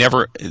coming out,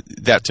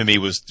 that to me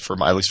was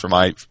at least for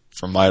my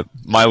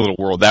little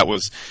world,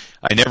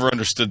 I never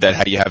understood that,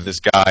 how you have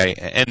this guy,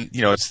 and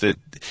it's the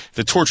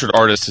tortured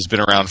artist has been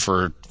around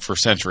for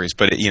centuries,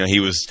 but he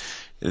was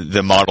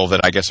the model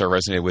that I guess I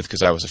resonated with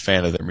because I was a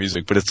fan of their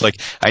music. But it's like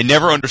I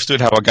never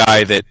understood how a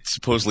guy that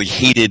supposedly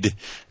hated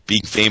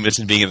being famous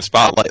and being in the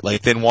spotlight,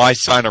 like, then why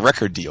sign a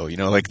record deal?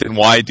 Then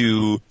why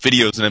do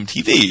videos on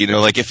MTV?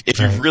 If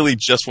you really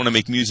just want to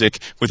make music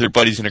with your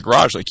buddies in a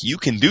garage, like, you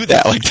can do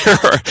that. Like, there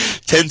are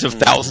tens of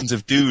thousands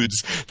of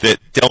dudes that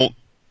don't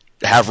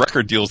have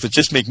record deals that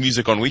just make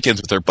music on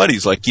weekends with their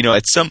buddies. Like,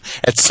 at some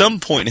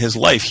point in his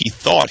life, he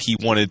thought he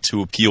wanted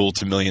to appeal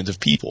to millions of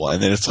people.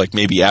 And then it's like,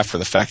 maybe after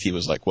the fact, he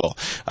was like, well,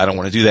 I don't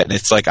want to do that. And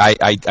it's like,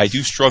 I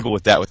do struggle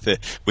with that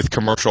with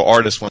commercial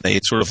artists when they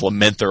sort of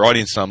lament their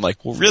audience. And I'm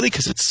like, well, really?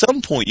 Because at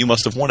some point you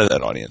must have wanted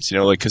that audience,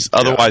 because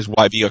otherwise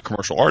why be a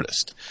commercial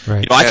artist?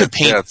 Right. I could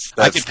paint a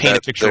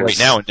picture right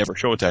now and never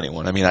show it to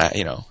anyone. I mean, I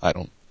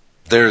don't.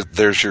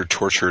 There's your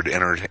tortured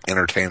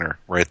entertainer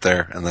right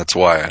there. And that's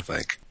why, I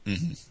think.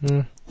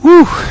 Mm-hmm.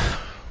 Whew.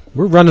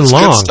 We're running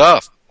long. Good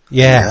stuff.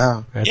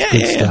 Yeah. That's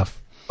good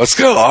stuff. Let's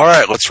go. All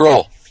right, let's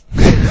roll.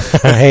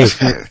 Hey.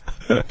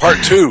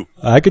 Part 2.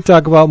 I could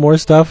talk about more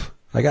stuff.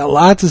 I got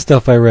lots of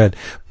stuff I read.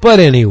 But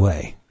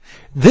anyway,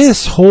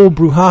 this whole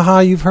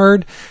brouhaha you've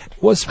heard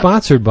was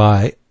sponsored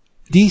by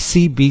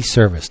DCB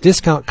Service,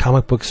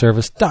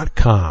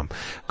 DiscountComicBookService.com.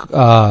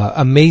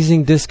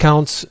 Amazing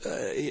discounts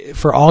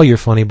for all your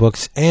funny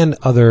books and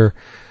other.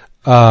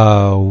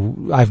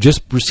 I've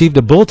just received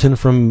a bulletin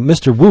from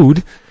Mr.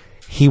 Wood.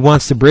 He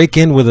wants to break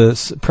in with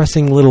a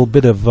pressing little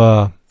bit of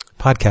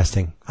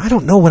podcasting. I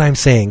don't know what I'm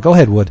saying. Go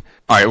ahead, Wood.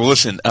 All right. Well,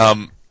 listen.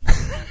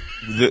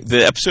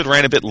 The episode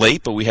ran a bit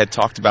late, but we had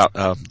talked about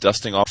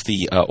dusting off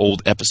the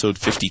old episode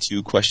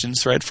 52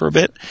 questions thread for a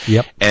bit.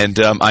 Yep. And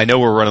I know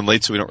we're running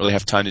late, so we don't really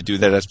have time to do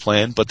that as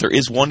planned. But there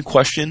is one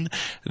question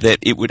that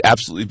it would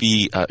absolutely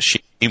be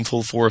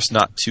shameful for us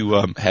not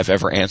to have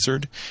ever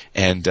answered.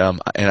 And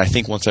I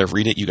think once I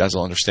read it, you guys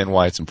will understand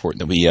why it's important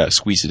that we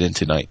squeeze it in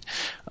tonight.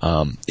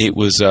 It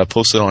was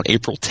posted on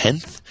April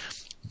 10th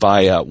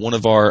by one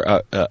of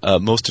our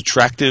most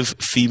attractive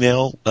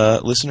female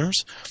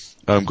listeners.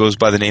 Goes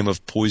by the name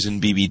of Poison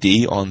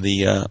BBD on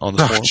the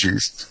forum.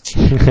 Jeez.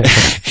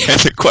 And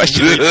the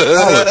question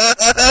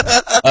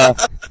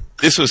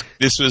this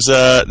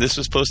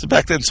was posted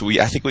back then, so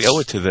I think we owe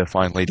it to the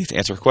fine lady to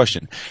answer her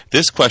question.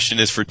 This question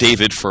is for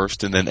David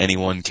first, and then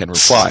anyone can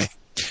reply.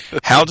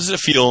 How does it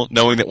feel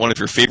knowing that one of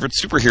your favorite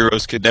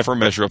superheroes could never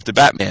measure up to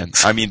Batman?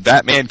 I mean,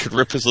 Batman could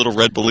rip his little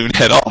red balloon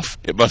head off.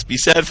 It must be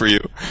sad for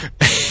you.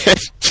 And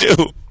 2,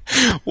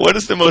 what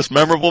is the most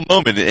memorable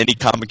moment in any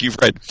comic you've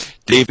read?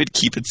 David,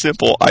 keep it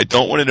simple. I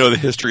don't want to know the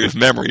history of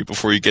memory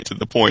before you get to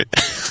the point.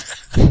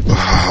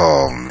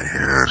 Oh,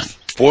 man.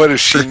 Boy, does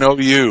she know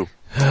you.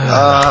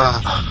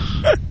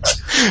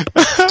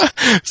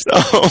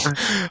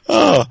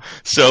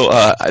 So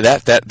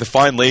that the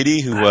fine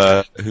lady who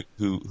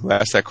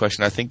asked that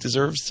question, I think,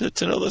 deserves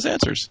to know those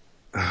answers.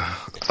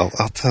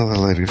 I'll tell her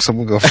later.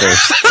 Someone go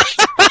first.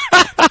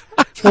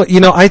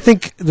 Well, I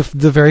think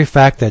the very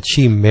fact that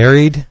she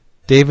married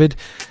David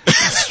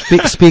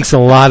speaks a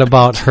lot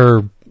about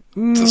her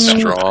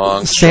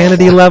strong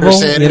sanity level.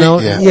 Sanity?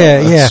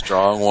 Yeah.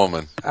 Strong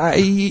woman.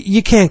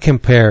 You can't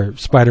compare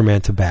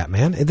Spider-Man to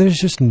Batman. There's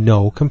just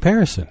no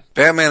comparison.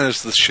 Batman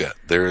is the shit.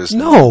 There is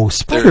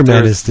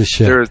Spider-Man is the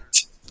shit.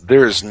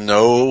 There is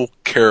no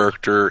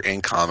character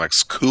in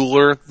comics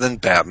cooler than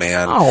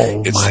Batman.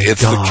 Oh,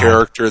 it's the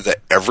character that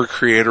every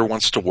creator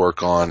wants to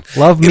work on.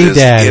 Love me,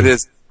 Dad.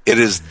 It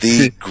is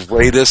the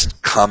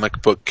greatest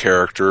comic book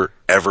character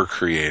ever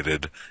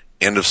created.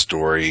 End of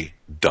story.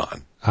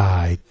 Done.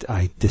 I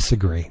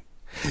disagree.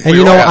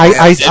 And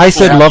I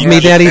said, "Love me,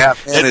 Daddy."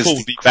 Deadpool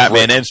would be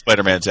Batman and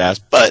Spider-Man's ass,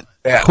 but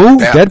who?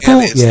 Batman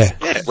Deadpool? is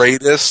the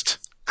greatest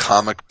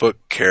comic book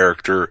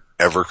character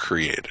ever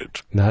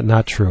created.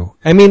 Not true.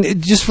 I mean,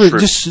 just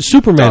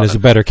Superman is a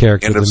better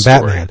character than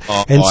Batman,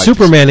 and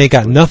Superman ain't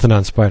got nothing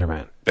on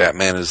Spider-Man.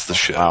 Batman is the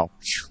shit. Wow.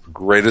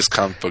 Greatest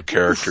comic book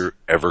character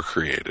ever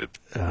created.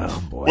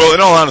 Oh boy. Well, in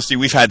all honesty,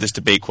 we've had this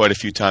debate quite a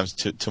few times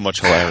to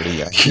much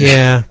hilarity.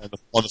 Yeah.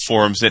 On the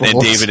forums, and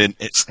David, and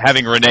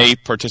having Renee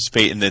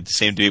participate in the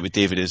same debate with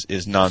David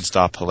is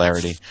nonstop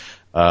hilarity.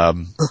 So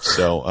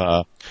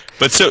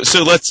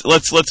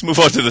let's move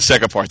on to the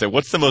second part there.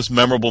 What's the most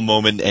memorable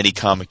moment in any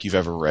comic you've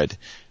ever read?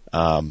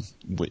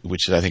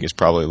 Which I think is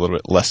probably a little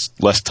bit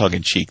less tongue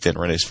in cheek than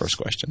Renee's first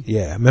question.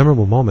 Yeah,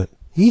 memorable moment.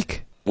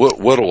 Eek.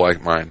 What'll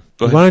like mine?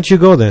 Why don't you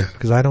go then?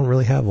 Because I don't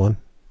really have one.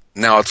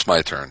 Now it's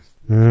my turn.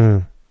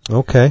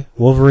 Okay.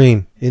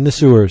 Wolverine in the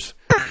sewers.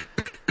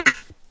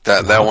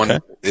 That one.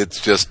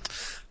 It's through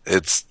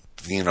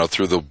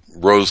the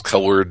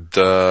rose-colored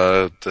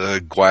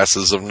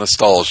glasses of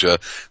nostalgia.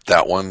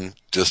 That one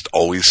just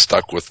always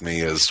stuck with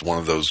me as one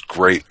of those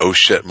great oh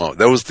shit moments.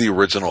 That was the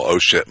original oh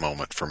shit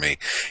moment for me.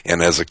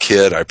 And as a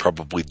kid, I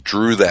probably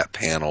drew that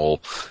panel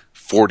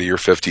 40 or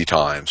 50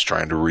 times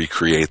trying to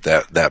recreate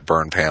that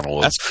burn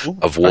panel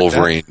of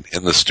Wolverine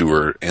in the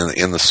sewers,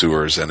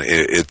 and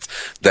it's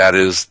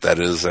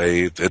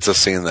a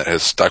scene that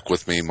has stuck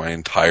with me my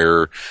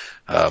entire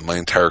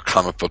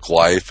comic book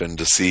life, and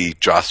to see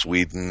Joss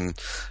Whedon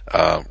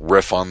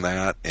riff on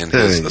that in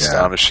his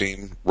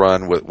astonishing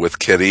run with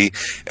Kitty,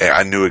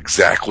 I knew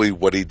exactly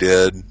what he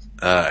did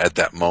at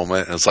that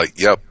moment, and it's like,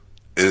 yep.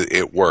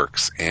 It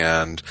works,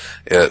 and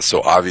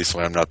so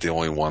obviously I'm not the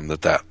only one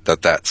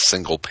that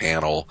single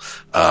panel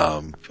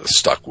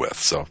stuck with.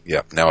 So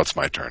yeah, now it's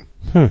my turn.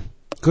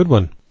 Good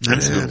one.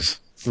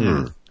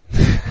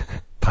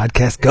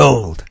 Podcast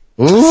gold.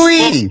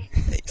 Ooh.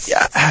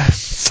 Yeah.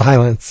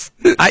 Silence.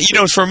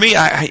 For me,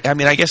 I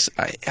mean, I guess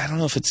I don't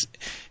know if it's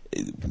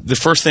the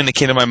first thing that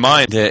came to my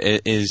mind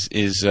is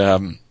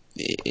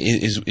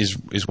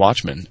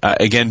Watchmen.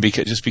 Again,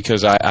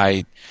 because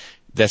I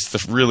that's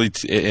at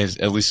least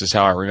is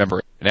how I remember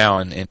it now.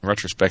 And in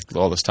retrospect,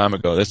 all this time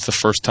ago, that's the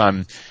first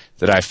time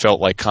that I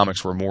felt like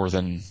comics were more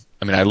than.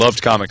 I mean, I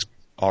loved comics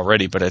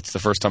already, but it's the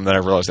first time that I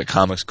realized that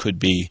comics could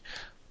be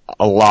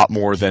a lot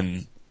more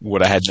than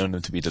what I had known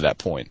them to be to that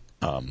point.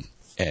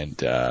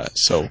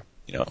 So,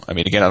 I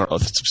mean, again, I don't know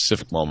if it's a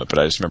specific moment, but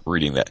I just remember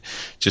reading that,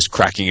 just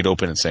cracking it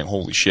open and saying,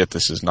 "Holy shit,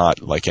 this is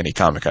not like any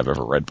comic I've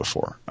ever read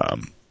before."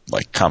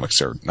 Like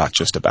comics are not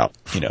just about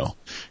a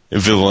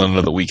villain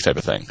of the week type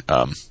of thing.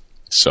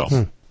 So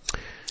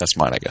that's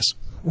mine, I guess.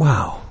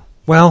 Wow.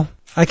 Well,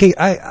 you're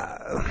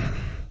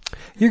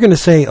going to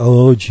say,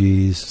 "Oh,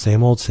 geez,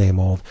 same old, same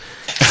old."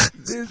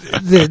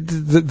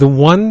 the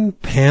one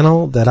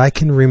panel that I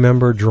can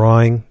remember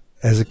drawing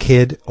as a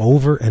kid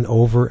over and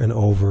over and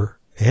over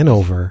and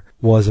over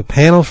was a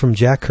panel from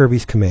Jack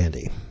Kirby's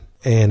Commandy,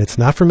 and it's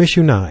not from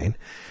issue 9.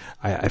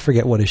 I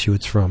forget what issue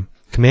it's from.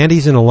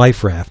 Commandy's in a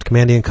life raft,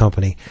 Commandy and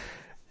Company,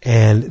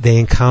 and they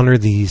encounter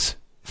these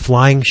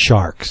flying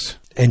sharks.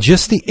 And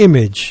just the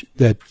image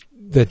that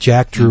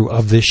Jack drew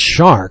of this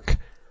shark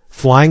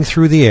flying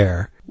through the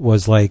air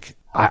was like,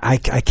 I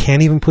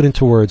can't even put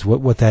into words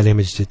what that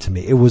image did to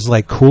me. It was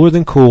like cooler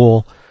than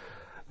cool.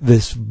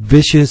 This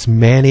vicious,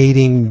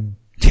 man-eating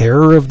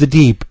terror of the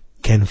deep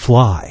can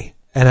fly.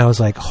 And I was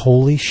like,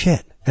 holy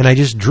shit. And I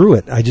just drew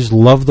it. I just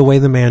loved the way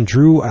the man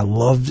drew. I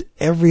loved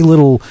every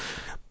little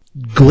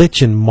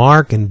glitch and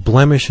mark and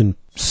blemish and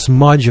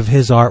smudge of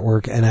his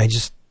artwork. And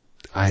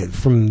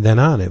from then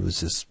on, it was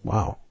just,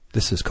 wow.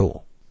 This is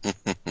cool.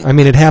 I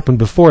mean, it happened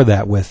before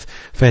that with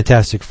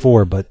Fantastic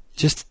Four, but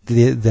just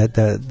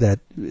that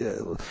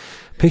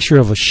picture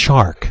of a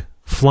shark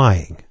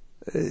flying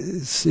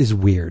is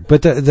weird.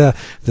 But the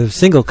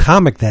single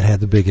comic that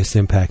had the biggest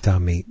impact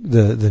on me,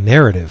 the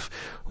narrative,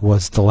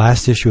 was the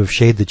last issue of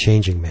Shade the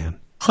Changing Man.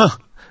 Huh.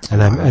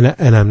 And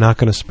I'm not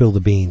going to spill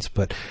the beans,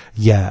 but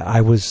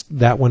yeah,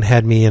 that one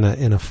had me in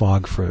a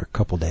fog for a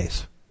couple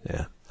days.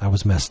 Yeah, I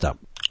was messed up.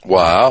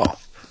 Wow.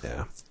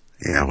 Yeah.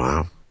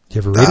 Wow.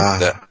 Did you ever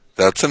read it?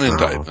 That's an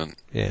indictment.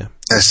 Yeah.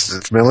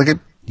 That's Milligan?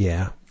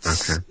 Yeah.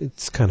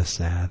 It's kind of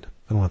sad.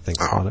 I don't want to think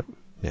about it.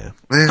 Yeah.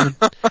 Man.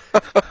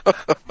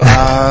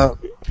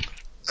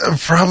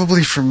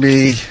 Probably for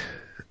me,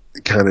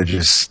 it kind of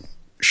just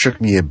shook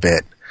me a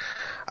bit.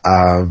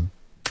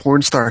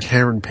 Porn star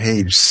Karen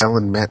Page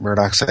selling Matt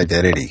Murdock's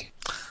identity.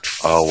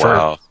 Oh,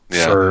 wow.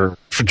 Yeah.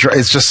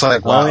 It's just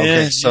like, wow.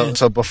 Yeah,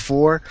 So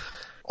before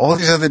all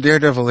these other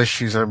Daredevil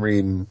issues I'm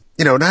reading,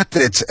 not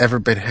that it's ever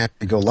been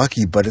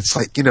happy-go-lucky, but it's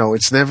like,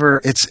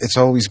 it's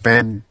always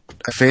been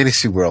a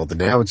fantasy world. And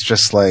now it's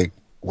just like,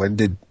 when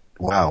did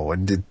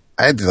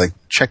I had to like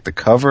check the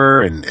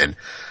cover and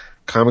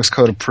Comics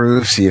Code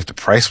approved, see if the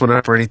price went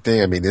up or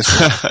anything. I mean, this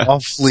was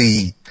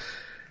awfully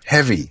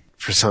heavy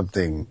for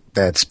something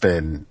that's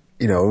been,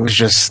 it was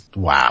just,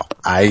 wow.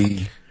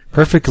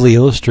 Perfectly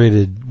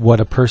illustrated what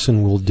a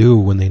person will do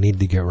when they need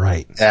to get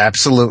right.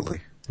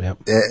 Absolutely. Yep.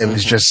 It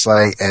was just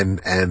like, there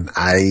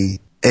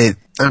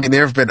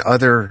have been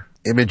other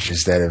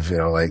images that have,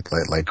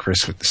 like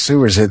Chris with the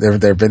sewers. There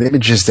have been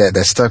images that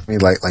stuck me,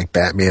 like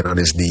Batman on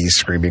his knees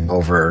screaming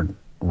over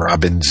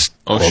Robin's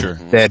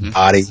dead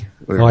body.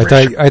 Well, I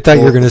thought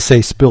you were going to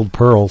say spilled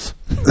pearls.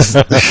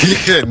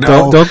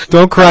 No.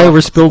 Don't cry over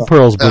spilled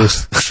pearls,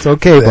 Bruce. It's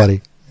okay,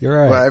 buddy. You're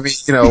all right.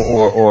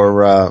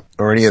 Well,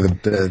 or any of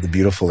the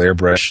beautiful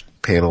airbrush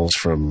panels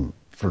from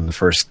the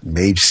first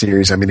Mage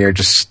series. I mean,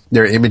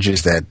 they're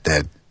images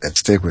that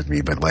stick with me.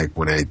 But like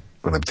when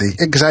I'm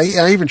thinking, because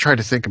I even tried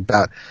to think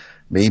about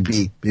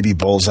maybe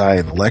Bullseye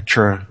and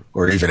Elektra,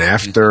 or even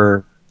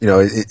after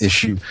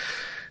issue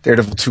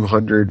Daredevil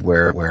 200,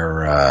 where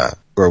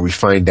we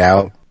find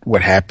out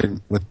what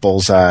happened with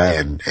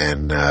Bullseye,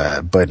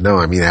 but no,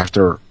 I mean,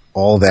 after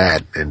all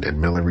that,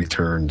 and Miller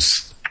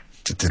returns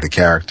to the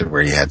character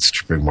where he had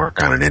such a big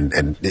mark on it,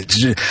 and it's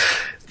just,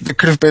 there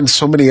could have been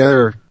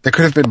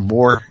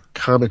more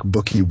comic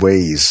booky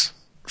ways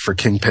for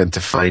Kingpin to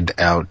find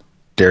out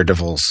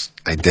Daredevil's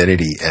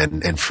identity,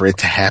 and for it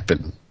to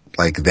happen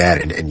like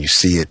that, and you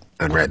see it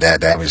unread.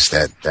 That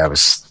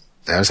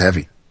was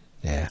heavy.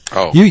 Yeah.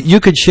 Oh. You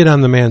could shit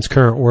on the man's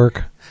current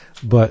work,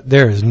 but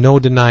there is no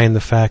denying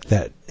the fact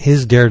that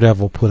his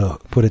Daredevil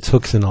put its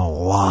hooks in a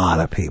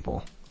lot of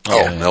people. Oh,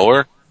 yeah.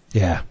 Miller?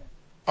 Yeah.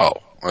 Oh,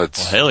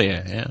 it's hell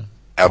yeah.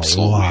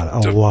 Absolutely.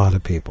 A lot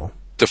of people.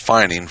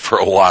 Defining for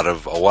a lot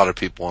of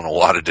people in a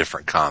lot of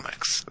different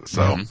comics.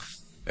 So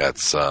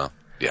it's All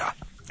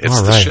the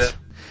right. shit.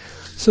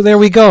 So there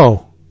we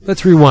go.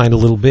 Let's rewind a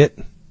little bit.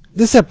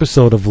 This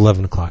episode of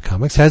 11 O'Clock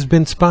Comics has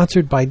been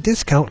sponsored by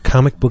Discount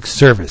Comic Book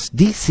Service,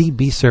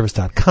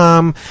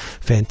 DCBService.com.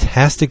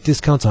 Fantastic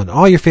discounts on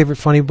all your favorite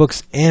funny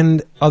books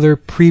and other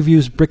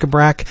previews,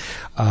 bric-a-brac.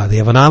 They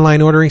have an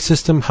online ordering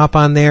system. Hop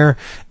on there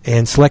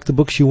and select the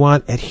books you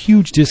want at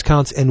huge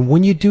discounts. And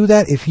when you do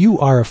that, if you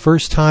are a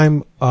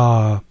first-time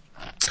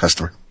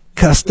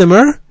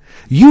customer,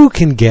 you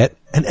can get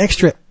an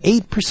extra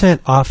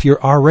 8% off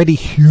your already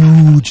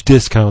huge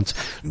discounts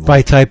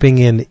by typing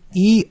in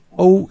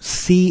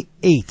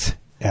EOC8.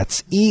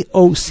 That's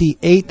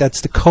EOC8.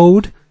 That's the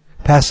code.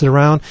 Pass it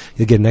around.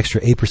 You'll get an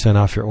extra 8%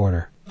 off your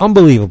order.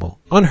 Unbelievable.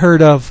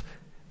 Unheard of.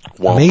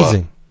 Wamba.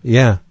 Amazing.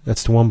 Yeah,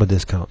 that's the Wamba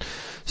discount.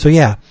 So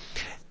yeah.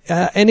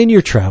 And in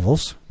your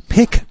travels,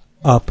 pick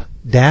up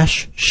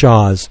Dash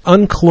Shaw's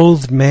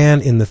Unclothed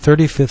Man in the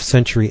 35th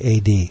Century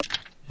AD.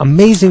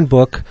 Amazing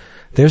book.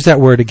 There's that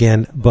word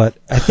again, but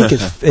I think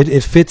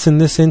it fits in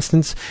this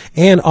instance.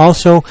 And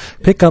also,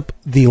 pick up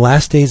The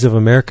Last Days of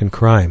American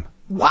Crime.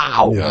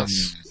 Wow! Yes.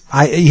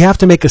 You have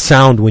to make a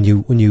sound when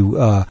you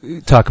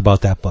talk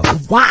about that book.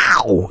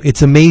 Wow!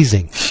 It's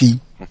amazing.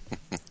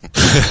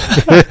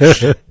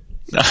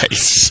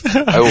 Nice.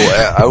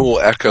 I will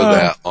echo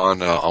that on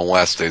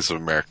Last Days of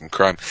American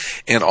Crime,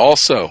 and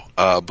also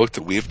a book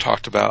that we've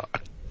talked about a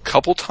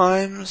couple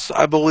times,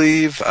 I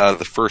believe.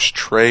 The first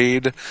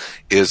trade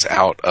is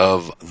out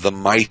of The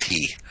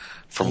Mighty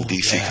from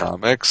DC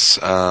Comics,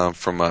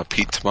 from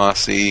Pete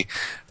Tomasi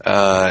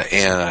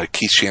and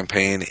Keith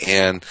Champagne,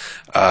 and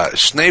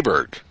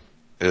Schneeberg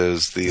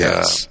is the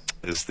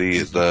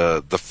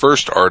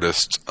first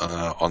artist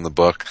on the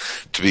book,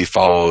 to be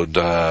followed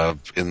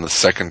in the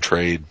second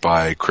trade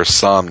by Chris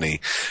Somney.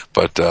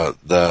 But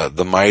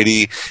the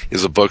Mighty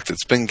is a book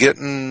that's been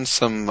getting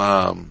some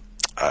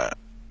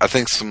I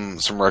think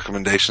some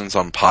recommendations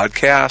on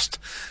podcast.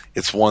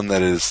 It's one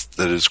that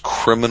is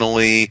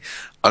criminally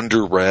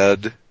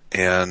underread,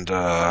 and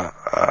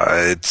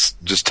it's,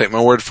 just take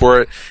my word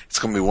for it, it's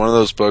going to be one of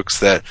those books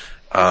that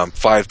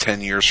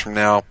 5-10 years from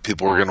now,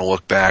 people are going to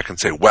look back and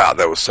say, wow,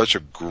 that was such a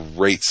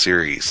great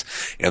series.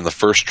 And the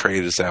first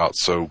trade is out,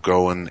 so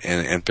go and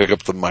pick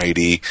up The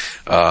Mighty.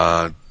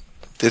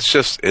 It's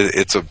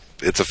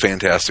a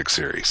fantastic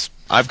series.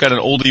 I've got an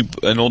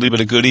oldie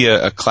but a goodie,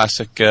 a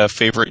classic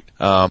favorite.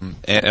 And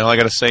all I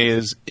got to say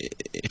is,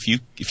 if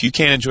you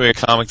can't enjoy a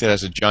comic that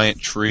has a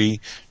giant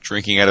tree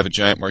drinking out of a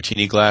giant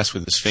martini glass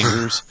with his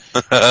fingers,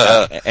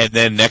 and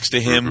then next to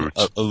him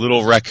a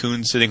little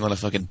raccoon sitting on a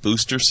fucking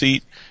booster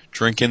seat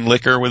drinking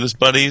liquor with his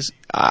buddies,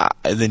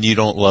 then you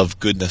don't love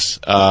goodness.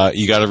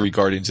 You got to read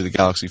Guardians of the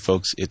Galaxy,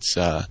 folks. It's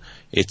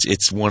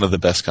one of the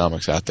best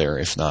comics out there,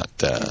 if not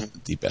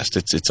the best.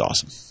 It's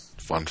awesome.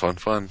 Fun.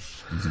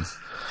 Mm-hmm.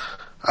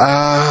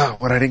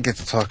 What I didn't get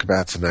to talk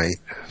about tonight,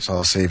 so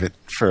I'll save it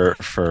for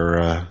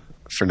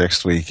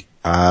next week.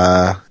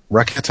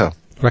 Raketo.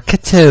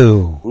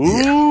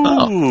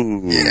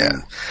 Ooh. Yeah.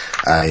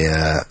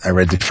 I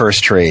read the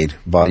first trade,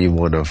 volume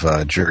 1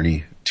 of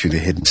Journey to the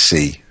Hidden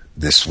Sea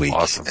this week.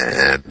 Awesome.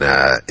 And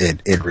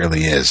it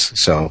really is.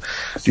 So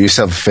do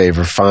yourself a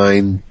favor,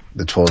 find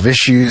the 12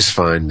 issues,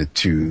 find the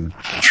 2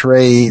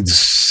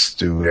 trades,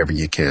 do whatever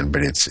you can,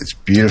 but it's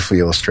beautifully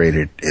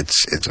illustrated.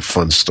 It's a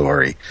fun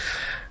story.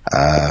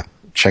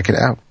 Check it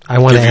out. I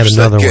want to add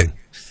another one.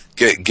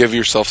 Give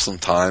yourself some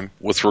time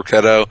with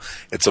Raketo.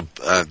 It's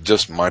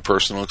just my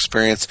personal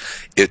experience.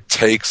 It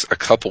takes a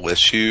couple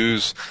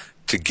issues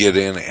to get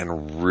in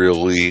and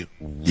really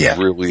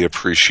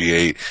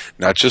appreciate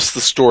not just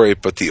the story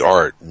but the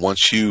art.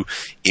 Once you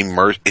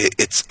immerse,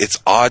 it's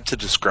odd to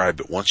describe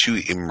it. Once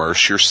you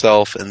immerse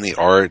yourself in the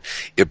art,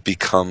 it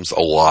becomes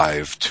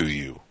alive to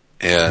you.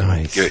 And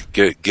nice.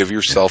 give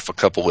yourself a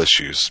couple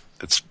issues.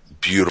 It's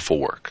beautiful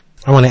work.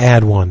 I want to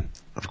add one.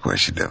 Of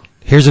course you do.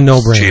 Here's a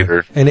no-brainer.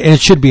 Cheater. And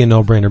it should be a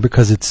no-brainer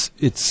because it's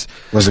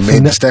Was it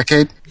made this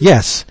decade?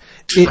 Yes.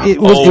 It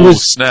Oh,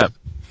 was snap.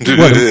 yeah.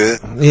 Look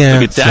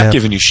at that snap.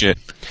 giving you shit.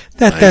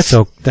 That's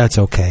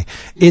okay.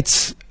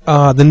 It's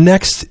the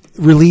next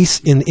release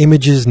in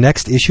Image's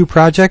next issue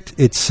project.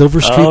 It's Silver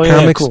Street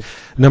Comics cool.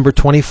 number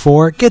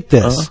 24. Get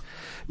this.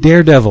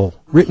 Daredevil,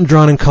 written,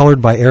 drawn, and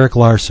colored by Eric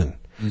Larson.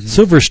 Mm-hmm.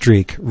 Silver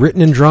Streak,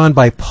 written and drawn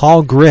by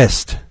Paul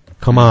Grist.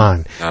 Come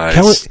on.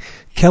 Nice.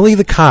 Kelly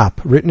the Cop,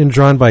 written and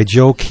drawn by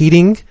Joe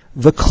Keating.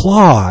 The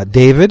Claw,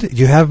 David, do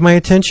you have my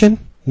attention?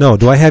 No,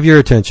 do I have your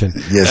attention?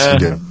 Yes,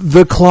 you do.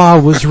 The Claw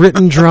was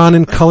written, drawn,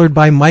 and colored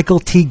by Michael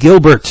T.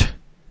 Gilbert.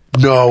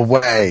 No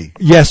way.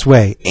 Yes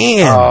way.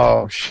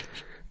 And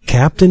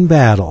Captain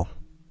Battle,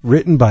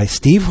 written by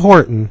Steve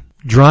Horton,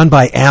 drawn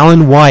by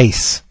Alan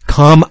Weiss.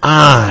 Come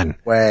on.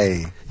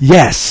 Way.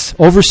 Yes.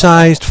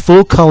 Oversized,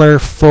 full color,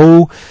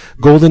 faux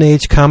Golden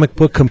Age comic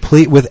book,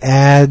 complete with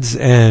ads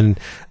and,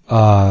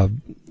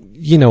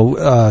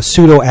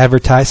 pseudo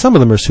advertise. Some of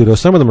them are pseudo,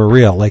 some of them are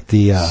real, like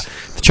the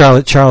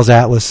Charles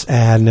Atlas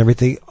ad and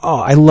everything. Oh,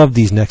 I love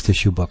these next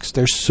issue books.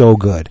 They're so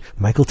good.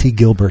 Michael T.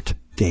 Gilbert,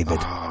 David.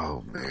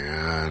 Oh,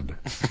 man.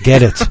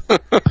 Get it.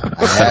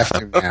 I have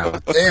to now.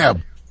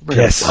 Damn.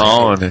 Yes.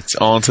 It's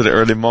on to the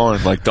early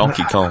morning like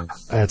Donkey Kong.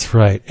 That's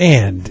right.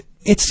 And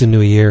it's the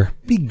new year.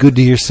 Be good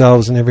to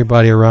yourselves and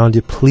everybody around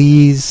you,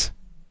 please.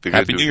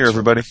 Happy New Year,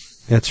 everybody.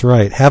 That's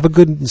right. Have a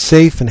good,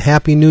 safe, and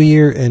happy New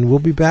Year, and we'll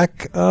be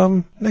back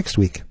next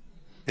week.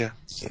 Yeah.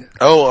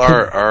 Oh,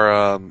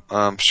 our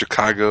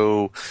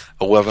Chicago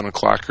 11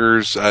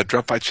 o'clockers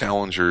drop by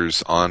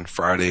Challengers on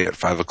Friday at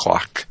 5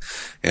 o'clock,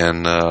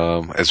 and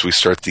as we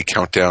start the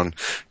countdown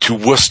to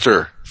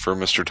Worcester for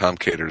Mr. Tom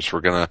Caters, we're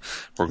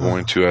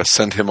going to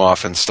send him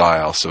off in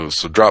style. So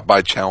drop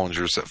by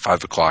Challengers at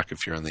 5 o'clock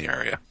if you're in the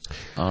area.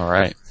 All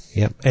right.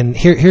 Yep. And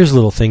here's a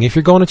little thing. If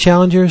you're going to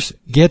Challengers,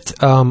 get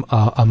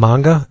a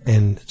manga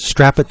and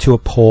strap it to a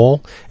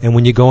pole. And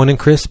when you go in and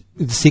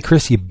see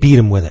Chris, you beat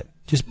him with it.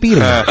 Just beat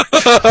him.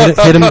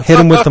 hit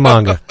him with the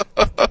manga.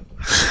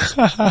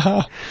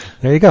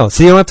 There you go.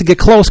 So you don't have to get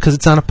close because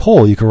it's on a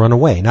pole. You can run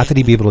away. Not that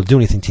he'd be able to do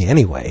anything to you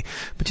anyway,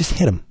 but just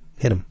hit him.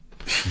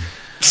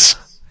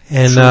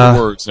 And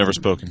words never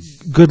spoken.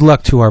 Good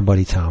luck to our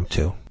buddy Tom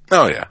too.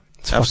 Oh yeah,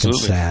 it's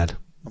absolutely. Fucking sad.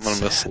 I'm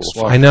gonna miss a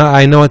little.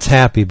 I know it's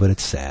happy, but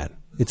it's sad.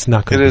 It's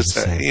not going to be the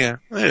same.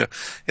 Yeah.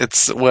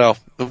 It's we're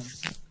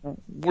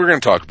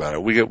going to talk about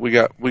it. We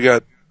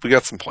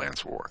got some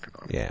plans we're working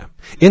on. Yeah.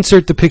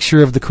 Insert the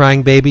picture of the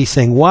crying baby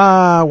saying,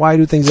 "Wow, why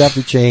do things have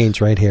to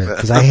change?" right here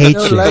because I hate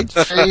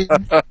change.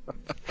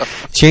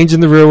 Change in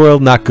the real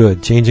world, not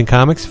good. Change in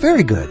comics,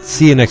 very good.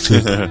 See you next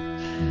week.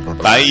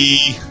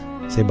 Bye.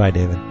 Say bye,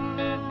 David.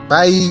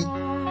 Bye.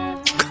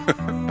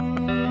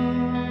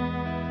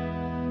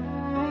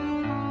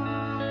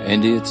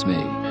 Andy, it's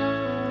me.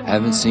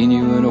 Haven't seen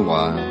you in a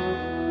while.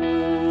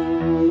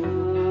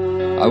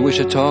 I wish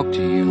I talked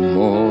to you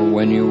more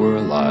when you were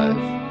alive.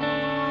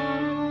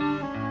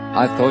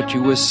 I thought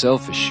you were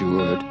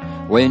self-assured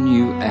when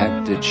you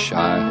acted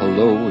shy.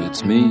 Hello,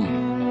 it's me.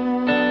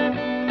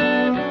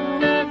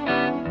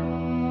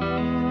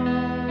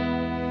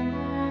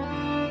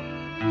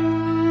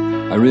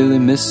 I really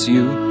miss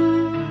you.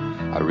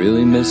 I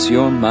really miss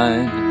your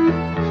mind.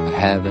 I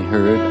haven't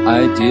heard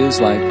ideas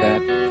like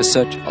that for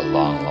such a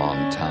long,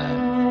 long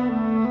time.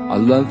 I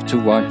love to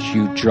watch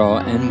you draw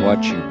and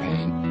watch you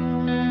paint.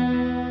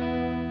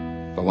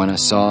 But when I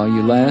saw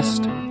you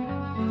last,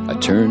 I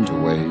turned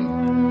away.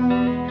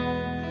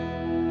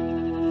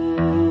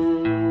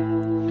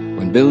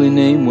 When Billy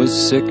Name was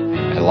sick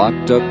and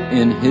locked up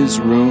in his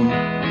room,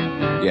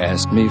 you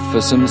asked me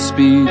for some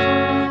speed.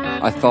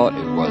 I thought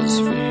it was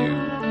for you.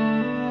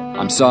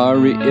 I'm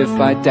sorry if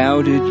I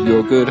doubted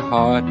your good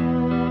heart.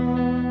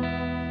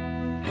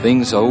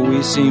 Things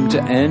always seem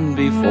to end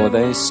before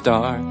they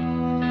start.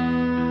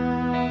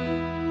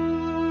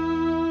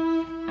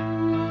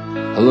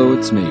 hello,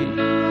 it's me.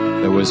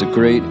 There was a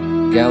great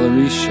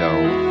gallery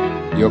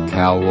show, your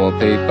cow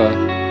wallpaper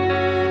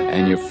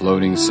and your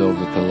floating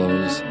silver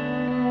pillows.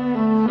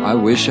 I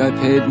wish I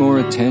paid more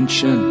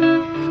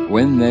attention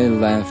when they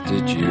laughed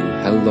at you.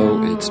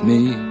 Hello, it's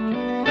me.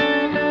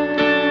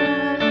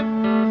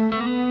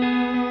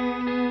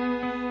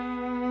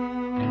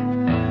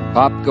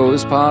 Pop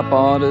goes pop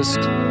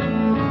artist.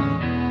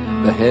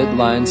 The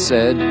headline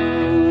said,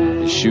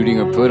 is shooting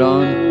or put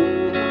on?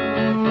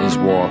 Is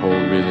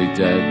Warhol really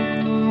dead?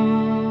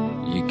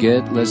 You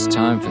get less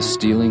time for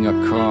stealing a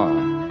car.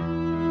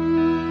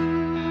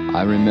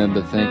 I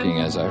remember thinking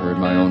as I heard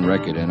my own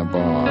record in a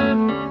bar.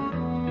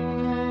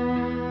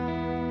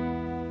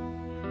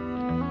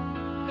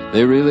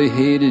 They really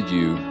hated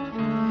you.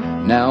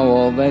 Now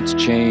all that's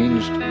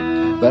changed.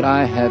 But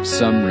I have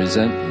some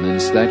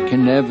resentments that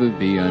can never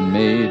be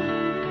unmade.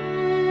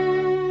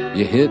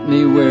 You hit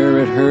me where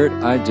it hurt,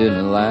 I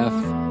didn't laugh.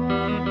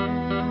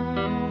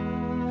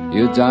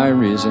 Your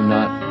diaries are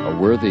not a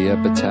worthy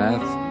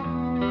epitaph.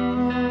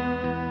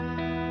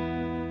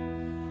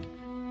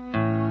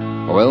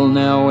 Well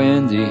now,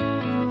 Andy,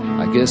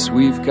 I guess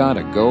we've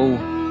gotta go.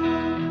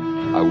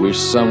 I wish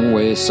some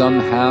way,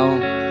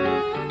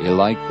 somehow, you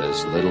like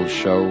this little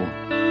show.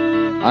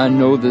 I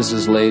know this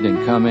is late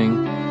in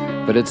coming,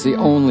 but it's the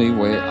only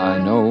way I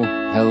know.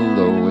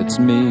 Hello, it's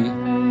me.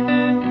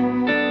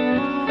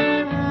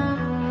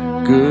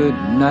 Good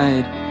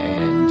night,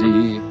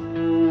 Andy.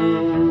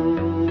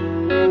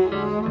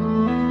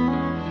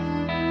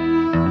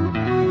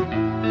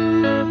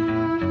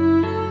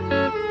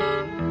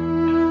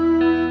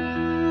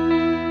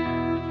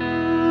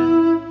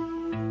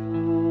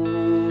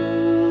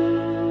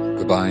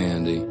 Goodbye,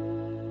 Andy.